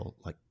controversial,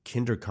 like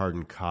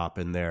Kindergarten Cop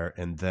in there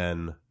and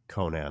then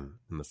Conan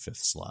in the 5th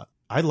slot.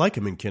 I like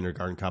him in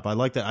Kindergarten Cop. I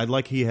like that. I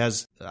like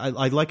his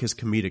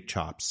comedic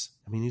chops.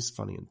 I mean, he's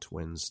funny in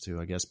Twins too,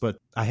 I guess. But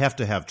I have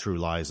to have True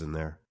Lies in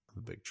there.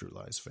 I'm a big True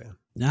Lies fan.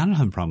 Yeah, I don't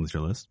have a problem with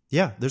your list.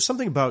 Yeah, there's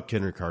something about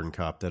Kindergarten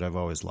Cop that I've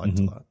always liked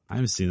a lot. I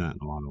haven't seen that in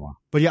a while.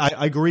 But yeah,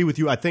 I agree with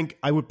you. I think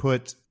I would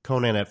put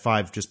Conan at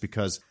 5 just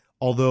because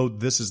although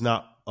this is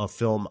not a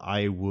film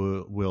I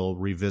will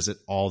revisit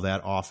all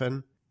that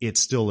often, it's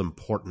still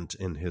important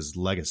in his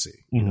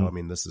legacy. You know, I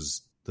mean, this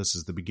is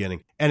the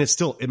beginning. And it's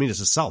still, I mean, it's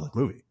a solid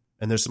movie.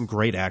 And there's some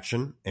great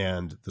action,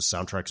 and the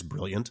soundtrack's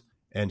brilliant.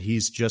 And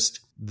he's just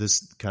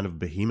this kind of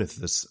behemoth.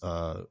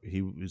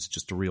 He was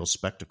just a real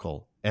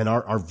spectacle. And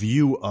our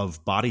view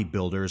of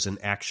bodybuilders and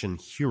action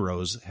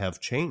heroes have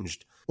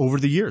changed over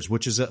the years,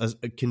 which is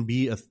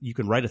you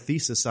can write a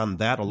thesis on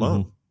that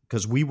alone.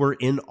 Because we were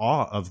in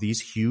awe of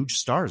these huge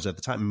stars at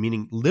the time,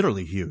 meaning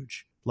literally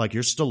huge, like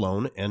your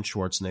Stallone and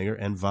Schwarzenegger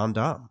and Van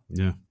Damme.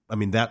 Yeah, I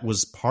mean that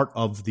was part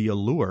of the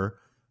allure,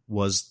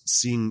 was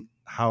seeing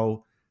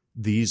how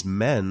these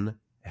men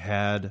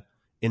had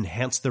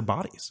enhanced their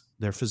bodies,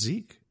 their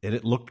physique, and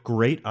it looked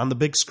great on the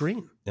big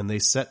screen. And they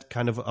set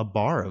kind of a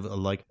bar of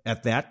like,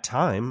 at that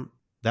time,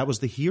 that was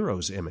the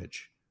hero's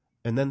image.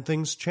 And then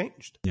things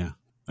changed. Yeah.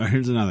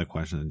 Here's another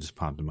question that just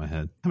popped in my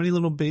head. How many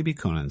little baby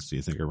Conans do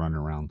you think are running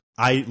around?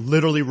 I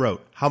literally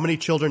wrote, how many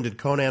children did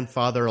Conan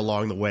father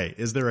along the way?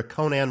 Is there a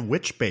Conan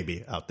witch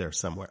baby out there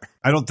somewhere?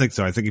 I don't think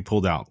so. I think he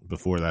pulled out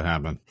before that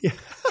happened.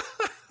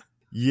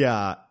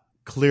 Yeah,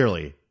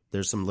 clearly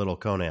there's some little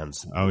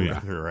Conans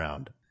running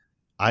around.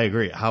 I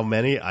agree. How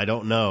many? I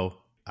don't know.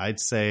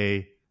 I'd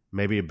say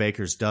maybe a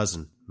baker's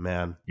dozen,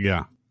 man.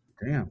 Yeah.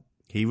 Damn.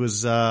 He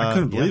was... I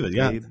couldn't believe it,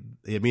 yeah.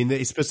 I mean,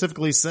 they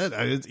specifically said,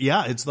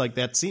 it's like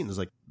that scene. It's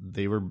like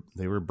they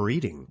were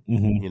breeding,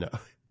 you know.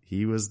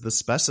 He was the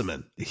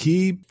specimen.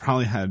 He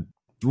probably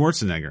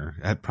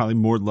Schwarzenegger had probably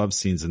more love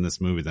scenes in this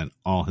movie than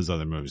all his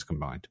other movies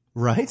combined.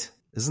 Right?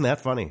 Isn't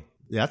that funny?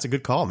 Yeah, that's a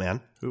good call,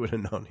 man. Who would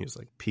have known he was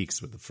like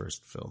peaks with the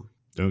first film?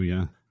 Oh,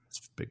 yeah. It's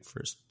a big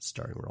first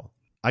starring role.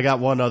 I got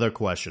one other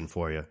question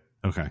for you.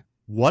 Okay.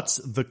 What's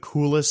the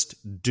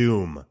coolest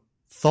Doom?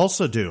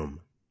 Thulsa Doom,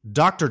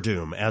 Dr.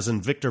 Doom, as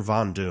in Victor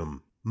Von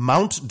Doom,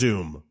 Mount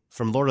Doom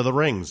from Lord of the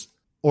Rings,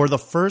 or the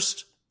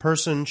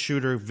first-person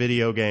shooter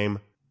video game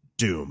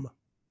Doom,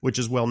 which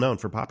is well known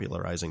for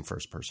popularizing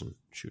first-person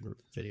shooter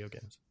video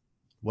games.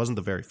 Wasn't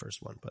the very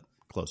first one, but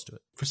close to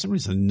it. For some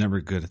reason, I'm never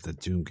good at the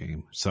Doom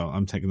game, so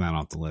I'm taking that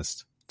off the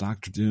list.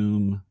 Dr.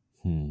 Doom.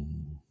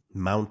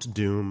 Mount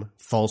Doom,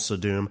 Thulsa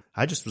Doom.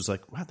 I just was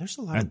like, wow, there's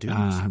a lot of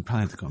Dooms. I'd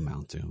probably have to go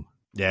Mount Doom.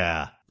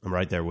 Yeah, I'm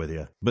right there with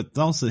you. But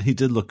also, he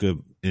did look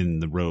good in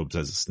the robes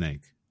as a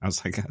snake. I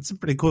was like, that's a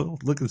pretty cool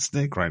looking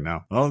snake right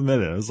now. I'll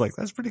admit it. I was like,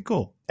 that's pretty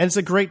cool. And it's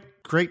a great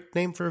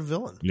name for a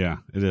villain. Yeah,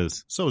 it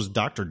is. So is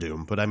Dr.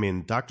 Doom. But I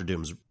mean, Dr.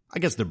 Doom's, I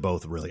guess they're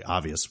both really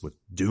obvious with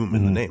Doom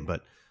in the name,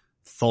 but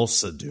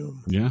Thulsa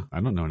Doom. Yeah, I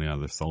don't know any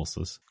other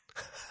Thulsas.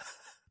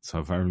 So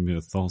if I ever meet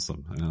a Thulsa,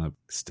 I'm going to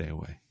stay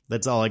away.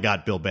 That's all I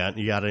got, Bill Bant.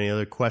 You got any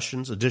other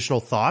questions? Additional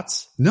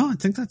thoughts? No, I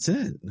think that's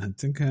it. I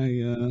think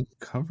I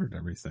covered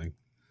everything.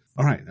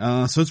 All right,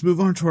 so let's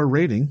move on to our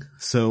rating.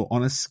 So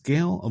on a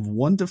scale of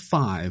 1 to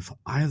 5,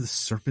 Eye of the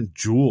Serpent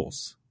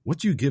Jewels, what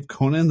do you give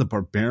Conan the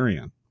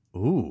Barbarian?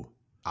 Ooh,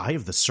 Eye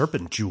of the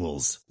Serpent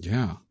Jewels.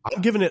 Yeah.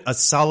 I'm giving it a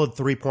solid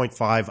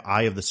 3.5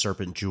 Eye of the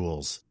Serpent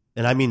Jewels.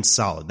 And I mean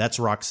solid. That's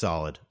rock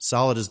solid.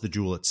 Solid as the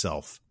jewel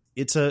itself.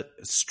 It's a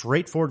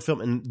straightforward film,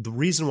 and the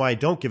reason why I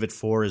don't give it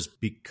 4 is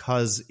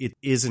because it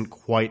isn't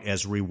quite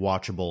as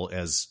rewatchable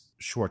as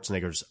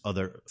Schwarzenegger's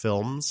other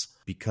films,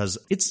 because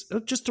it's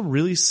just a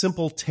really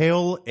simple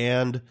tale,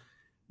 and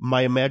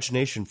my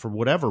imagination, for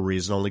whatever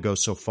reason, only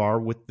goes so far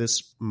with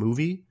this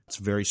movie. It's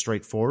very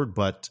straightforward,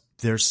 but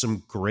there's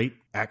some great,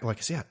 like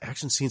I said,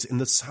 action scenes,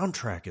 and the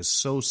soundtrack is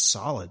so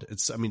solid.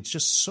 It's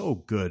just so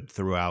good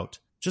throughout.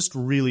 Just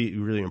really,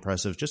 really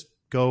impressive. Just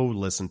go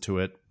listen to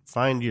it.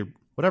 Find your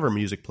whatever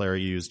music player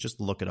you use, just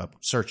look it up.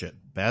 Search it.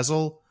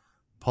 Basil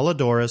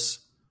Polidorus,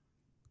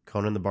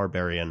 Conan the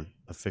Barbarian,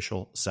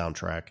 official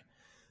soundtrack.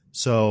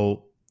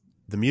 So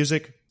the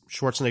music,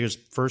 Schwarzenegger's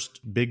first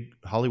big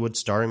Hollywood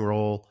starring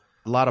role,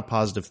 a lot of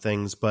positive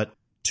things, but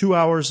 2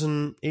 hours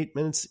and 8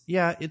 minutes,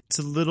 yeah, it's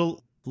a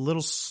little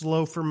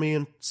slow for me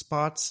in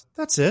spots.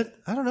 That's it.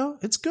 I don't know.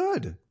 It's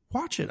good.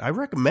 Watch it. I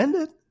recommend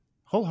it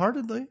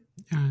wholeheartedly.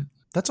 Yeah.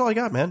 That's all I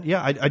got, man.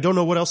 Yeah, I don't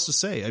know what else to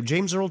say.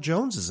 James Earl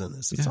Jones is in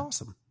this. It's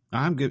awesome.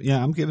 I'm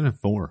giving it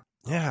 4.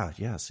 Yeah,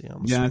 yes.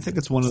 Yeah, I think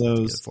it's one of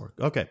those.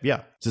 Okay,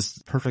 yeah.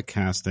 Just perfect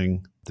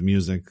casting. The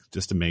music,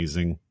 just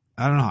amazing.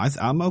 I don't know.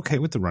 I'm okay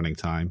with the running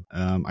time.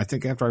 I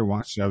think after I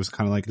watched it, I was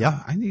kind of like,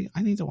 I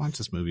need to watch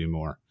this movie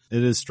more.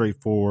 It is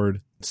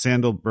straightforward.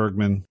 Sandal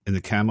Bergman in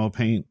the camo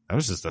paint, that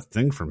was just a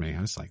thing for me. I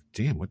was like,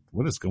 damn,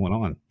 what is going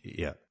on?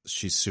 Yeah,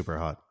 she's super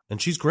hot.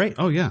 And she's great.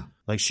 Oh, yeah.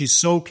 Like, she's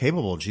so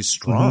capable and she's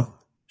strong. Mm-hmm.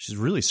 She's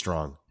really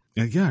strong.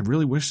 Yeah, I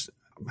really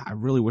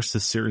wish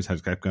this series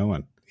had kept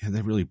going. Yeah,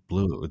 they really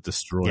blew it with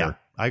Destroyer. Yeah,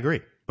 I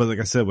agree. But like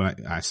I said,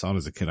 when I saw it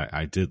as a kid,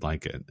 I did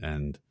like it.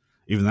 And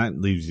even that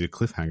leaves you a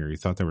cliffhanger. You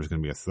thought there was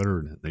going to be a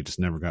third. They just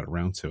never got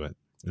around to it.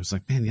 It was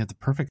like, man, you had the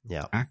perfect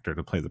actor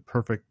to play the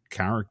perfect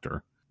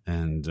character.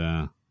 And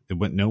it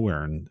went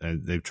nowhere. And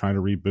they've tried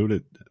to reboot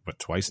it,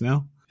 twice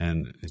now?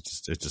 And it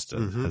just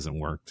hasn't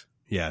worked.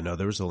 Yeah, no,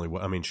 there was only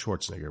one. I mean,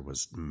 Schwarzenegger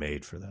was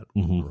made for that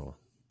role.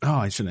 Oh,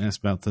 I should ask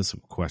about this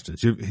question.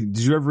 Did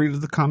you ever read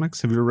the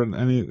comics? Have you ever read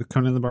any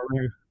Conan the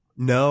Barbarian?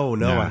 No,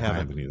 I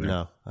haven't either.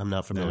 No, I'm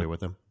not familiar with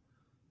them.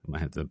 I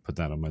might have to put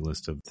that on my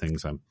list of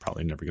things I'm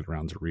probably never get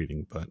around to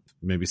reading, but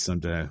maybe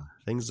someday.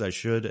 Things I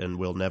should and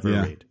will never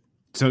read.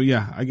 So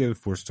yeah, I gave it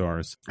 4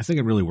 stars. I think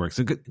it really works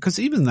because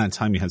even that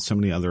time you had so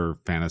many other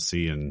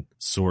fantasy and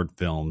sword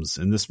films,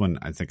 and this one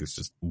I think is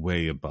just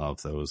way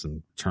above those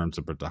in terms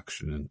of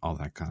production and all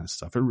that kind of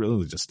stuff. It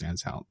really just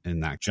stands out in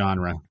that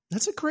genre.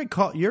 That's a great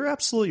call. You're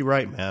absolutely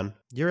right, man.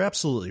 You're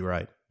absolutely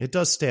right. It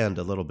does stand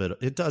a little bit.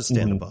 It does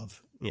stand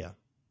above. Yeah.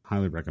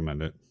 Highly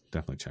recommend it.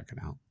 Definitely check it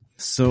out.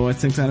 So I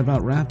think that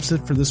about wraps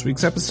it for this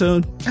week's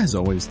episode. As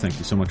always, thank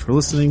you so much for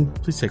listening.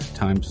 Please take the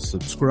time to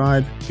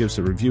subscribe, give us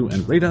a review,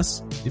 and rate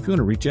us. If you want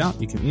to reach out,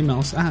 you can email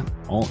us at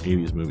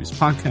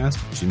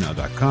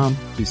all80smoviespodcast@gmail.com.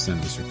 Please send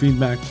us your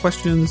feedback,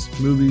 questions,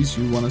 movies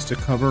you want us to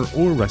cover,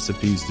 or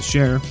recipes to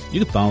share.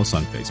 You can follow us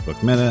on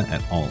Facebook Meta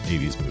at All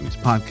 80s Movies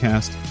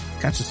Podcast.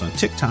 Catch us on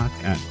TikTok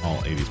at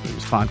All 80s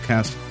Movies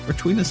Podcast, or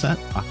tweet us at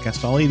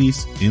Podcast All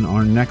 80s. In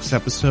our next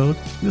episode,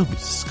 we'll be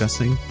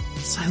discussing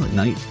Silent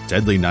Night,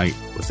 Deadly Night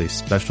with a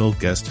special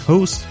guest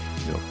host.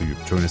 We hope you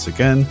join us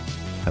again.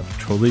 Have a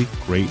totally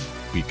great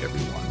week,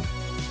 everyone.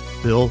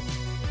 Bill,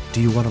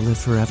 do you want to live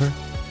forever?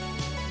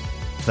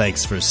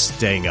 Thanks for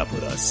staying up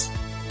with us.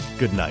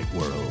 Good night,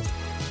 world.